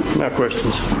 Now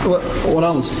questions. What I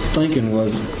was thinking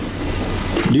was,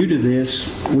 due to this,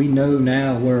 we know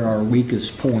now where our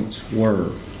weakest points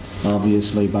were,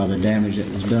 obviously, by the damage that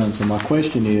was done. So my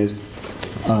question is,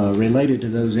 related to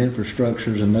those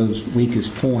infrastructures and those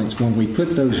weakest points, when we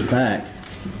put those back,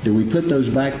 do we put those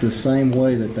back the same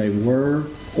way that they were,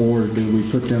 or do we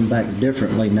put them back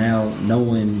differently now,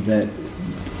 knowing that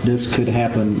this could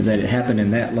happen, that it happened in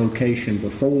that location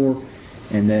before,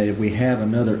 and that if we have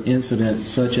another incident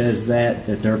such as that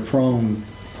they're prone,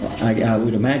 I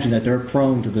would imagine that they're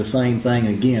prone to the same thing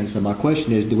again. So my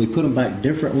question is, do we put them back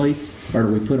differently, or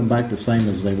do we put them back the same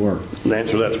as they were? The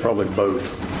answer to that's probably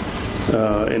both.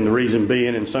 And the reason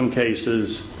being, in some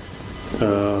cases,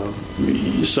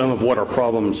 some of what our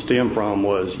problems stem from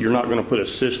was you're not going to put a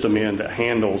system in that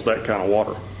handles that kind of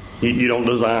water. You don't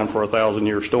design for a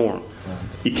 1,000-year storm.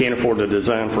 You can't afford to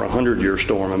design for a 100-year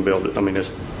storm and build it. I mean,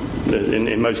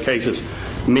 in most cases,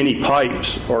 many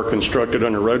pipes are constructed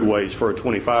under roadways for a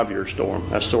 25-year storm.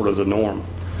 That's sort of the norm.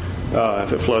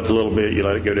 If it floods a little bit, you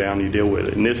let it go down, you deal with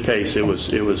it. In this case, it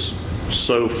was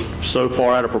so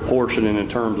far out of proportion, and in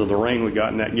terms of the rain we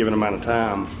got in that given amount of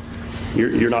time,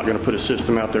 you're not going to put a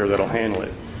system out there that'll handle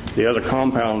it. The other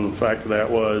compound fact of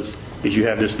that is you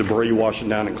have this debris washing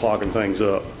down and clogging things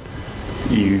up.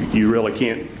 You really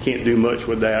can't do much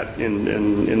with that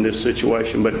in this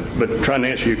situation. But trying to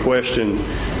answer your question,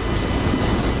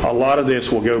 a lot of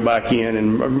this will go back in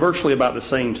and virtually about the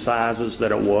same sizes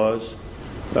that it was.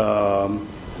 And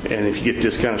if you get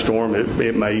this kind of storm,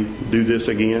 it may do this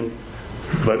again.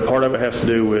 But part of it has to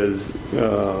do with,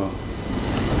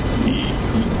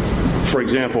 for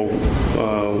example,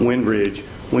 Windridge.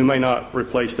 We may not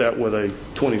replace that with a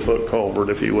 20-foot culvert,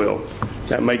 if you will.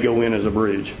 That may go in as a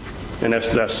bridge. And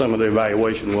that's some of the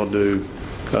evaluation we'll do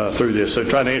through this. So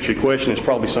trying to answer your question, it's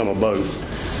probably some of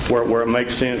both. Where it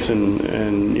makes sense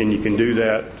and you can do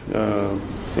that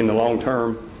in the long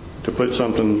term to put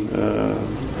something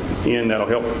in that'll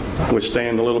help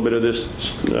withstand a little bit of this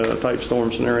type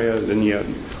storm scenario, then yeah,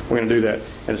 we're going to do that.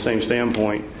 At the same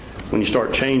standpoint, when you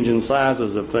start changing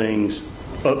sizes of things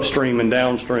upstream and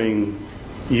downstream,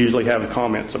 you usually have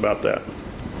comments about that.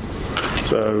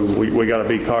 So we got to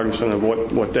be cognizant of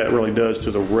what that really does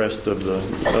to the rest of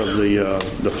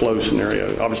the flow scenario.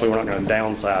 Obviously, we're not going to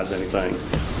downsize anything,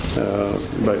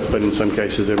 but in some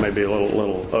cases there may be a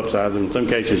little upsize. In some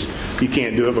cases, you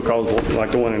can't do it because,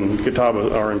 like the one in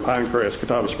Catawba or in Pinecrest,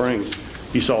 Catawba Springs,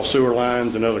 you saw sewer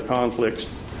lines and other conflicts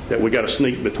that we got to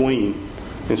sneak between,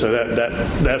 and so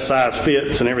that size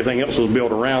fits and everything else was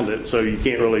built around it. So you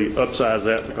can't really upsize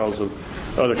that because of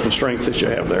other constraints that you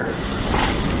have there.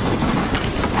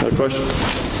 Another question?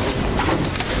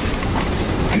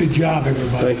 Good job,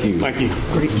 everybody. Thank you. Thank you.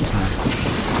 Great job.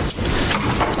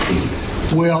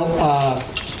 Well,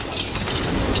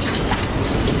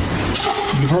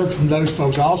 you've heard from those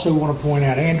folks. I also want to point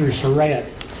out Andrea Surratt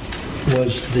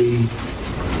was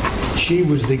she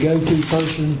was the go-to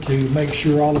person to make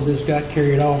sure all of this got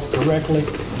carried off correctly.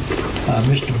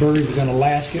 Mr. Burry was in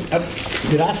Alaska.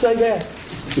 Did I say that?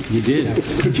 You did.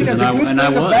 But you know, the good thing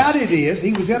about it is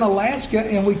he was in Alaska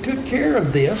and we took care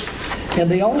of this, and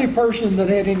the only person that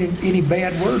had any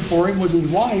bad word for him was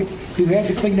his wife, who had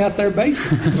to clean out their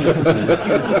basement.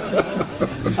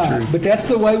 But that's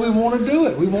the way we want to do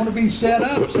it. We want to be set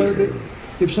up so that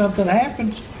if something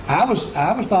happens, I was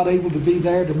not able to be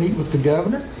there to meet with the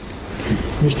governor.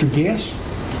 Mr. Guest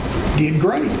did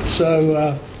great.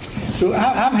 So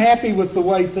I'm happy with the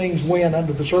way things went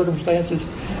under the circumstances.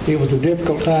 It was a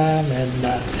difficult time, and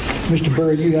Mr.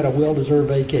 Burry, you had a well-deserved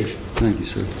vacation. Thank you,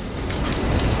 sir.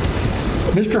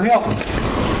 Mr. Helton.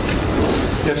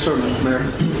 Yes, sir, Mr. Mayor.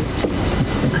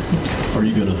 Are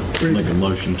you going to make a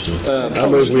motion to? I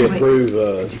move we approve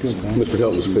Mr.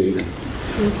 Helton's speak.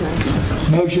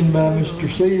 Okay. Motion by Mr.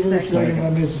 Severs, second by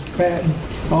Mrs. Patton.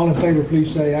 All in favor,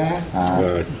 please say aye.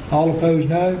 Aye. All opposed,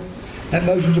 no. That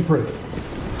motion's approved.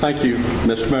 Thank you,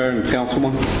 Mr. Mayor and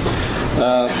Councilman.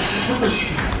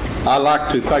 I'd like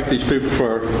to thank these people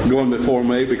for going before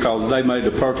me because they made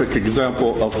the perfect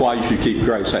example of why you should keep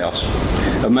Grace House.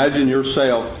 Imagine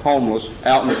yourself homeless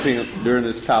out in the tent during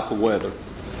this type of weather.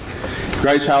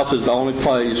 Grace House is the only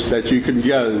place that you can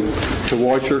go to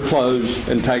wash your clothes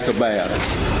and take a bath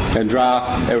and dry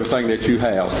everything that you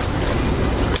have.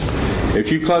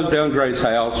 If you close down Grace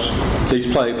House, these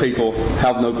people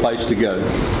have no place to go.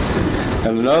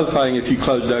 And another thing, if you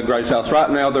close down Grace House, right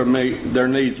now their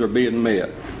needs are being met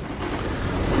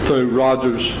through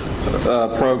Roger's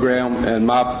program and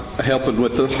my helping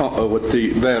with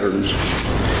the veterans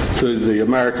through the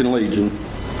American Legion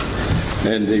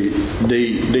and the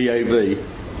DAV.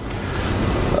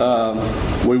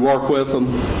 We work with them.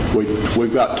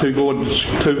 We've got two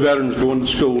veterans going to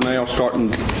school now, starting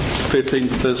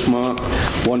 15th this month.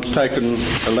 One's taking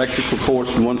electrical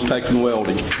course and one's taking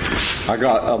welding. I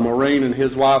got a Marine and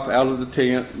his wife out of the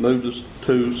tent, moved us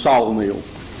to Sawmill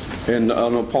in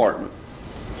an apartment.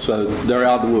 So they're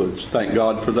out of the woods. Thank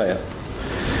God for that.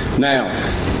 Now,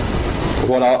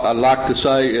 what I'd like to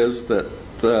say is that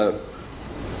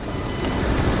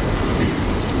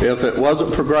if it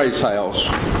wasn't for Grace House,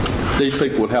 these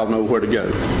people would have nowhere to go.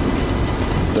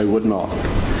 They would not.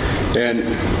 And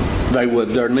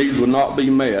their needs would not be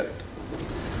met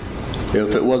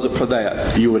if it wasn't for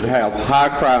that. You would have high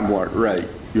crime rate.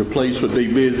 Your police would be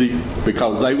busy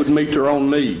because they would meet their own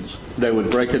needs. They would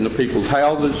break into people's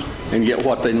houses and get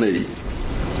what they need.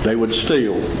 They would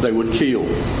steal. They would kill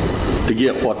to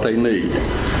get what they need.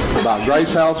 By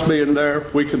Grace House being there,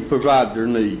 we can provide their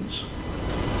needs.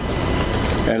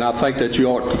 And I think that you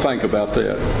ought to think about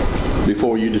that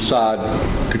before you decide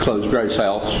to close Grace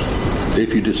House,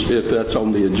 if that's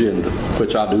on the agenda,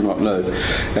 which I do not know.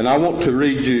 And I want to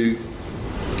read you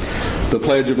the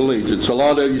Pledge of Allegiance. A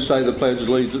lot of you say the Pledge of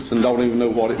Allegiance and don't even know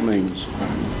what it means.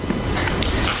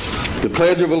 The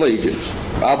Pledge of Allegiance.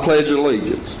 I pledge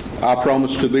allegiance. I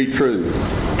promise to be true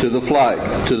to the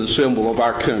flag, to the symbol of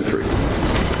our country,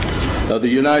 of the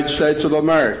United States of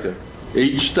America,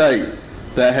 each state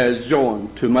that has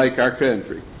joined to make our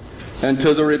country, and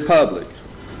to the republic.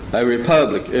 A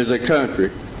republic is a country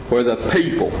where the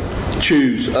people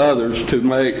choose others to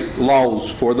make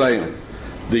laws for them.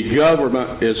 The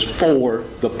government is for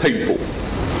the people,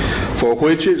 for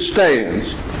which it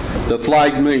stands. The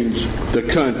flag means the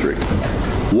country.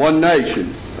 One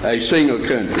nation, a single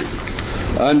country.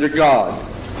 Under God,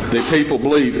 the people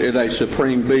believe in a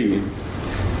supreme being.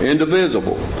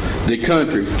 Indivisible, the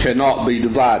country cannot be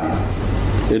divided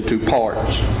into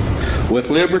parts. With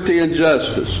liberty and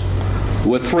justice,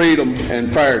 with freedom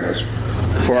and fairness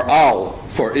for all,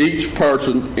 for each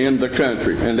person in the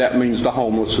country, and that means the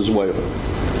homeless as well.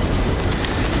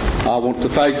 I want to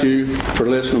thank you for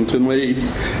listening to me,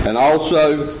 and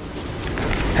also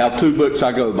have two books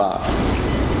I go by.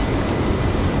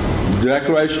 The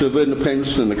Declaration of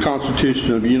Independence and the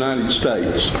Constitution of the United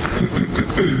States,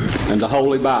 and the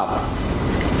Holy Bible.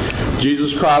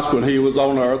 Jesus Christ, when he was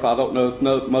on earth, I don't know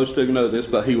if most of you know this,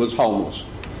 but he was homeless.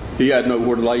 He had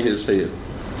nowhere to lay his head.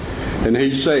 And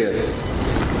he said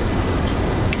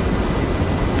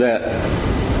that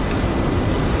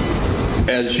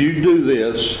as you do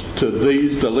this to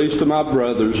these, the least of my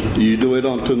brothers, you do it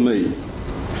unto me.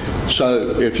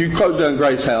 So if you close down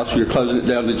Grace House, you're closing it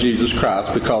down to Jesus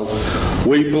Christ, because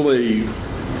we believe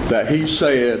that he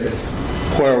said,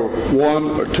 where one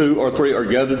or two or three are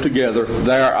gathered together,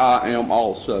 there I am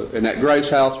also. And at Grace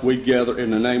House, we gather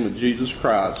in the name of Jesus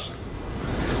Christ.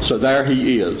 So there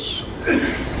he is.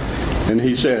 And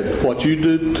he said, what you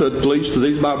do to the least of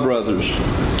these my brothers,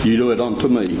 you do it unto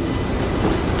me.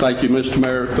 Thank you, Mr.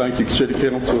 Mayor. Thank you, City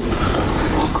Council.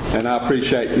 And I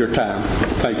appreciate your time.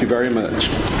 Thank you very much.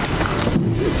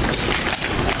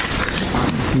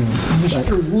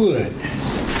 Mr. Wood,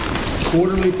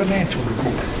 quarterly financial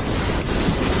report.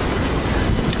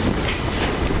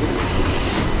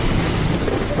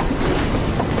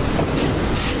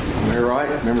 Mayor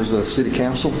Wright, members of the City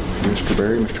Council, Mr.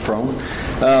 Berry, Mr. Cronin.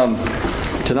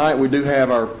 Tonight we do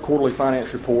have our quarterly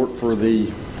finance report for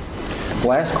the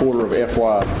last quarter of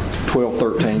FY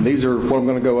 12-13. These are what I'm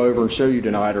going to go over and show you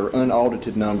tonight are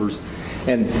unaudited numbers,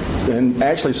 and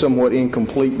actually somewhat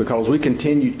incomplete because we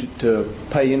continue to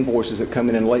pay invoices that come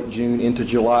in late June into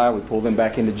July. We pull them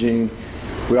back into June.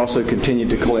 We also continue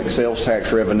to collect sales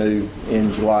tax revenue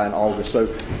in July and August. So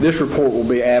this report will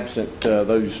be absent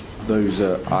those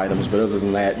items, but other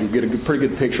than that, you get a pretty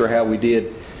good picture of how we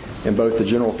did in both the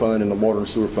general fund and the water and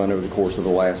sewer fund over the course of the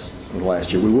last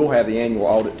year. We will have the annual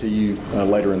audit to you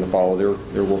later in the fall.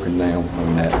 They're working now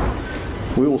on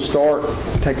that. We will start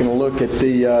taking a look at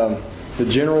the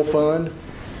general fund,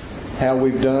 how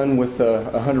we've done with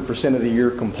 100% of the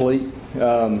year complete.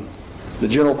 The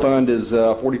general fund is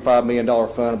a $45 million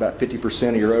fund, about 50%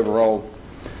 of your overall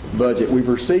budget. We've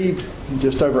received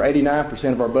just over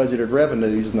 89% of our budgeted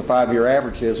revenues, and the 5-year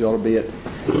average says we ought to be at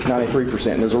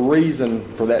 93%. And there's a reason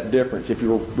for that difference. If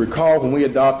you recall, when we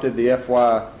adopted the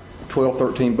FY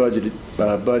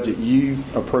 12-13 budget, you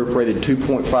appropriated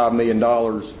 $2.5 million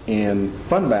in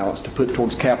fund balance to put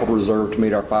towards capital reserve to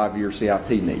meet our 5-year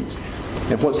CIP needs.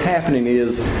 And what's happening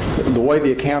is the way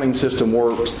the accounting system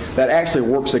works, that actually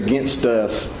works against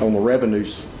us on the revenue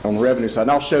side.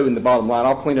 And I'll show in the bottom line.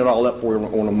 I'll clean it all up for you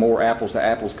on a more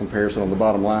apples-to-apples comparison on the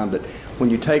bottom line. But when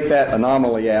you take that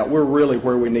anomaly out, we're really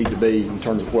where we need to be in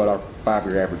terms of what our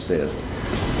 5-year average says.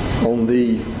 On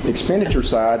the expenditure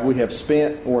side, we have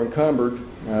spent or encumbered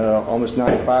almost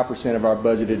 95% of our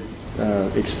budgeted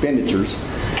expenditures.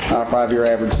 Our 5-year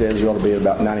average says we ought to be at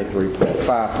about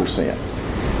 93.5%.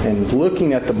 And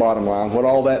looking at the bottom line, what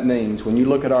all that means, when you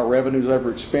look at our revenues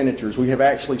over expenditures, we have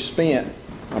actually spent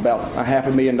about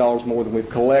 $500,000 more than we've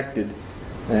collected,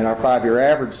 and our 5-year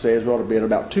average says we ought to be at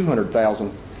about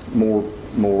 $200,000 more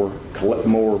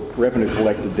revenue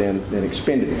collected than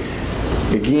expended.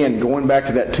 Again, going back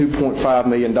to that $2.5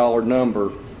 million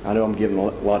number, I know I'm getting a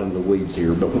lot into the weeds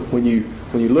here, but when you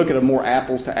look at a more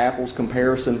apples-to-apples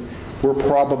comparison, we're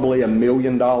probably $1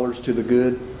 million to the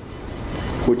good,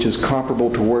 which is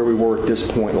comparable to where we were at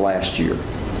this point last year,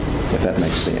 if that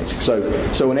makes sense.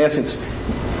 So in essence,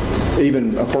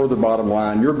 even a further bottom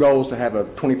line, your goal is to have a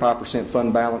 25%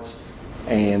 fund balance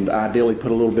and ideally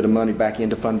put a little bit of money back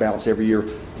into fund balance every year.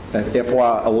 At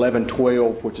FY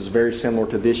 11-12, which is very similar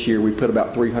to this year, we put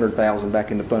about $300,000 back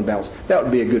into fund balance. That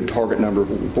would be a good target number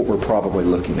of what we're probably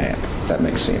looking at, if that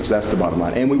makes sense. That's the bottom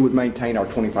line. And we would maintain our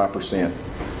 25%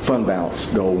 fund balance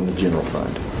goal in the general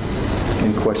fund.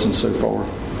 Any questions so far?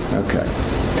 Okay.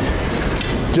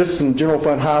 Just some general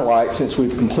fund highlights since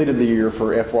we've completed the year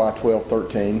for FY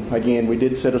 12-13. Again, we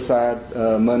did set aside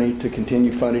money to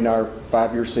continue funding our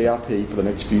 5-year CIP for the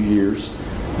next few years.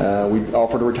 We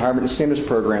offered a retirement incentives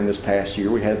program this past year.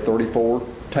 We had 34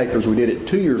 takers. We did it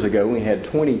 2 years ago. We had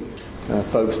 20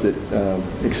 folks that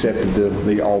accepted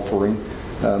the offering.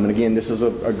 And again, this is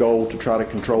a goal to try to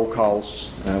control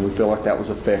costs. We feel like that was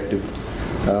effective.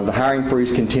 The hiring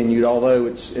freeze continued, although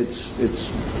it's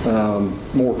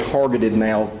more targeted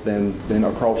now than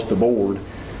across the board.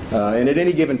 And at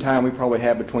any given time, we probably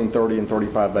have between 30 and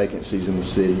 35 vacancies in the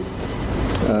city.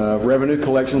 Revenue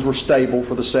collections were stable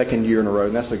for the second year in a row,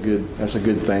 and that's a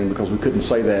good thing because we couldn't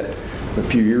say that a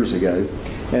few years ago.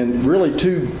 And really,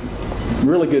 two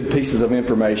really good pieces of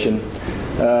information.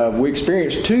 We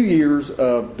experienced 2 years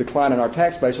of decline in our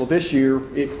tax base. Well, this year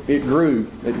it grew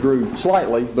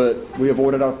slightly, but we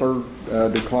avoided our third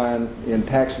decline in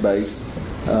tax base,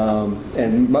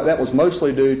 and that was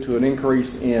mostly due to an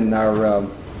increase in our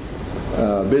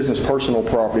business personal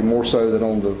property, more so than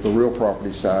on the real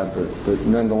property side, but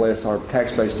nonetheless our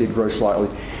tax base did grow slightly.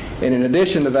 And in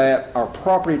addition to that, our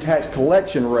property tax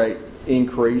collection rate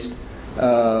increased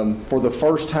for the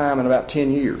first time in about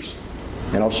 10 years.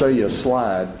 And I'll show you a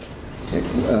slide,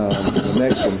 the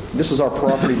next one. This is our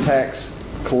property tax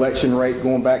collection rate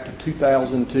going back to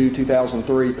 2002,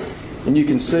 2003. And you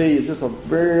can see it's just a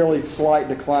very slight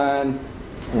decline.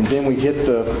 And then we hit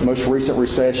the most recent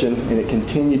recession, and it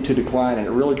continued to decline, and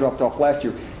it really dropped off last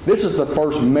year. This is the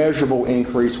first measurable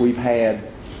increase we've had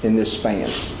in this span.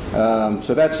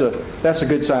 So that's a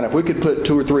good sign. If we could put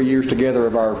 2 or 3 years together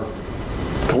of our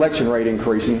collection rate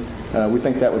increasing, we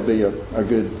think that would be a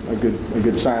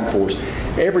good sign for us.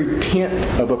 Every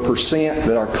 0.1%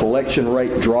 that our collection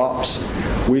rate drops,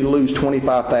 we lose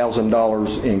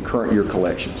 $25,000 in current year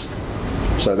collections.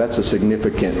 So that's a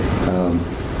significant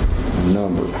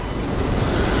number.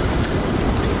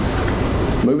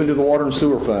 Moving to the Water and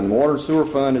Sewer Fund. The Water and Sewer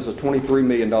Fund is a $23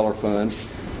 million fund.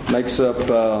 Makes up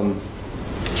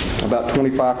about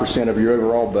 25% of your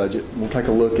overall budget. We'll take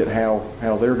a look at how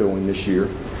they're doing this year.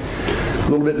 A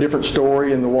little bit different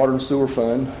story in the Water and Sewer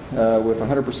Fund. With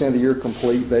 100% of the year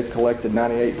complete, they've collected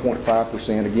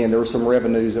 98.5%. Again, there were some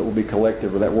revenues that will be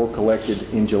collected or that were collected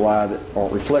in July that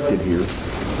aren't reflected here.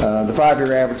 The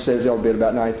 5-year average says they'll be at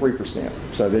about 93%.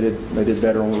 So they did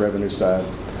better on the revenue side.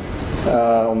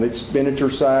 On the expenditure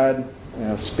side,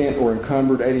 spent or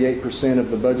encumbered 88% of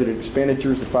the budgeted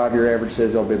expenditures. The 5-year average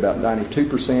says they'll be about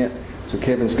 92%. So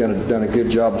Kevin's done a good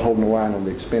job of holding the line on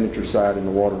the expenditure side in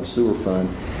the Water and Sewer Fund.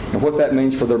 And what that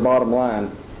means for their bottom line,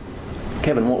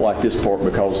 Kevin won't like this part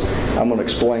because I'm going to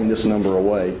explain this number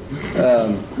away.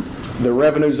 The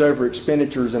revenues over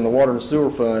expenditures in the Water and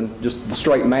Sewer Fund, just the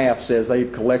straight math says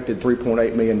they've collected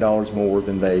 $3.8 million more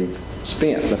than they've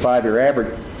spent. The 5-year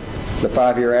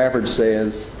average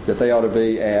says that they ought to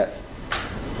be at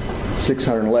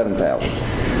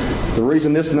 $611,000. The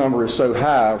reason this number is so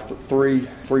high, three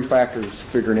factors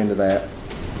figured into that.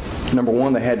 Number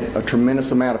one, they had a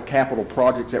tremendous amount of capital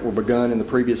projects that were begun in the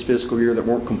previous fiscal year that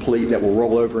weren't complete, that will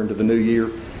roll over into the new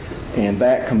year. And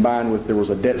that combined with there was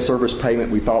a debt service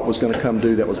payment we thought was going to come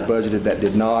due that was budgeted that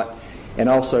did not. And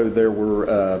also there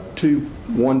were 2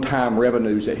 one-time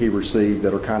revenues that he received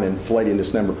that are kind of inflating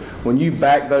this number. When you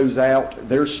back those out,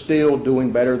 they're still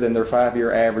doing better than their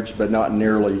 5-year average, but not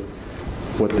nearly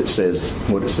what it says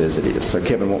it is. So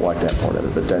Kevin won't like that part of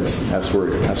it, but that's where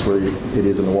it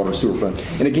is in the water and sewer fund.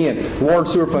 And again, the water and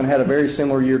sewer fund had a very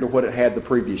similar year to what it had the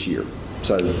previous year.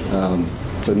 So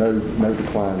no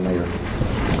decline there.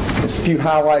 Just a few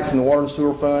highlights in the water and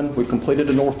sewer fund. We completed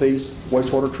the Northeast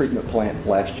wastewater treatment plant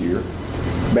last year.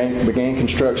 Began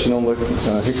construction on the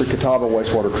Hickory Catawba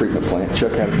wastewater treatment plant.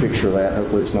 Chuck had a picture of that.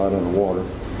 Hopefully it's not underwater.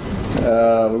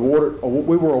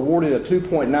 We were awarded a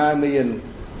 $2.9 million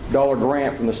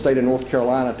grant from the state of North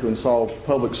Carolina to install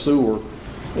public sewer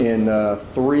in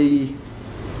 3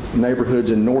 neighborhoods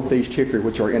in Northeast Hickory,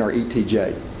 which are in our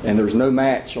ETJ. And there's no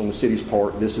match on the city's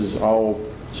part. This is all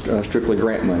strictly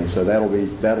grant money, so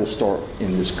that'll start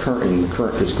in the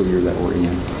current fiscal year that we're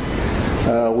in.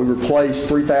 We replaced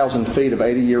 3,000 feet of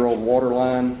 80-year-old water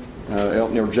line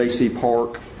out near J.C.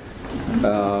 Park,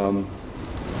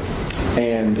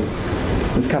 and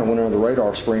this kind of went under the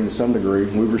radar screen to some degree.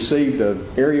 We received an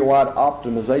area-wide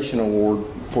optimization award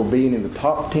for being in the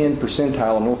top 10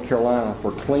 percentile in North Carolina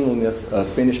for cleanliness of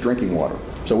finished drinking water.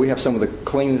 So we have some of the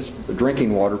cleanest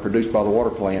drinking water produced by the water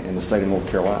plant in the state of North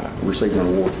Carolina. We received an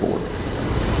award for it.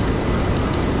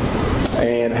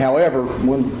 And however,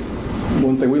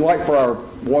 one thing we like for our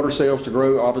water sales to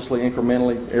grow, obviously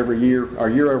incrementally every year. Our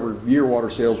year-over-year water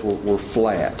sales were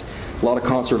flat. A lot of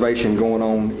conservation going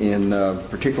on in,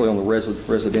 particularly on the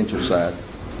residential side.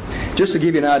 Just to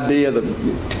give you an idea,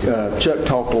 Chuck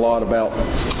talked a lot about,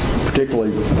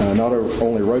 particularly not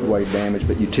only roadway damage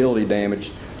but utility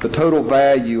damage. The total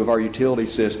value of our utility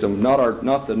system,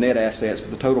 not the net assets,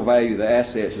 but the total value of the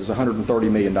assets is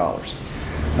 $130 million.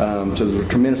 So there's a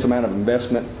tremendous amount of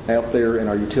investment out there in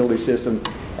our utility system,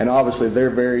 and obviously they're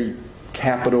very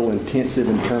capital intensive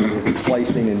in terms of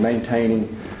replacing and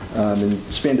maintaining, and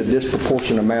spend a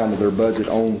disproportionate amount of their budget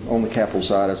on the capital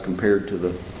side as compared to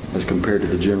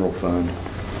the general fund.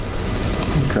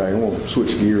 Okay, we'll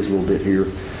switch gears a little bit here.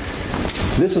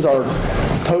 This is our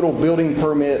total building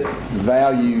permit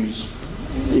values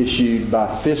issued by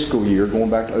fiscal year, going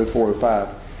back to 04-05.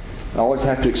 I always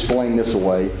have to explain this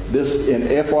away. This in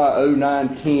FY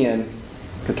 09-10,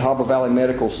 Catawba Valley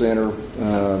Medical Center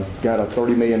got a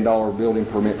 $30 million building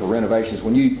permit for renovations.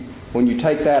 When you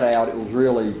take that out, it was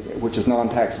really, which is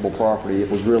non-taxable property, it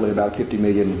was really about a $50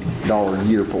 million a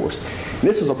year for us.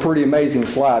 This is a pretty amazing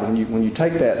slide. When you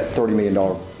take that $30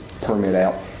 million permit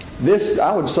out,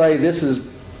 I would say this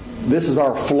is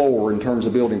our floor in terms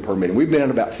of building permitting. We've been at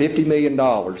about $50 million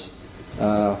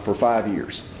for 5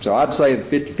 years. So I'd say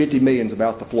 50 million is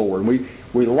about the floor. And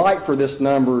we like for this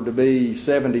number to be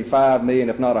 75 million,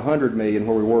 if not 100 million,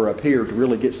 where we were up here, to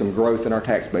really get some growth in our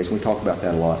tax base. We talk about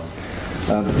that a lot.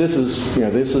 But this is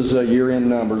year-end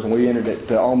numbers, and we entered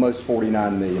at almost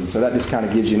 49 million. So that just kind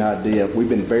of gives you an idea. We've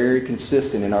been very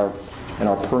consistent in our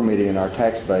permitting and our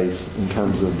tax base in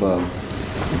terms of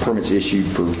permits issued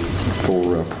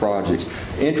for projects.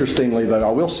 Interestingly, though,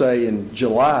 I will say in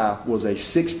July was a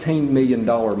 $16 million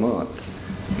month.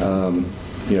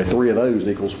 3 of those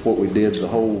equals what we did the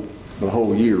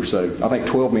whole year. So I think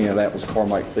 12 million of that was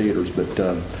Carmike Theaters, but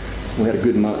we had a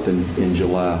good month in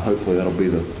July. Hopefully that'll be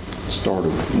the start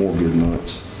of more good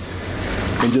months.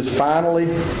 And just finally,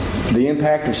 the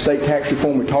impact of state tax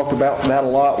reform. We talked about that a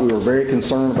lot. We were very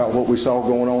concerned about what we saw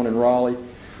going on in Raleigh.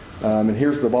 And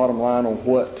here's the bottom line on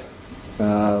what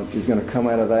is going to come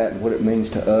out of that and what it means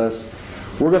to us.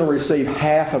 We're going to receive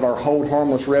half of our hold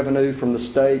harmless revenue from the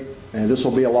state, and this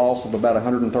will be a loss of about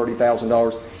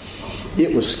 $130,000.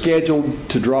 It was scheduled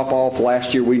to drop off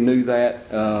last year. We knew that.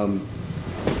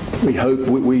 We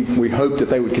hoped that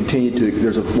they would continue to.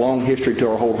 There's a long history to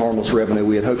our hold harmless revenue.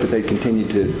 We had hoped that they'd continue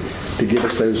to give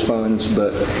us those funds,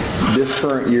 but this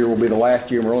current year will be the last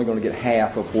year, and we're only going to get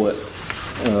half of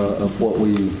what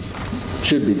we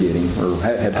should be getting or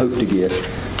had hoped to get.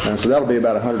 So that'll be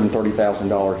about a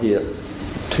 $130,000 hit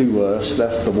to us.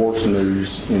 That's the worst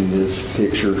news in this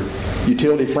picture.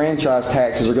 Utility franchise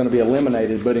taxes are going to be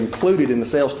eliminated, but included in the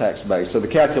sales tax base. So the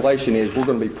calculation is we're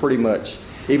going to be pretty much,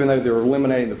 even though they're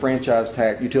eliminating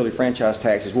the utility franchise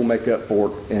taxes, we'll make up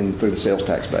for it through the sales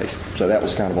tax base. So that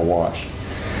was kind of a wash.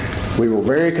 We were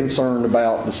very concerned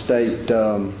about the state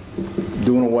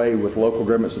doing away with local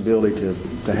government's ability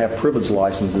to have privilege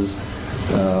licenses,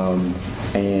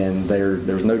 and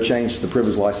there's no change to the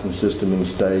privilege license system in the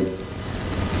state.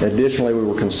 Additionally, we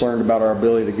were concerned about our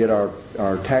ability to get our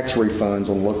tax refunds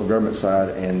on the local government side,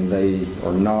 and they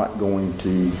are not going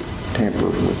to tamper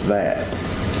with that.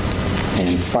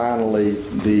 And finally,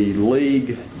 the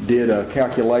league did a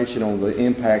calculation on the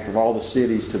impact of all the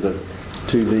cities to the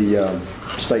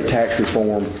state tax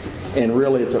reform, and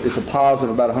really it's a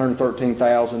positive, about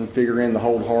 113,000. Figure in the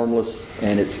hold harmless,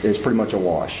 and it's pretty much a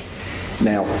wash.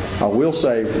 Now, I will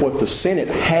say what the Senate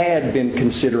had been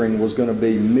considering was going to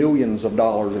be millions of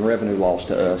dollars in revenue loss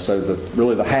to us. So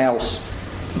really the House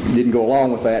didn't go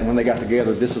along with that, and when they got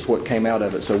together, this is what came out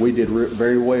of it. So we did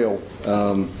very well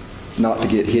not to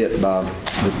get hit by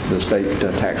the state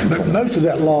tax reform. But most of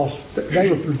that loss, they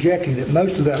were projecting that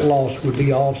most of that loss would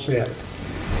be offset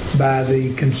by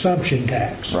the consumption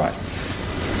tax. Right.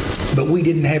 But we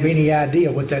didn't have any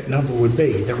idea what that number would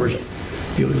be.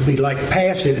 It would be like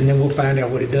pass it and then we'll find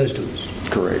out what it does to us.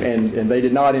 Correct. And they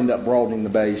did not end up broadening the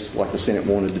base like the Senate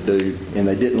wanted to do, and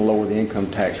they didn't lower the income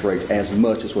tax rates as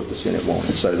much as what the Senate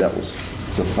wanted. So that was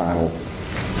the final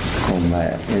on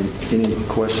that. And any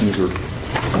questions or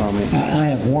comments? I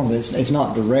have one, but it's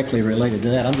not directly related to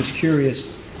that. I'm just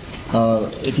curious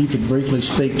if you could briefly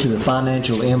speak to the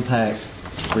financial impact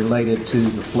related to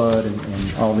the flood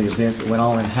and all the events that went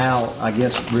on, and how, I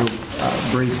guess, real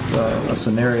brief a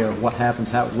scenario of what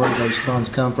happens, where those funds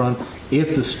come from.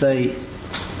 If the state,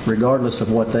 regardless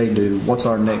of what they do, what's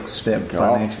our next step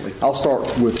financially?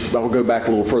 I'll go back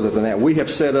a little further than that. We have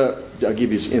set up, I'll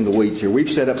give you in the weeds here,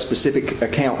 we've set up specific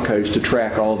account codes to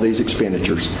track all of these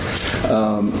expenditures.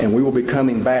 And we will be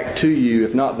coming back to you,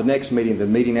 if not the next meeting, the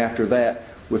meeting after that,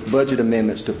 with budget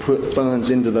amendments to put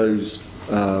funds into those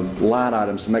line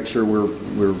items to make sure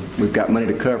we've got money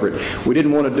to cover it. We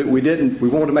wanted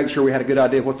to make sure we had a good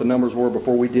idea of what the numbers were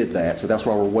before we did that, so that's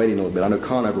why we're waiting a little bit. I know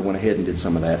Conover went ahead and did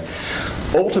some of that.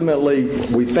 Ultimately,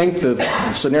 we think the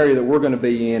scenario that we're going to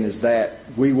be in is that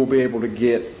we will be able to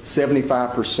get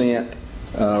 75%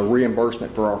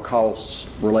 reimbursement for our costs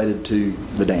related to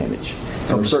the damage.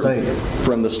 From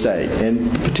the state?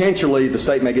 And potentially the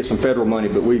state may get some federal money,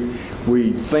 but we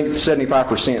think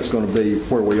 75% is going to be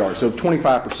where we are. So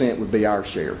 25% would be our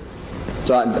share.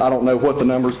 So I don't know what the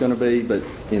number is going to be, but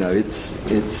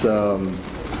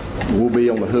we'll be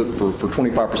on the hook for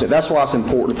 25%. That's why it's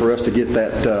important for us to get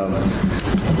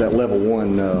that level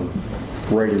 1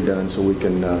 rating done so we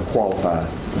can qualify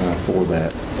for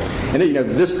that. And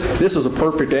this is a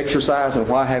perfect exercise in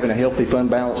why having a healthy fund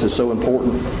balance is so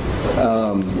important.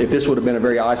 If this would have been a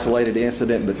very isolated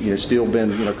incident, but still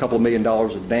been a couple of $1 million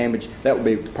of damage, that would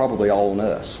be probably all on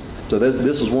us. So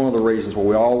this is one of the reasons where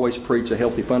we always preach a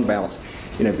healthy fund balance.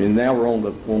 And now we're on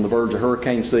the verge of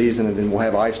hurricane season, and then we'll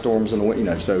have ice storms in the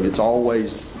winter. So there's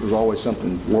always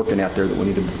something working out there that we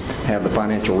need to have the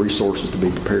financial resources to be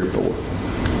prepared for.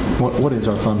 What is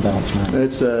our fund balance now?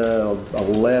 It's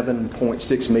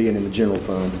 $11.6 million in the general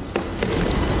fund.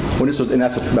 And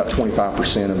that's about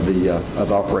 25% of the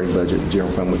operating budget in the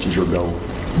general fund, which is your goal.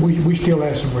 We still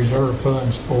have some reserve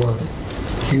funds for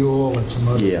fuel and some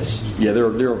other things. Yeah, there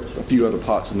are a few other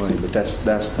pots of money, but that's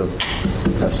the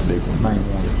big one. Main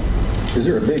one. Is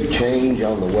there a big change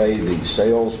on the way the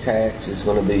sales tax is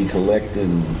going to be collected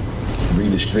and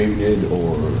redistributed,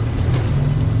 or?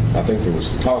 I think there was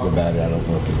talk about it. I don't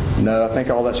know. No, I think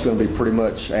all that's going to be pretty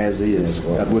much as is,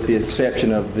 with the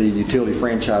exception of the utility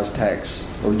franchise tax,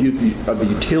 or of the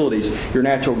utilities, your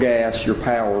natural gas, your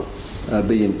power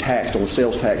being taxed on a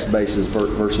sales tax basis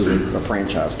versus a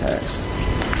franchise tax.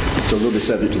 So they'll be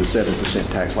subject to the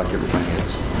 7% tax like everything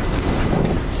else.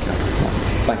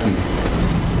 Thank you.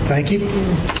 Thank you.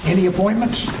 Any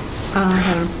appointments? I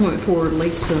have an appointment for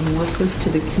Lisa Morphus to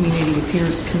the Community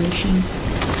Appearance Commission.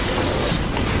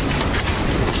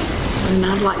 And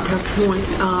I'd like to appoint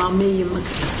Amelia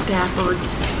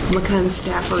McComb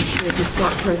Stafford to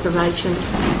Historic Preservation.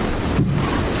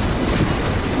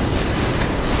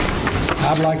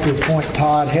 I'd like to appoint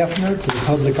Todd Hefner to the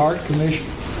Public Art Commission.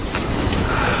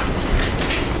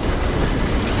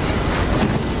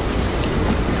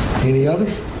 Any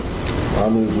others? I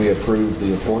move we approve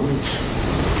the appointments.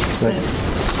 Second.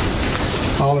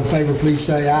 All in favor, please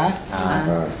say aye.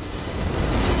 Aye.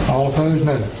 All opposed,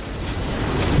 no.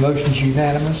 Motion's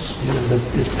unanimous.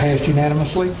 It's passed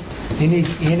unanimously. Any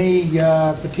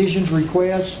petitions,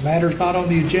 requests, matters not on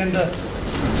the agenda?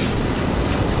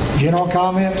 General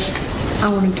comments? I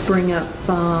wanted to bring up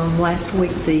last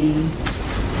week the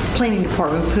planning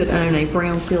department put on a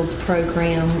brownfields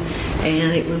program,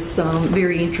 and it was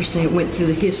very interesting. It went through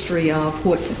the history of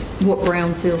what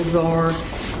brownfields are,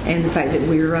 and the fact that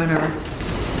we're on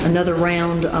another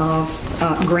round of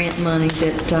grant money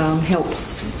that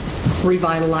helps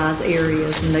revitalize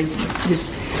areas, and I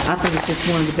think it's just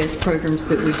one of the best programs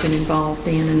that we've been involved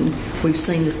in, and we've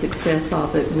seen the success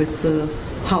of it with the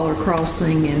Holler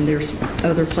Crossing, and there's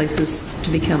other places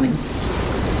to be coming.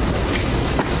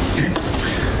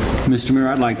 Mr. Mayor,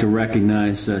 I'd like to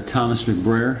recognize Thomas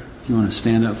McBrayer. If you want to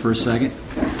stand up for a second.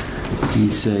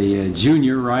 He's a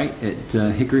junior, right, at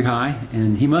Hickory High,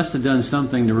 and he must have done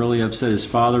something to really upset his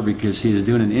father because he is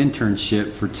doing an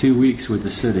internship for 2 weeks with the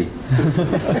city.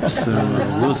 So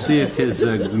we'll see if his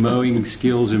mowing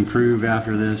skills improve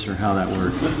after this or how that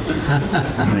works.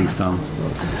 Thanks, Thomas.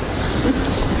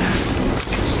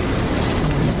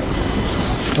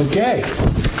 Okay.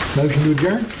 Motion to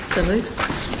adjourn? So moved.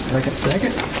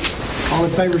 Second. All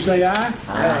in favor say aye.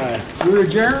 Aye. We're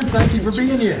adjourned. Thank you for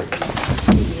being here.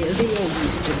 He used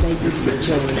to babysit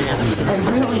Joe and Alice. Oh,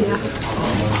 really?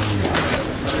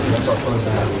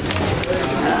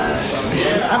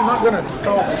 I'm not going to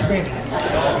talk to Spinny.